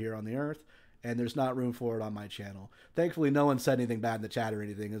for it here on the Earth, and there's not room for it on my channel. Thankfully, no one said anything bad in the chat or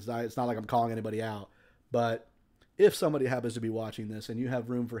anything. It's not like I'm calling anybody out. But if somebody happens to be watching this and you have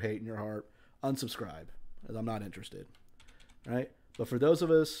room for hate in your heart, unsubscribe, as I'm not interested. Right? But for those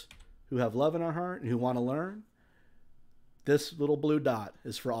of us who have love in our heart and who want to learn, this little blue dot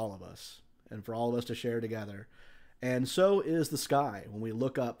is for all of us, and for all of us to share together. And so is the sky when we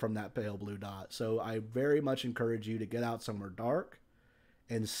look up from that pale blue dot. So I very much encourage you to get out somewhere dark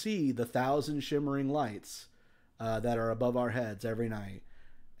and see the 1,000 shimmering lights that are above our heads every night,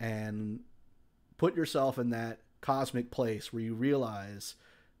 and put yourself in that cosmic place where you realize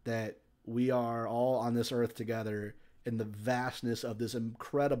that we are all on this earth together in the vastness of this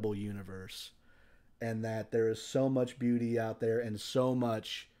incredible universe, and that there is so much beauty out there and so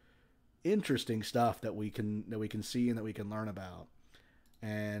much interesting stuff that we can see and that we can learn about.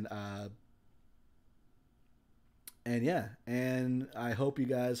 And yeah, and I hope you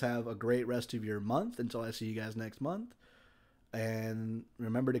guys have a great rest of your month until I see you guys next month. And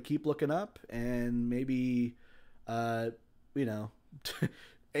remember to keep looking up, and maybe uh you know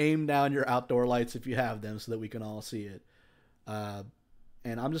aim down your outdoor lights if you have them so that we can all see it. uh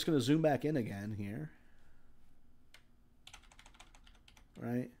and I'm just going to zoom back in again here,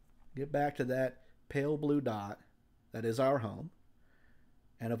 right? Get back to that pale blue dot that is our home.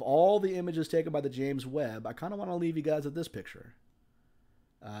 And of all the images taken by the James Webb, I kind of want to leave you guys with this picture.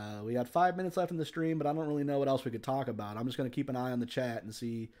 We got 5 minutes left in the stream, but I don't really know what else we could talk about. I'm just going to keep an eye on the chat and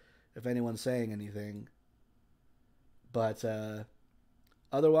see if anyone's saying anything. But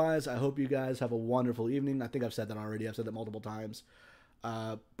otherwise, I hope you guys have a wonderful evening. I think I've said that already. I've said that multiple times.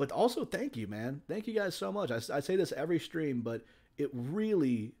 But also, thank you, man. Thank you guys so much. I say this every stream, but it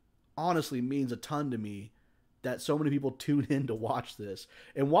really, honestly means a ton to me that so many people tune in to watch this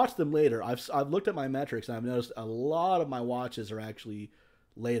and watch them later. I've looked at my metrics, and I've noticed a lot of my watches are actually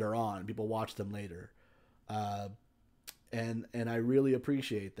later on. People watch them later. And I really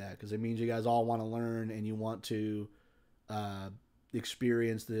appreciate that, because it means you guys all want to learn and you want to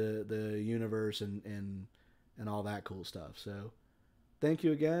experience the universe and all that cool stuff. So thank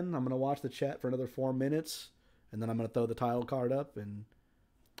you again. I'm going to watch the chat for another 4 minutes, and then I'm going to throw the title card up, and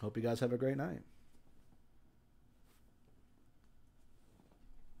hope you guys have a great night.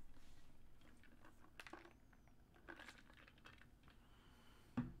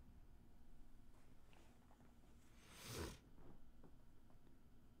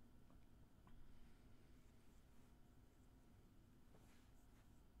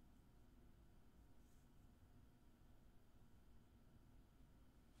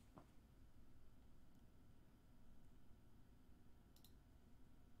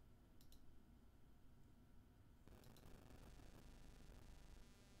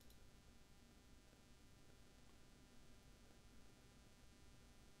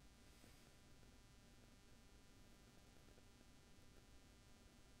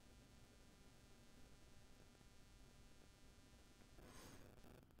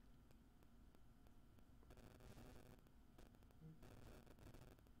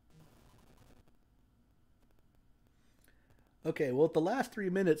 Okay, well, at the last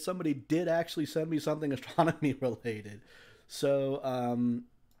 3 minutes, somebody did actually send me something astronomy related. So I'm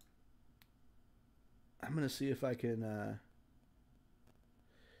going to see if I can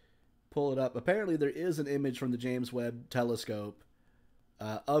pull it up. Apparently, there is an image from the James Webb Telescope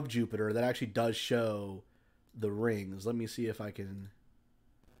of Jupiter that actually does show the rings. Let me see if I can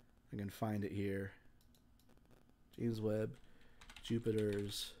find it here. James Webb,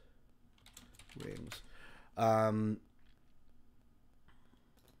 Jupiter's rings.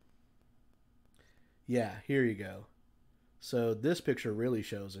 Yeah, here you go. So this picture really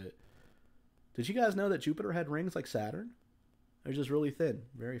shows it. Did you guys know that Jupiter had rings like Saturn? They're just really thin,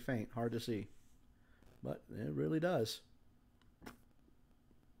 very faint, hard to see. But it really does.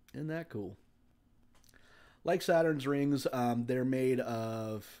 Isn't that cool? Like Saturn's rings, they're made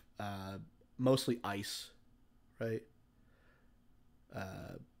of mostly ice, right?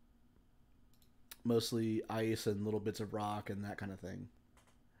 Uh, Mostly ice and little bits of rock and that kind of thing.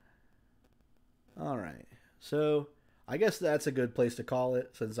 All right. So I guess that's a good place to call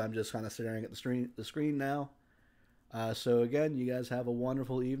it, since I'm just kind of staring at the screen now. So again, you guys have a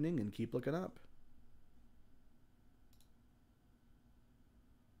wonderful evening and keep looking up.